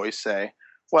people always say,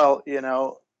 well,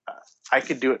 I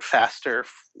could do it faster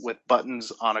with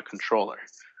buttons on a controller.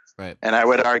 Right. And I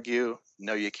would argue,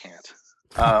 no, you can't.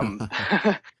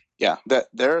 Yeah,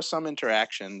 there are some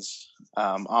interactions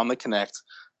on the Kinect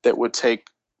that would take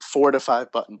 4 to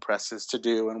 5 button presses to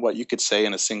do, and what you could say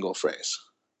in a single phrase.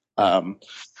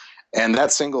 And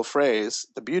that single phrase,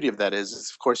 the beauty of that is,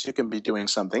 of course, you can be doing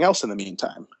something else in the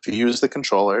meantime. If you use the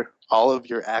controller, all of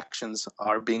your actions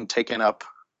are being taken up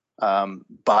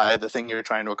by the thing you're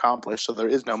trying to accomplish, so there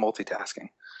is no multitasking.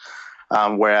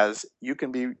 Whereas you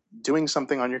can be doing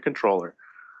something on your controller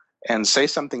and say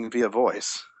something via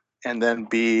voice, and then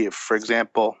be, for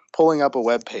example, pulling up a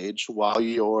web page while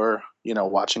you're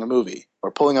watching a movie,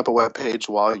 or pulling up a web page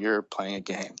while you're playing a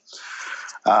game,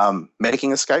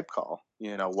 making a Skype call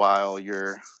while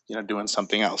you're doing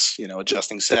something else,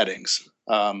 adjusting settings.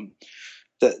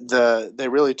 They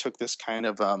really took this kind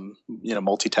of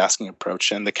multitasking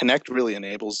approach, and the Kinect really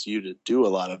enables you to do a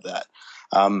lot of that.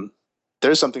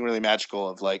 There's something really magical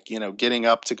of getting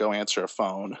up to go answer a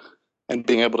phone and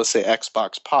being able to say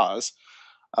Xbox pause,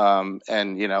 and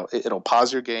it'll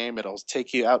pause your game, it'll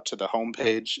take you out to the home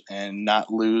page and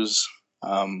not lose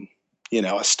a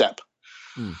step.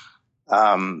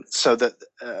 So that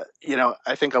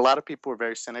I think a lot of people were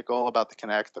very cynical about the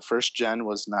Kinect. The first gen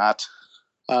was not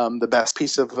the best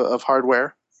piece of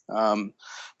hardware,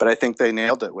 but I think they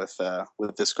nailed it with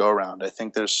this go around. I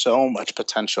think there's so much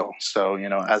potential. So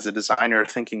as a designer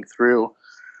thinking through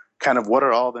kind of what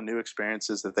are all the new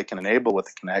experiences that they can enable with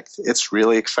the Kinect, it's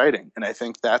really exciting. And I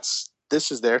think this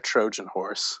is their Trojan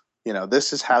horse.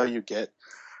 This is how you get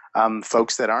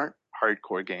folks that aren't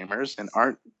hardcore gamers and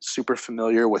aren't super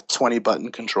familiar with 20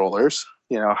 button controllers.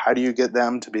 How do you get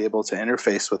them to be able to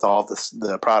interface with all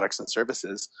the products and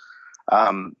services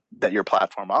that your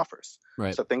platform offers?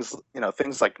 Right. So things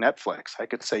like Netflix, I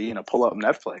could say, pull up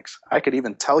Netflix. I could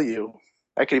even tell the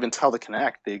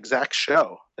Kinect the exact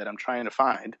show that I'm trying to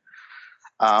find.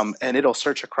 And it'll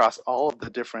search across all of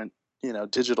the different,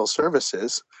 digital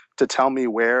services to tell me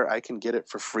where I can get it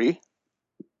for free.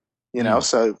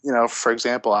 So, for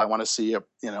example, I want to see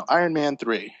Iron Man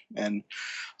 3, and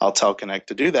I'll tell Kinect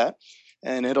to do that.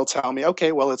 And it'll tell me,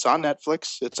 okay, well, it's on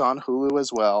Netflix, it's on Hulu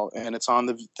as well, and it's on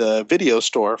the video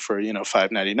store for,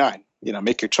 $5.99.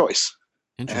 Make your choice.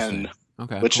 Interesting. And,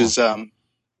 okay. Which cool. is,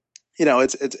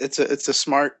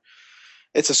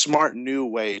 it's a smart new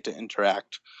way to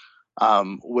interact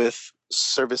with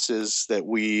services that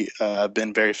we have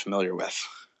been very familiar with.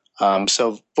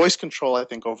 So voice control, I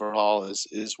think overall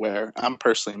is where I'm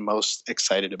personally most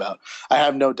excited about. I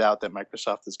have no doubt that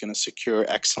Microsoft is going to secure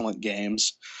excellent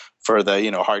games for the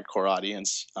hardcore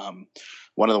audience.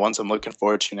 One of the ones I'm looking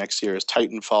forward to next year is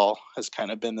Titanfall. Has kind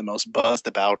of been the most buzzed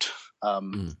about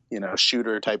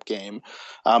shooter type game,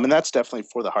 and that's definitely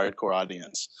for the hardcore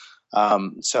audience.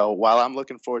 So while I'm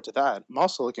looking forward to that, I'm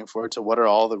also looking forward to what are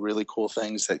all the really cool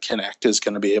things that Kinect is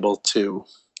going to be able to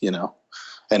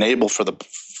enable for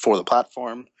the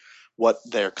platform. What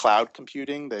their cloud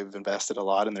computing, they've invested a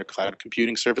lot in their cloud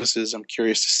computing services. I'm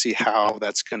curious to see how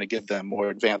that's going to give them more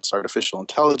advanced artificial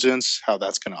intelligence, how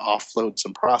that's going to offload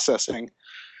some processing.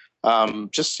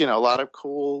 Just a lot of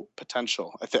cool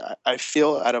potential. I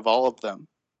feel out of all the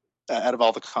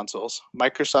consoles,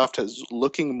 Microsoft is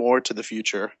looking more to the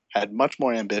future, had much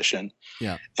more ambition,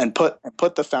 and put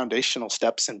the foundational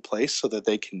steps in place so that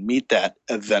they can meet that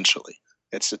eventually.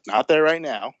 It's not there right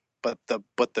now, but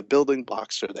the building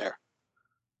blocks are there.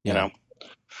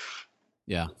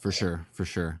 Yeah, for sure.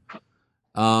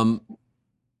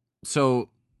 So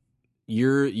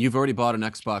you've already bought an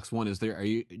Xbox One.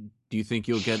 Do you think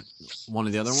you'll get one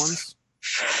of the other ones?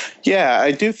 Yeah,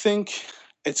 I do think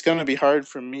it's going to be hard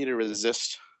for me to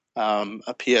resist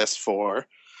a PS4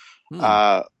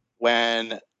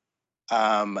 when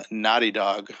Naughty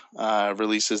Dog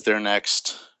releases their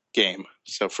next game.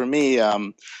 So for me,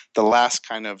 the last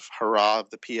kind of hurrah of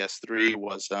the PS3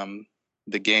 was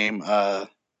the game The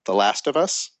Last of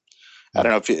Us. I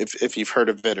don't know if you've heard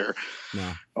of it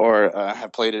No. or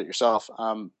have played it yourself.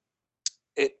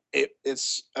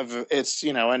 It's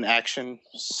an action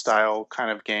style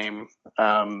kind of game,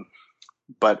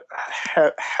 but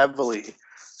heavily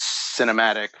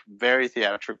cinematic, very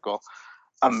theatrical,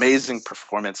 amazing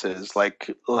performances. Like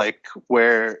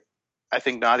where I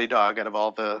think Naughty Dog, out of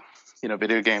all the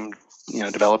video game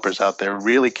developers out there,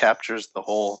 really captures the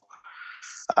whole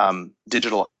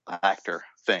digital actor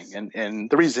thing, and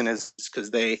the reason is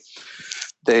because they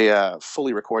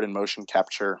fully record and motion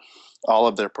capture all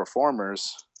of their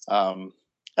performers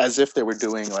as if they were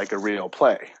doing like a real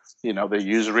play. They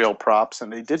use real props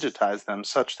and they digitize them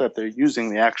such that they're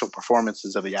using the actual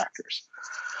performances of the actors.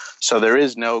 So there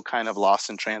is no kind of loss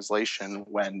in translation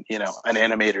when an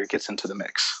animator gets into the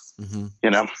mix. Mm-hmm.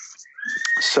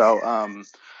 So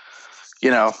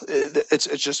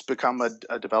it's just become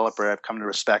a developer I've come to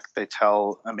respect. They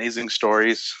tell amazing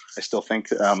stories. I still think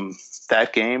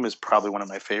that game is probably one of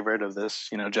my favorite of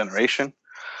this generation.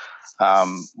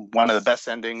 One of the best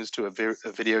endings to a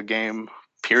video game,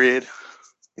 period.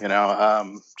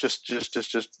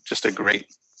 Just a great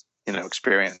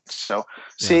experience. So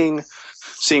seeing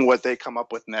what they come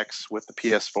up with next with the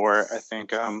PS4, I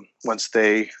think once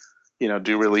they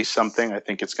do release something, I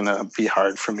think it's going to be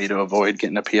hard for me to avoid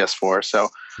getting a PS4. So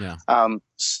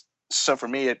so for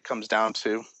me, it comes down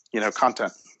to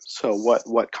content. So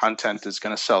what content is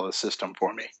going to sell the system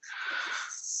for me?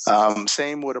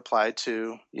 Same would apply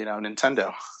to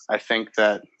Nintendo. I think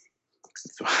that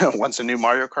once a new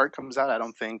Mario Kart comes out, I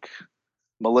don't think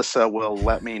Melissa will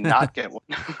let me not get one.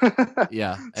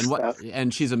 Yeah,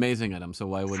 and she's amazing at them. So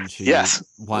why wouldn't she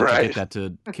want to get that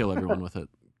to kill everyone with it?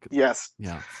 Yes.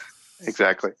 Yeah.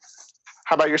 Exactly.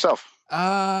 How about yourself?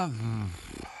 I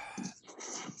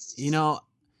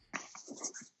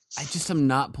just am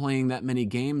not playing that many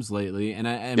games lately,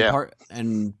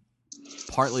 and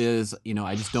partly is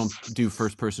I just don't do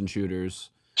first person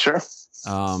shooters. Sure.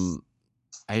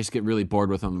 I just get really bored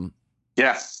with them.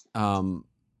 Yeah.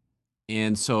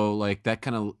 And so like that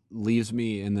kind of leaves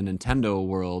me in the Nintendo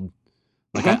world.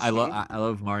 Like I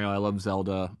love Mario, I love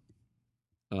Zelda.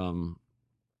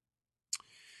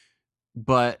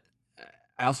 But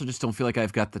I also just don't feel like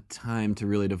I've got the time to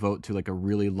really devote to like a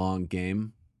really long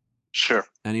game. Sure.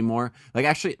 Anymore. Like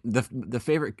actually my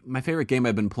favorite game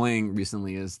I've been playing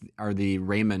recently are the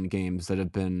Rayman games that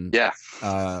have been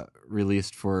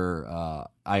released for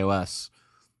iOS.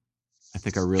 I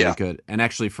think are really good. And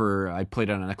actually I played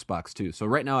it on an Xbox too. So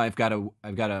right now I've got a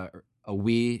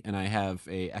Wii and I have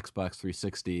a Xbox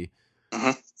 360.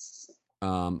 Mm-hmm.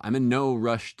 I'm in no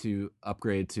rush to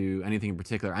upgrade to anything in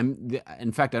particular.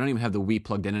 In fact, I don't even have the Wii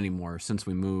plugged in anymore since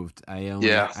we moved. I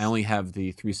only have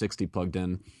the 360 plugged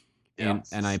in.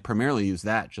 And I primarily use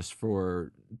that just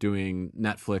for doing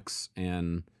Netflix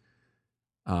and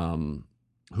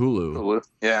Hulu.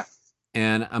 Yeah.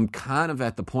 And I'm kind of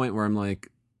at the point where I'm like,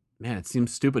 man, it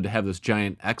seems stupid to have this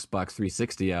giant Xbox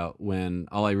 360 out when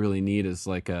all I really need is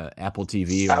like a Apple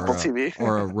TV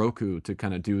or a Roku to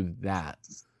kind of do that.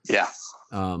 Yeah.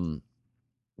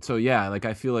 So yeah, like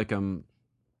I feel like I don't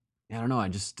know, I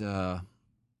just I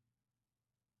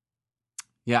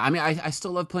mean, I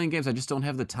still love playing games. I just don't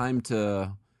have the time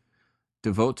to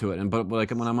devote to it. But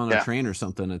like when I'm on a train or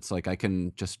something, it's like I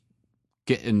can just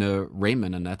get into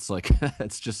Rayman, and that's like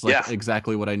it's just like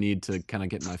exactly what I need to kind of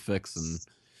get my fix. And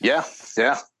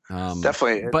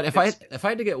definitely. But if I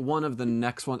had to get one of the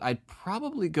next ones, I'd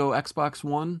probably go Xbox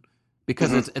One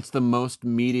because it's the most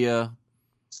media.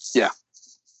 Yeah.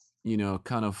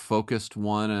 Kind of focused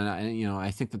one, and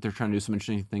I think that they're trying to do some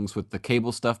interesting things with the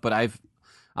cable stuff. But I've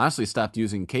honestly stopped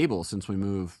using cable since we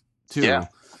moved too. Yeah.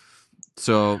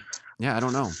 So I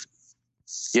don't know.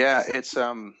 Yeah, it's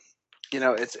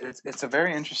it's a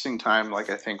very interesting time. Like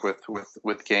I think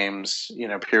with games,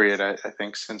 period. I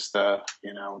think since the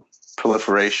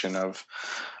proliferation of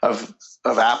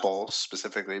Apple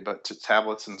specifically, but to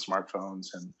tablets and smartphones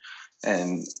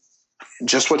and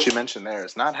just what you mentioned there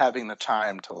is not having the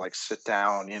time to like sit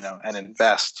down, and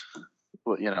invest,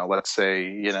 let's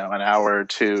say, an hour or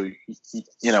two,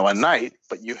 a night,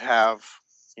 but you have,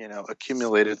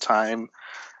 accumulated time,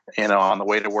 on the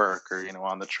way to work or,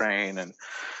 on the train and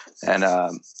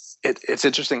it's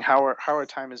interesting how our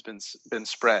time has been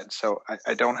spread. So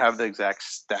I don't have the exact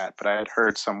stat, but I had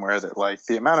heard somewhere that like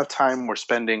the amount of time we're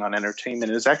spending on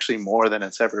entertainment is actually more than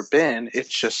it's ever been. It's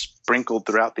just sprinkled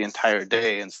throughout the entire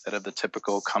day instead of the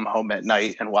typical come home at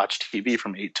night and watch TV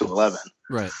from 8 to 11.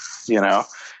 Right.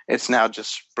 It's now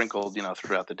just sprinkled,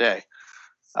 throughout the day.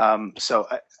 So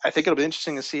I think it'll be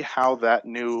interesting to see how that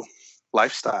new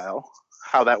lifestyle,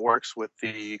 how that works with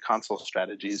the console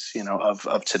strategies,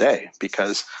 of today.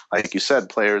 Because, like you said,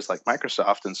 players like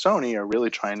Microsoft and Sony are really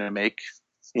trying to make,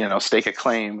 stake a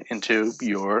claim into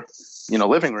your,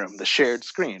 living room, the shared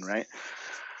screen, right?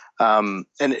 And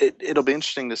it'll be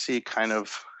interesting to see kind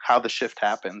of how the shift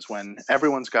happens when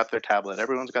everyone's got their tablet,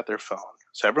 everyone's got their phone,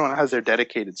 so everyone has their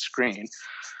dedicated screen.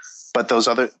 But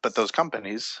those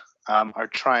companies are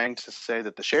trying to say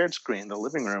that the shared screen, the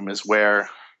living room, is where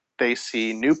they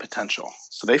see new potential.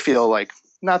 So they feel like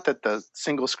not that the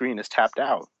single screen is tapped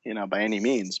out, by any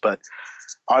means, but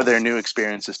are there new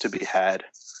experiences to be had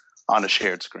on a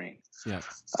shared screen? Yeah.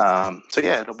 So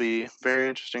yeah, it'll be very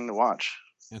interesting to watch.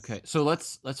 Okay, so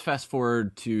let's fast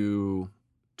forward to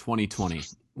 2020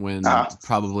 when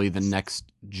probably the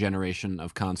next generation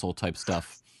of console type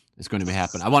stuff is going to be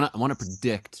happening. I want to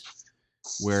predict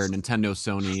where Nintendo,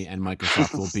 Sony, and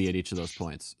Microsoft will be at each of those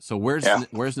points. So where's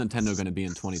Nintendo going to be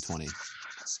in 2020?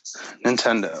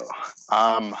 Nintendo.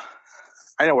 I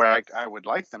know where I would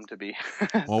like them to be.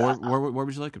 Well, where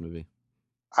would you like them to be?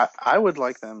 I would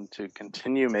like them to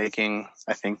continue making,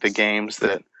 I think, the games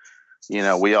that,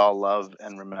 we all love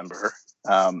and remember.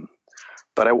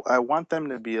 But I want them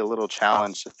to be a little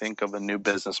challenged to think of a new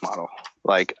business model.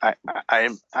 Like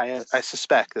I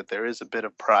suspect that there is a bit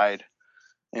of pride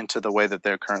into the way that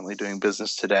they're currently doing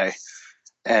business today,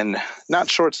 and not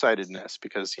short-sightedness,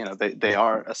 because they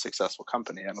are a successful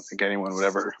company. I don't think anyone would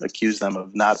ever accuse them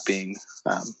of not being,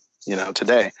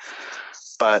 today.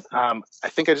 But I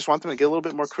think I just want them to get a little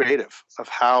bit more creative of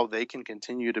how they can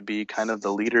continue to be kind of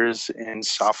the leaders in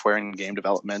software and game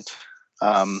development,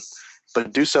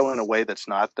 but do so in a way that's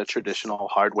not the traditional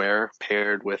hardware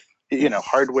paired with,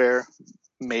 hardware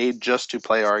made just to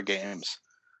play our games.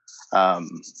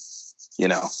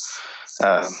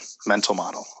 Mental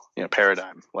model,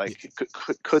 paradigm. Like,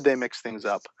 could they mix things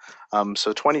up?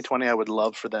 So 2020, I would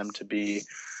love for them to be,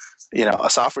 a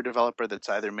software developer that's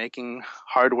either making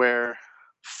hardware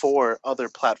for other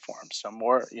platforms, so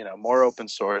more open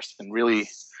source, and really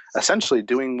essentially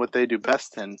doing what they do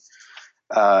best and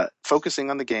focusing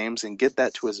on the games and get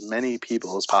that to as many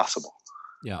people as possible.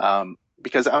 Yeah.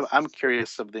 Because I'm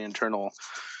curious of the internal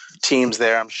teams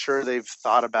there. I'm sure they've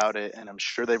thought about it, and I'm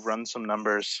sure they've run some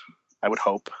numbers, I would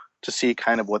hope, to see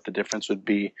kind of what the difference would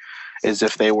be is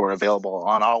if they were available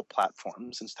on all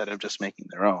platforms instead of just making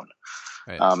their own.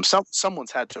 Right.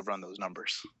 Someone's had to have run those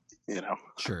numbers,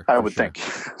 Sure. I would think.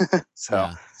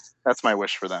 So that's my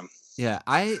wish for them. Yeah.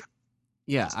 I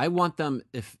want them,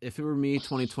 if it were me,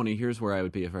 2020, here's where I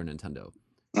would be if I were Nintendo.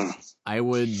 I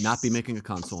would not be making a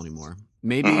console anymore.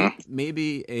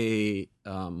 Maybe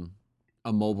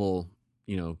a mobile,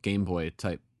 Game Boy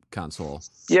type console.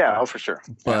 Yeah, for sure.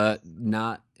 But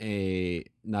not a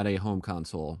home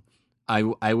console.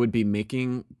 I would be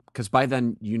making, because by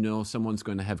then someone's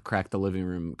going to have cracked the living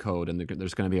room code, and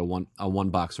there's going to be a one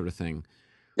box sort of thing.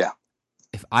 Yeah.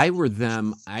 If I were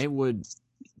them, I would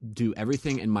do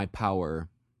everything in my power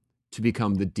to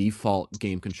become the default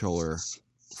game controller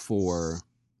for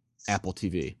Apple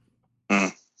TV.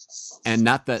 And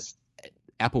not that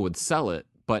Apple would sell it,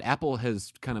 but Apple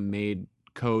has kind of made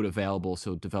code available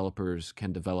so developers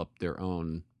can develop their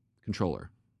own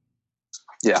controller.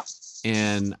 Yeah.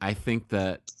 And I think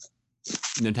that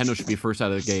Nintendo should be first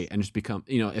out of the gate and just become,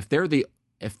 if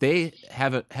they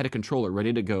had a controller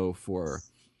ready to go for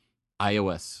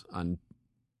iOS on,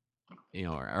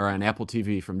 or on Apple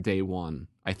TV from day one,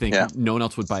 I think no one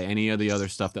else would buy any of the other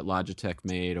stuff that Logitech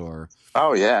made or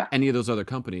any of those other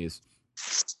companies.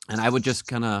 And I would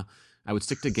just I would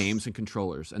stick to games and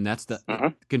controllers, and that's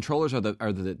controllers are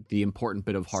the important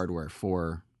bit of hardware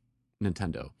for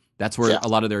Nintendo. That's where a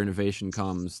lot of their innovation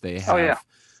comes. They have,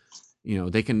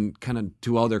 they can kind of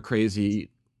do all their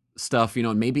crazy stuff,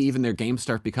 and maybe even their games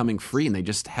start becoming free, and they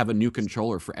just have a new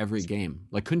controller for every game.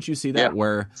 Like, couldn't you see that?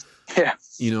 Where,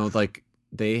 like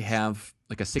they have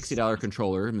like a $60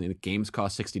 controller. I mean, the games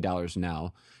cost $60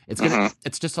 now.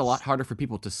 It's just a lot harder for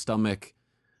people to stomach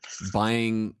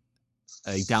buying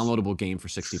a downloadable game for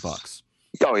 $60.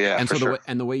 Oh yeah. And so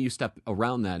the way you step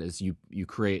around that is you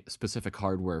create specific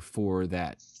hardware for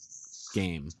that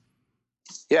game.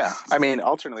 Yeah. I mean,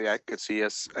 alternately, I could see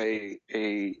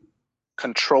a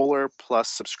controller plus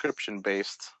subscription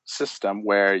based system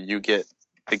where you get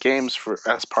the games for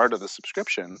as part of the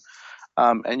subscription,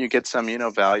 and you get some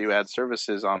value add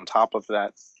services on top of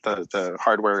that, the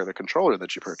hardware or the controller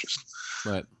that you purchased.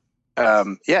 Right.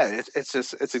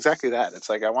 It's exactly that. It's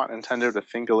like I want Nintendo to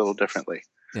think a little differently.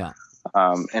 Yeah.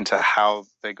 Into how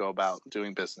they go about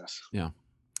doing business. Yeah.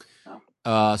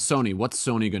 Sony, what's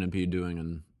Sony going to be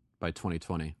doing by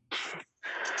 2020?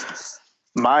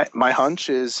 My hunch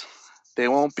is they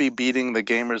won't be beating the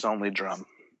gamers only drum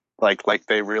like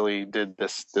they really did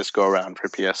this go around for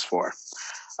PS4.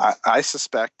 I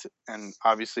suspect, and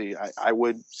obviously I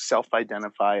would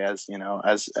self-identify as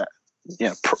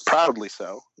proudly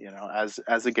so, as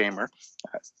a gamer.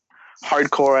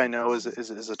 Hardcore, I know, is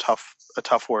a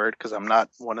tough word because I'm not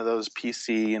one of those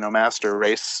PC master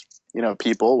race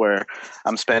people where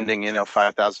I'm spending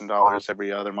 $5,000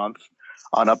 every other month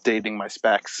on updating my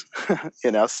specs.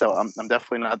 So I'm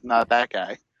definitely not that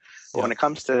guy. But when it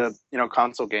comes to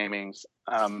console gaming,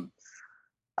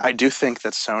 I do think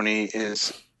that Sony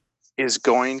is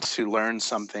going to learn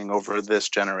something over this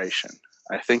generation.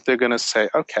 I think they're going to say,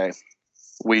 okay,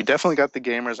 we definitely got the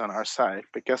gamers on our side,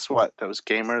 but guess what? Those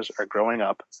gamers are growing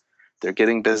up. They're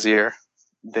getting busier.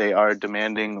 They are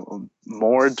demanding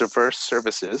more diverse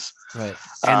services. Right.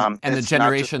 And the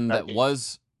generation that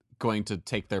was going to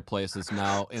take their place is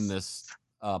now in this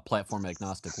platform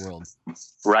agnostic world.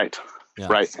 Right. Yeah.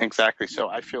 Right. Exactly. So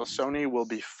I feel Sony will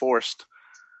be forced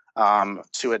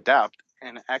to adapt.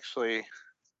 And actually,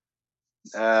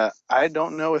 I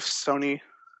don't know if Sony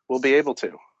will be able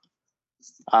to.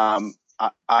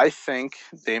 I think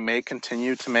they may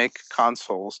continue to make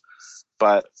consoles,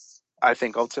 but I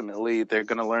think ultimately they're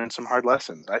going to learn some hard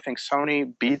lessons. I think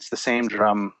Sony beats the same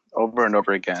drum over and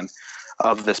over again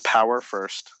of this power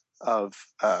first, of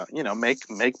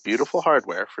make beautiful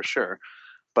hardware for sure,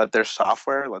 but their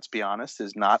software, let's be honest,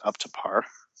 is not up to par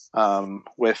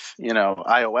with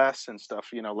iOS and stuff.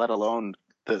 Let alone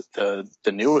the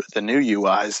new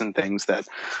UIs and things that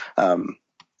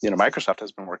Microsoft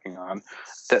has been working on.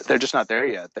 They're just not there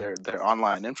yet. Their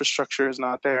online infrastructure is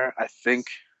not there. I think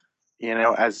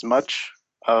as much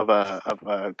of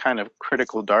a kind of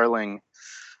critical darling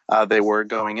they were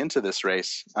going into this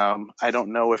race, I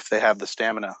don't know if they have the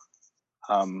stamina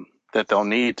that they'll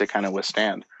need to kind of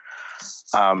withstand.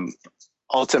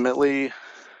 Ultimately,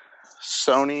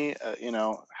 Sony,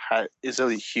 is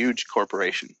a huge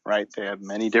corporation, right? They have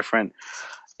many different,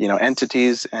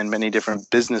 entities and many different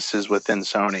businesses within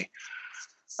Sony.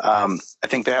 I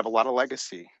think they have a lot of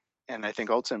legacy, and I think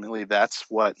ultimately that's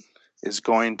what is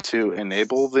going to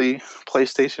enable the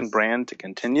PlayStation brand to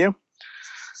continue.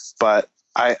 But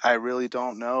I really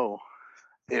don't know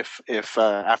if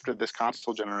after this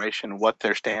console generation, what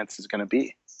their stance is going to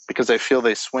be, because I feel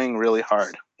they swing really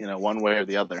hard, one way or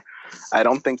the other. I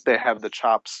don't think they have the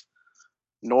chops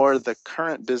nor the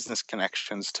current business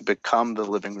connections to become the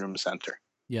living room center.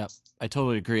 Yeah, I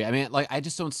totally agree. I mean, I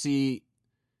just don't see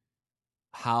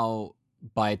how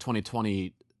by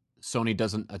 2020 Sony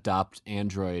doesn't adopt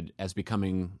Android as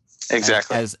becoming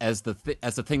exactly as the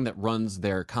thing that runs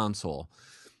their console.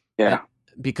 Yeah.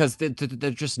 Because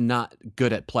they're just not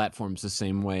good at platforms the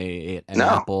same way an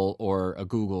Apple or a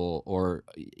Google or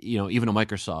even a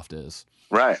Microsoft is.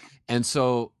 Right. And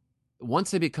so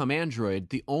once they become Android,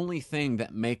 the only thing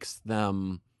that makes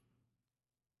them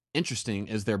interesting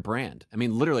is their brand. I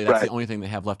mean, literally, that's the only thing they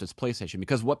have left is PlayStation.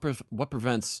 Because what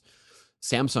prevents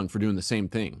Samsung for doing the same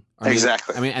thing?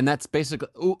 Exactly. I mean, and that's basically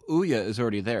Ouya is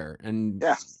already there, and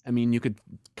I mean, you could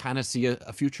kind of see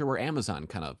a future where Amazon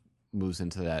kind of moves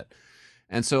into that.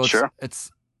 And so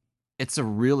it's a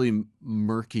really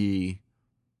murky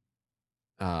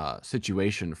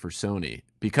situation for Sony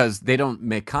because they don't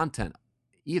make content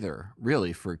either,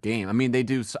 really, for game. I mean, they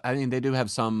do. I mean, they do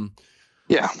have some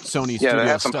Sony studio they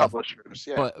have some stuff, publishers,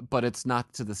 but it's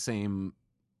not to the same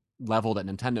level that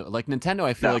Nintendo. Like Nintendo,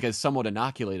 I feel like is somewhat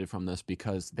inoculated from this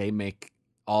because they make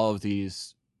all of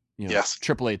these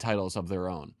AAA titles of their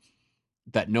own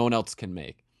that no one else can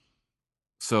make.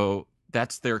 So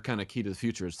that's their kind of key to the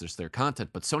future is just their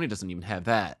content, but Sony doesn't even have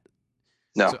that.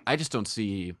 No. So I just don't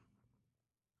see,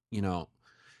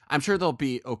 I'm sure they'll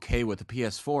be okay with the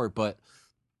PS4, but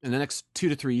in the next 2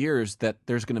 to 3 years that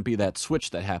there's going to be that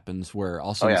switch that happens where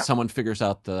also someone figures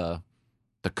out the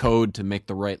code to make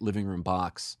the right living room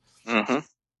box. Mm-hmm.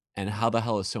 And how the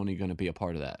hell is Sony going to be a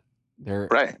part of that? They're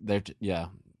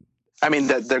I mean,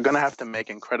 they're going to have to make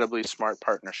incredibly smart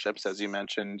partnerships, as you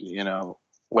mentioned,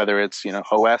 whether it's,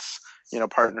 OS,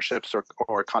 partnerships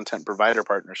or content provider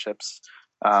partnerships,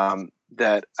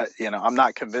 that, I'm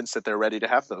not convinced that they're ready to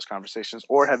have those conversations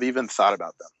or have even thought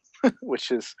about them,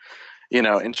 which is,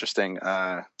 interesting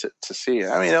to see.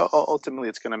 I mean, ultimately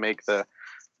it's going to make the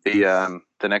the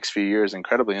next few years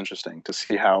incredibly interesting to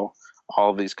see how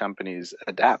all of these companies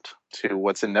adapt to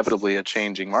what's inevitably a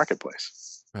changing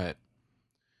marketplace. Right.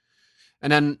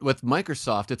 And then with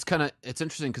Microsoft, it's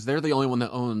interesting because they're the only one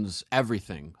that owns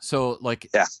everything. So like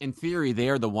Yeah. in theory, they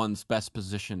are the ones best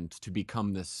positioned to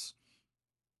become this,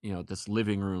 this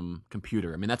living room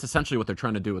computer. I mean, that's essentially what they're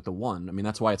trying to do with the One. I mean,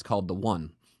 that's why it's called the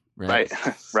One, right?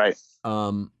 Right.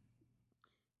 Right.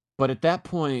 But at that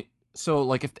point, so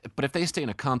like if they stay in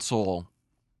a console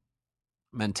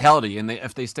mentality and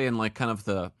if they stay in like kind of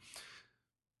the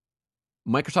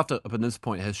Microsoft up at this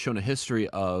point has shown a history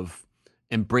of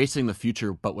embracing the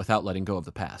future but without letting go of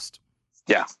the past.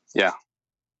 Yeah. Yeah.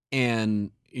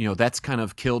 And that's kind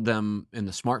of killed them in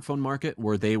the smartphone market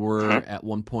where they were at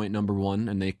one point number one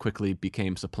and they quickly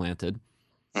became supplanted.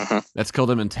 That's killed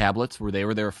them in tablets where they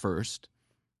were there first.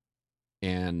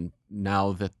 And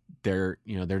now that they're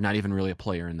not even really a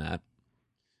player in that.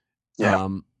 Yeah.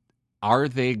 Are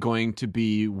they going to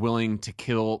be willing to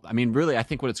kill? I mean, really, I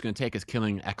think what it's going to take is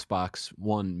killing Xbox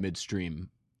One midstream,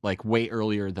 like way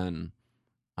earlier than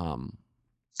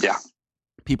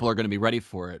people are going to be ready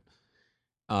for it.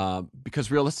 Because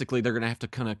realistically, they're going to have to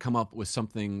kind of come up with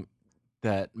something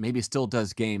that maybe still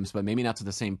does games, but maybe not to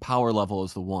the same power level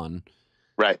as the One.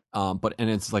 Right. But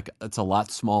it's a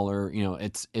lot smaller.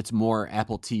 It's more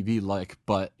Apple TV like,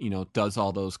 but does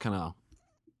all those kind of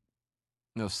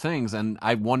those things. And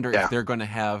I wonder if they're going to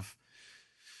have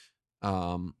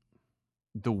the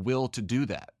will to do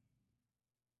that.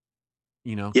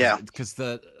 Because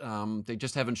they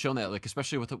just haven't shown that. Like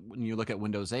especially when you look at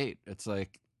Windows 8, it's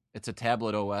like it's a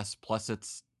tablet OS plus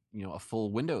it's a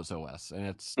full Windows OS, and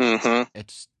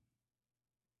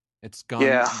it's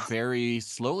gone very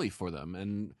slowly for them,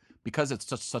 and because it's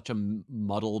just such a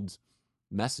muddled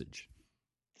message.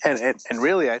 And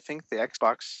really, I think the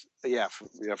Xbox,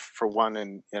 for one,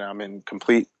 and I'm in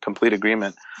complete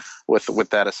agreement with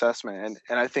that assessment.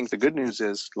 And I think the good news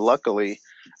is, luckily,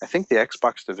 I think the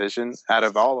Xbox division, out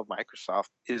of all of Microsoft,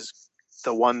 is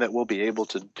the one that will be able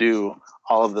to do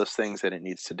all of those things that it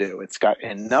needs to do. It's got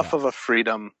enough of a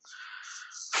freedom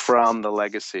from the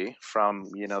legacy, from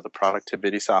the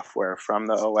productivity software, from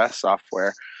the OS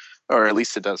software, or at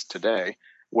least it does today,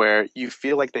 where you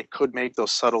feel like they could make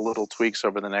those subtle little tweaks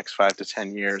over the next 5 to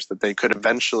 10 years, that they could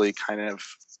eventually kind of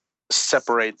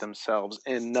separate themselves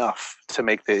enough to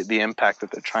make the impact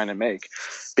that they're trying to make.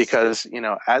 Because,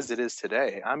 as it is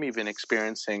today, I'm even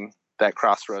experiencing that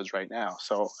crossroads right now.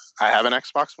 So I have an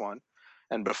Xbox One,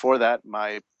 and before that,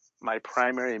 my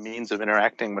primary means of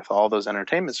interacting with all those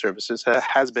entertainment services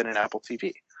has been an Apple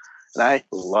TV. And I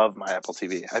love my Apple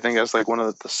TV. I think that's like one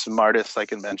of the smartest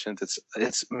inventions.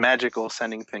 It's magical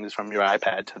sending things from your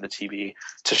iPad to the TV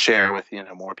to share with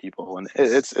more people, and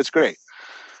it's great.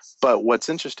 But what's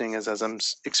interesting is, as I'm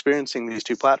experiencing these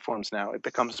two platforms now, it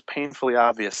becomes painfully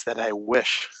obvious that I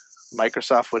wish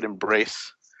Microsoft would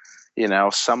embrace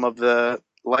some of the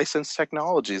licensed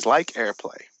technologies like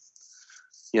AirPlay.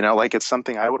 Like it's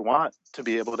something I would want to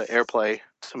be able to AirPlay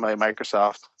to my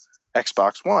Microsoft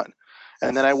Xbox One.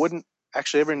 And then I wouldn't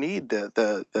actually ever need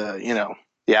the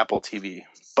Apple TV,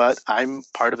 but I'm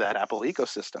part of that Apple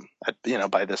ecosystem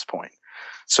by this point.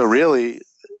 So really,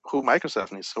 who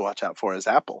Microsoft needs to watch out for is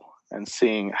Apple, and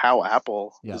seeing how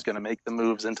Apple is going to make the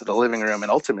moves into the living room,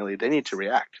 and ultimately they need to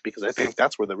react, because I think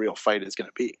that's where the real fight is going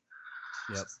to be.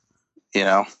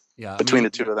 Between the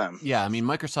two of them. Yeah, I mean,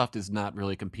 Microsoft is not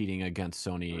really competing against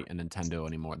Sony and Nintendo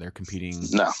anymore. They're competing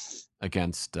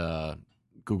against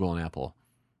Google and Apple.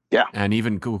 Yeah. And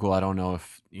even Google, I don't know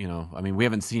if, I mean, we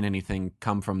haven't seen anything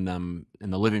come from them in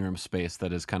the living room space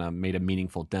that has kind of made a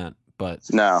meaningful dent. But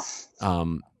no.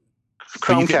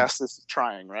 Chromecast is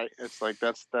trying, right? It's like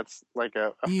that's like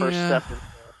a first step in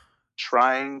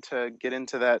trying to get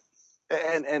into that.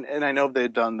 And I know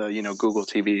they've done the Google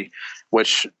TV,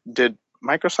 which did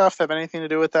Microsoft have anything to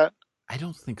do with that? I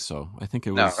don't think so. I think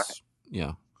it was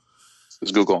It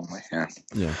was Google only. Yeah.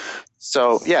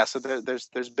 So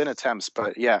there's been attempts,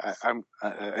 but I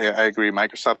agree.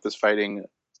 Microsoft is fighting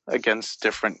against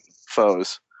different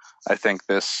foes. I think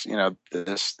this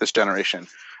generation,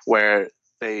 where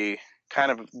they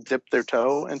kind of dipped their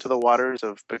toe into the waters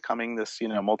of becoming this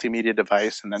multimedia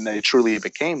device, and then they truly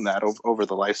became that over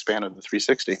the lifespan of the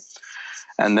 360,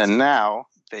 and then now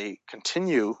they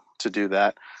continue to do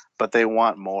that, but they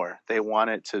want more. They want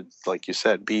it to, like you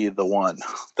said, be the one,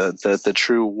 the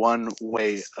true one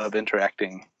way of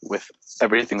interacting with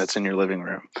everything that's in your living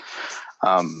room.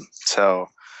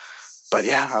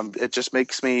 It just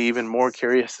makes me even more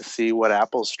curious to see what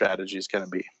Apple's strategy is going to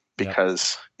be,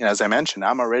 because as I mentioned,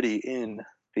 I'm already in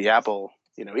the Apple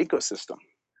ecosystem.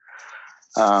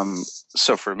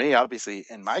 So for me, obviously,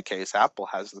 in my case, Apple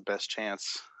has the best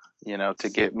chance, to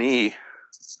get me,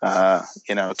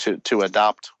 to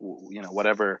adopt,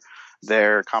 whatever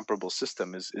their comparable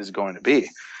system is going to be.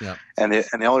 Yeah. And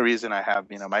the only reason I have,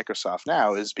 Microsoft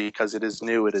now is because it is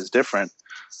new, it is different.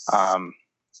 Um,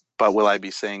 but will I be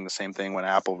saying the same thing when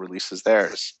Apple releases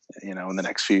theirs, in the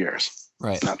next few years?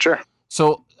 Right. Not sure.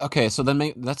 So okay, so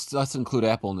then let's include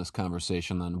Apple in this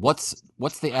conversation. Then what's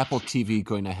the Apple TV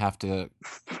going to have to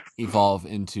evolve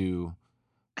into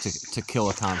to kill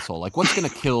a console? Like, what's going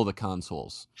to kill the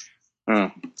consoles?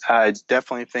 I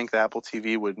definitely think the Apple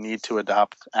TV would need to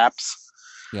adopt apps.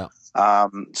 Yeah.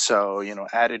 So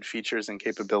added features and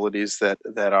capabilities that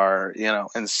are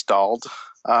installed,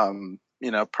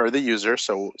 per the user.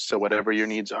 So whatever your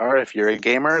needs are. If you're a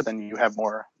gamer, then you have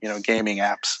more gaming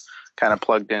apps kind of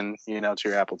plugged in to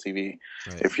your Apple TV.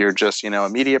 Right. If you're just a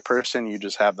media person, you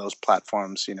just have those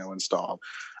platforms installed.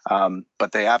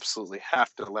 But they absolutely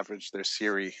have to leverage their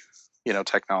Siri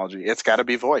technology. It's got to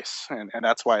be voice. And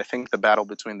that's why I think the battle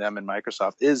between them and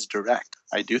Microsoft is direct.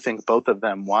 I do think both of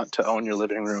them want to own your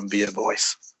living room via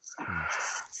voice.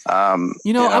 I'm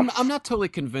not totally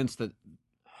convinced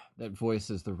that voice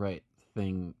is the right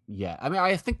thing yet. I mean,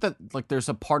 I think that like there's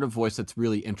a part of voice that's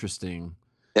really interesting.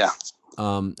 Yeah.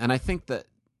 And I think that,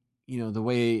 the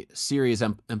way Siri is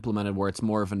implemented where it's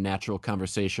more of a natural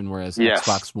conversation, whereas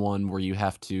Xbox One, where you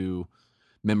have to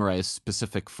memorize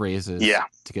specific phrases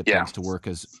to get things to work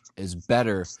is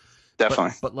better.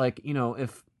 Definitely. But like,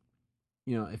 if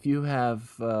you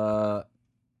have,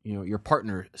 your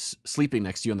partner sleeping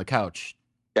next to you on the couch,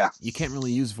 you can't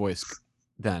really use voice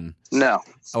then. No.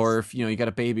 Or if, you got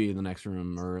a baby in the next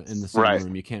room or in the same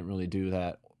room, you can't really do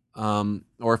that.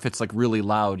 Or if it's like really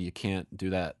loud, you can't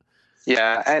do that.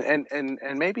 Yeah, and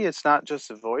maybe it's not just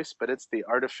the voice, but it's the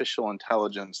artificial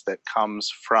intelligence that comes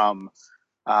from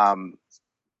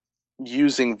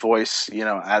using voice,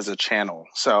 as a channel.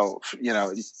 So,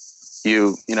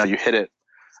 you hit it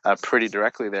pretty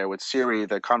directly there with Siri,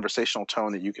 the conversational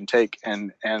tone that you can take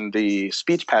and the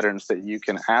speech patterns that you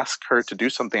can ask her to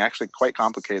do something actually quite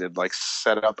complicated, like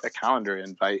set up a calendar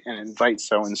invite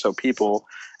so-and-so people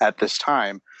at this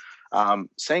time.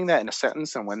 Saying that in a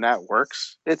sentence, and when that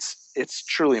works, it's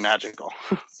truly magical.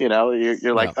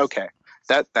 You're like, okay,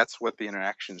 that's what the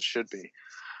interactions should be.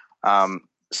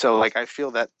 So like I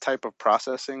feel that type of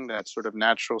processing, that sort of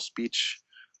natural speech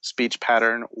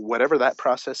pattern, whatever that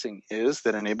processing is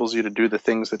that enables you to do the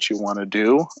things that you want to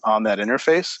do on that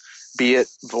interface, be it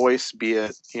voice, be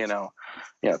it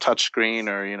touch screen,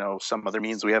 or some other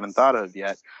means we haven't thought of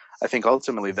yet. I think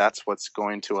ultimately that's what's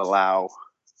going to allow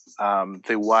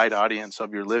the wide audience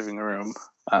of your living room,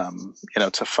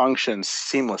 to function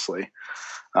seamlessly.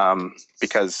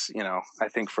 Because, I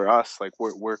think for us, like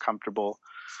we're comfortable,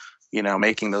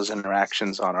 making those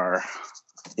interactions on our,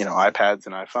 iPads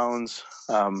and iPhones.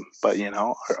 But,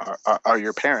 are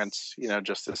your parents,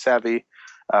 just as savvy?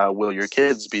 Will your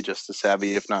kids be just as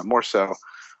savvy, if not more so?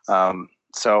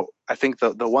 So I think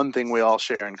the one thing we all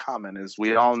share in common is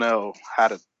we all know how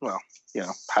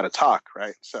to talk,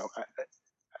 right? So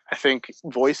I think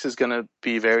voice is going to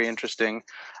be very interesting.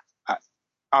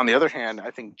 On the other hand, I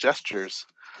think gestures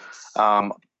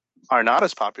are not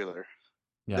as popular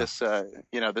this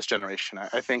generation.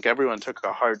 I think everyone took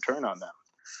a hard turn on them.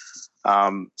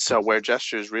 So where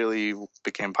gestures really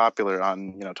became popular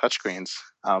on touchscreens,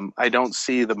 I don't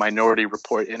see the Minority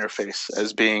Report interface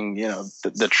as being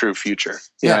the true future.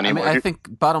 Anymore. I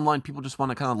think bottom line, people just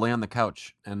want to kind of lay on the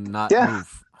couch and not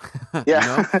move.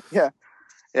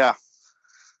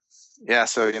 Yeah,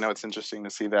 so it's interesting to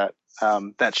see that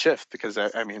shift, because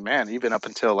I mean, man, even up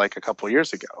until like a couple of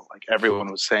years ago, like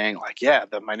everyone was saying, like,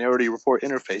 the Minority Report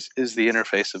interface is the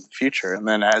interface of the future, and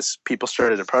then as people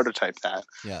started to prototype that,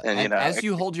 and as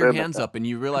you hold your hands up and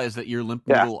you realize that your limp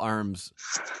noodle arms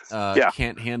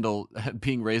can't handle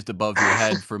being raised above your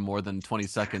head for more than 20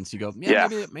 seconds, you go,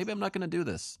 maybe I'm not going to do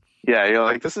this. Yeah, you're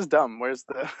like, this is dumb. Where's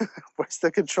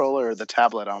the controller or the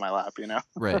tablet on my lap?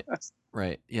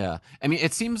 Right. Yeah. I mean,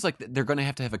 it seems like they're going to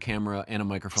have a camera and a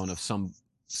microphone of some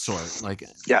sort. Like,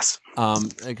 yes.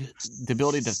 Like the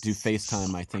ability to do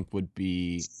FaceTime, I think, would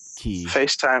be key.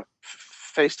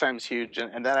 FaceTime's huge,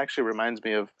 and that actually reminds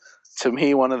me of, to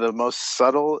me, one of the most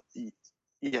subtle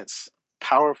yet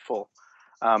powerful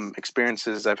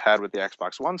experiences I've had with the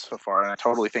Xbox One so far, and I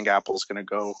totally think Apple's going to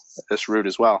go this route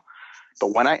as well.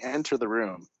 But when I enter the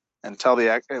room and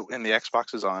the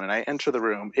Xbox is on, and I enter the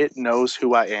room, it knows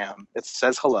who I am. It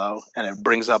says hello, and it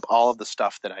brings up all of the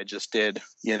stuff that I just did,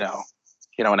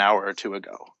 an hour or two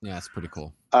ago. Yeah, it's pretty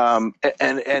cool. And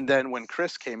then when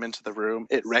Chris came into the room,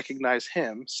 it recognized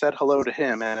him, said hello to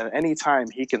him, and at any time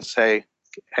he can say,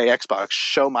 hey, Xbox,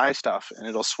 show my stuff, and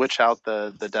it'll switch out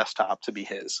the desktop to be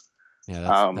his.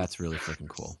 Yeah, that's really freaking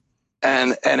cool.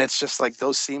 And it's just like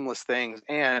those seamless things.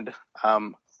 And I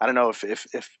don't know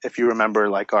if you remember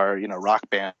like our Rock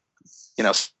Band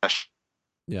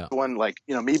yeah, one, like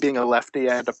me being a lefty,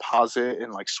 I had to pause it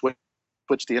and like switch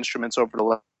the instruments over to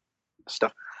left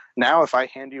stuff. Now if I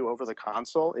hand you over the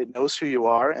console, it knows who you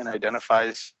are and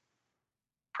identifies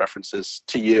preferences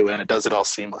to you, and it does it all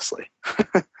seamlessly.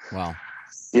 Wow.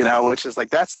 Which is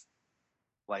like, that's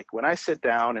like when I sit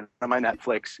down and on my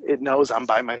Netflix, it knows I'm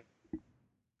by my,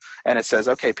 and it says,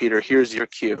 okay, Peter, here's your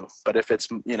cue. But if it's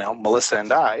Melissa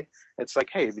and I, it's like,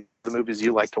 hey, the movies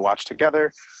you like to watch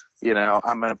together,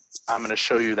 I'm gonna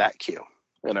show you that cue.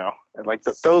 And like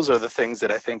those are the things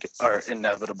that I think are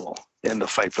inevitable in the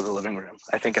fight for the living room.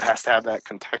 I think it has to have that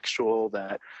contextual,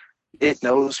 that it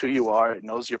knows who you are, it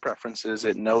knows your preferences,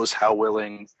 it knows how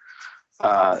willing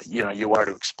you are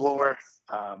to explore,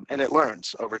 and it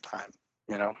learns over time.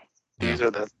 These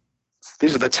are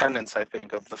the tenets, I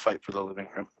think, of the fight for the living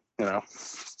room.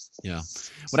 Yeah.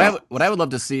 What I would love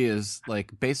to see is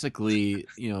like basically,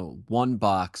 one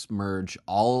box merge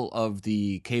all of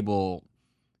the cable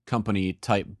company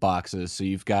type boxes. So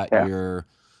you've got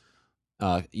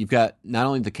you've got not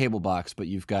only the cable box, but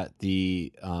you've got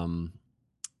the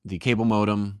cable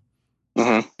modem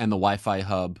mm-hmm. and the Wi-Fi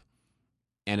hub.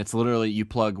 And it's literally, you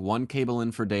plug one cable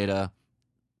in for data,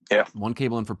 one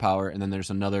cable in for power, and then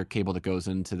there's another cable that goes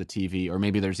into the TV, or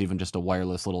maybe there's even just a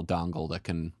wireless little dongle that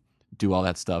can do all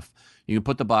that stuff. You can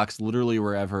put the box literally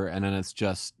wherever, and then it's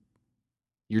just,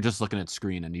 you're just looking at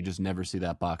screen and you just never see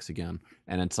that box again.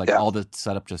 And it's like all the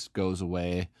setup just goes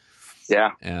away.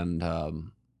 Yeah. And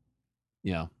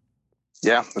yeah,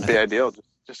 it'd be ideal.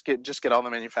 Just get all the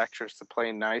manufacturers to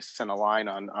play nice and align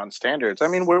on standards. I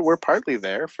mean, we're partly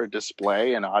there for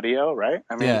display and audio, right?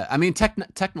 I mean,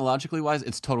 technologically wise,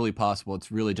 it's totally possible.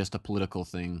 It's really just a political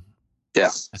thing.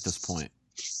 Yeah. At this point.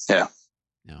 Yeah.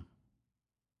 Yeah.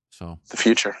 So the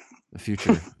future.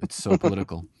 It's so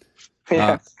political.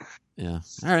 Yeah. Yeah.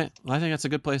 All right. Well, I think that's a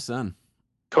good place then.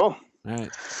 Cool. All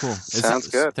right. Cool. Sounds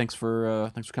good. Thanks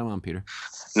for coming on, Peter.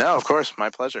 No, of course, my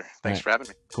pleasure. Thanks for having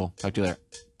me. Cool. Talk to you later.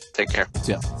 Take care.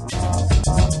 See ya.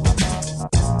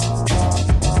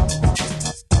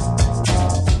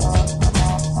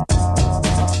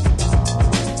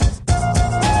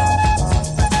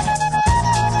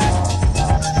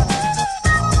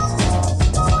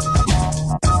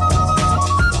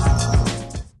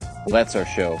 Well, that's our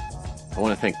show. I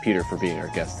want to thank Peter for being our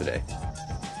guest today.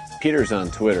 Peter's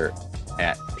on Twitter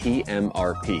at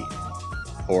PMRP,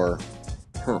 or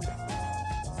Herp.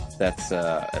 That's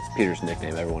Peter's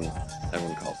nickname. Everyone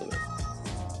calls it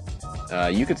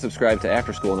it. You can subscribe to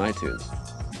After School on iTunes.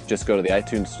 Just go to the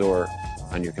iTunes store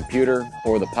on your computer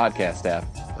or the podcast app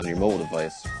on your mobile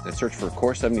device and search for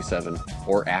Core 77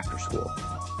 or After School.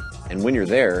 And when you're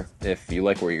there, if you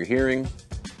like what you're hearing,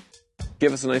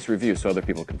 give us a nice review so other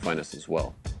people can find us as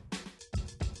well.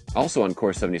 Also on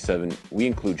Core 77, we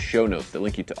include show notes that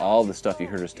link you to all the stuff you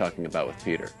heard us talking about with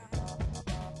Peter.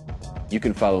 You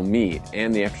can follow me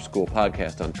and the After School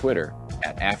podcast on Twitter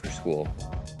at After School,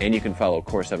 and you can follow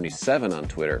Core 77 on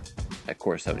Twitter at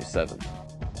Core 77.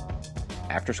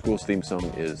 After School's theme song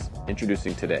is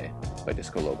Introducing Today by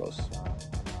Disco Lobos.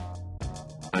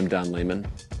 I'm Don Lehman.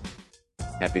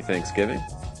 Happy Thanksgiving.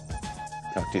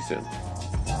 Talk to you soon.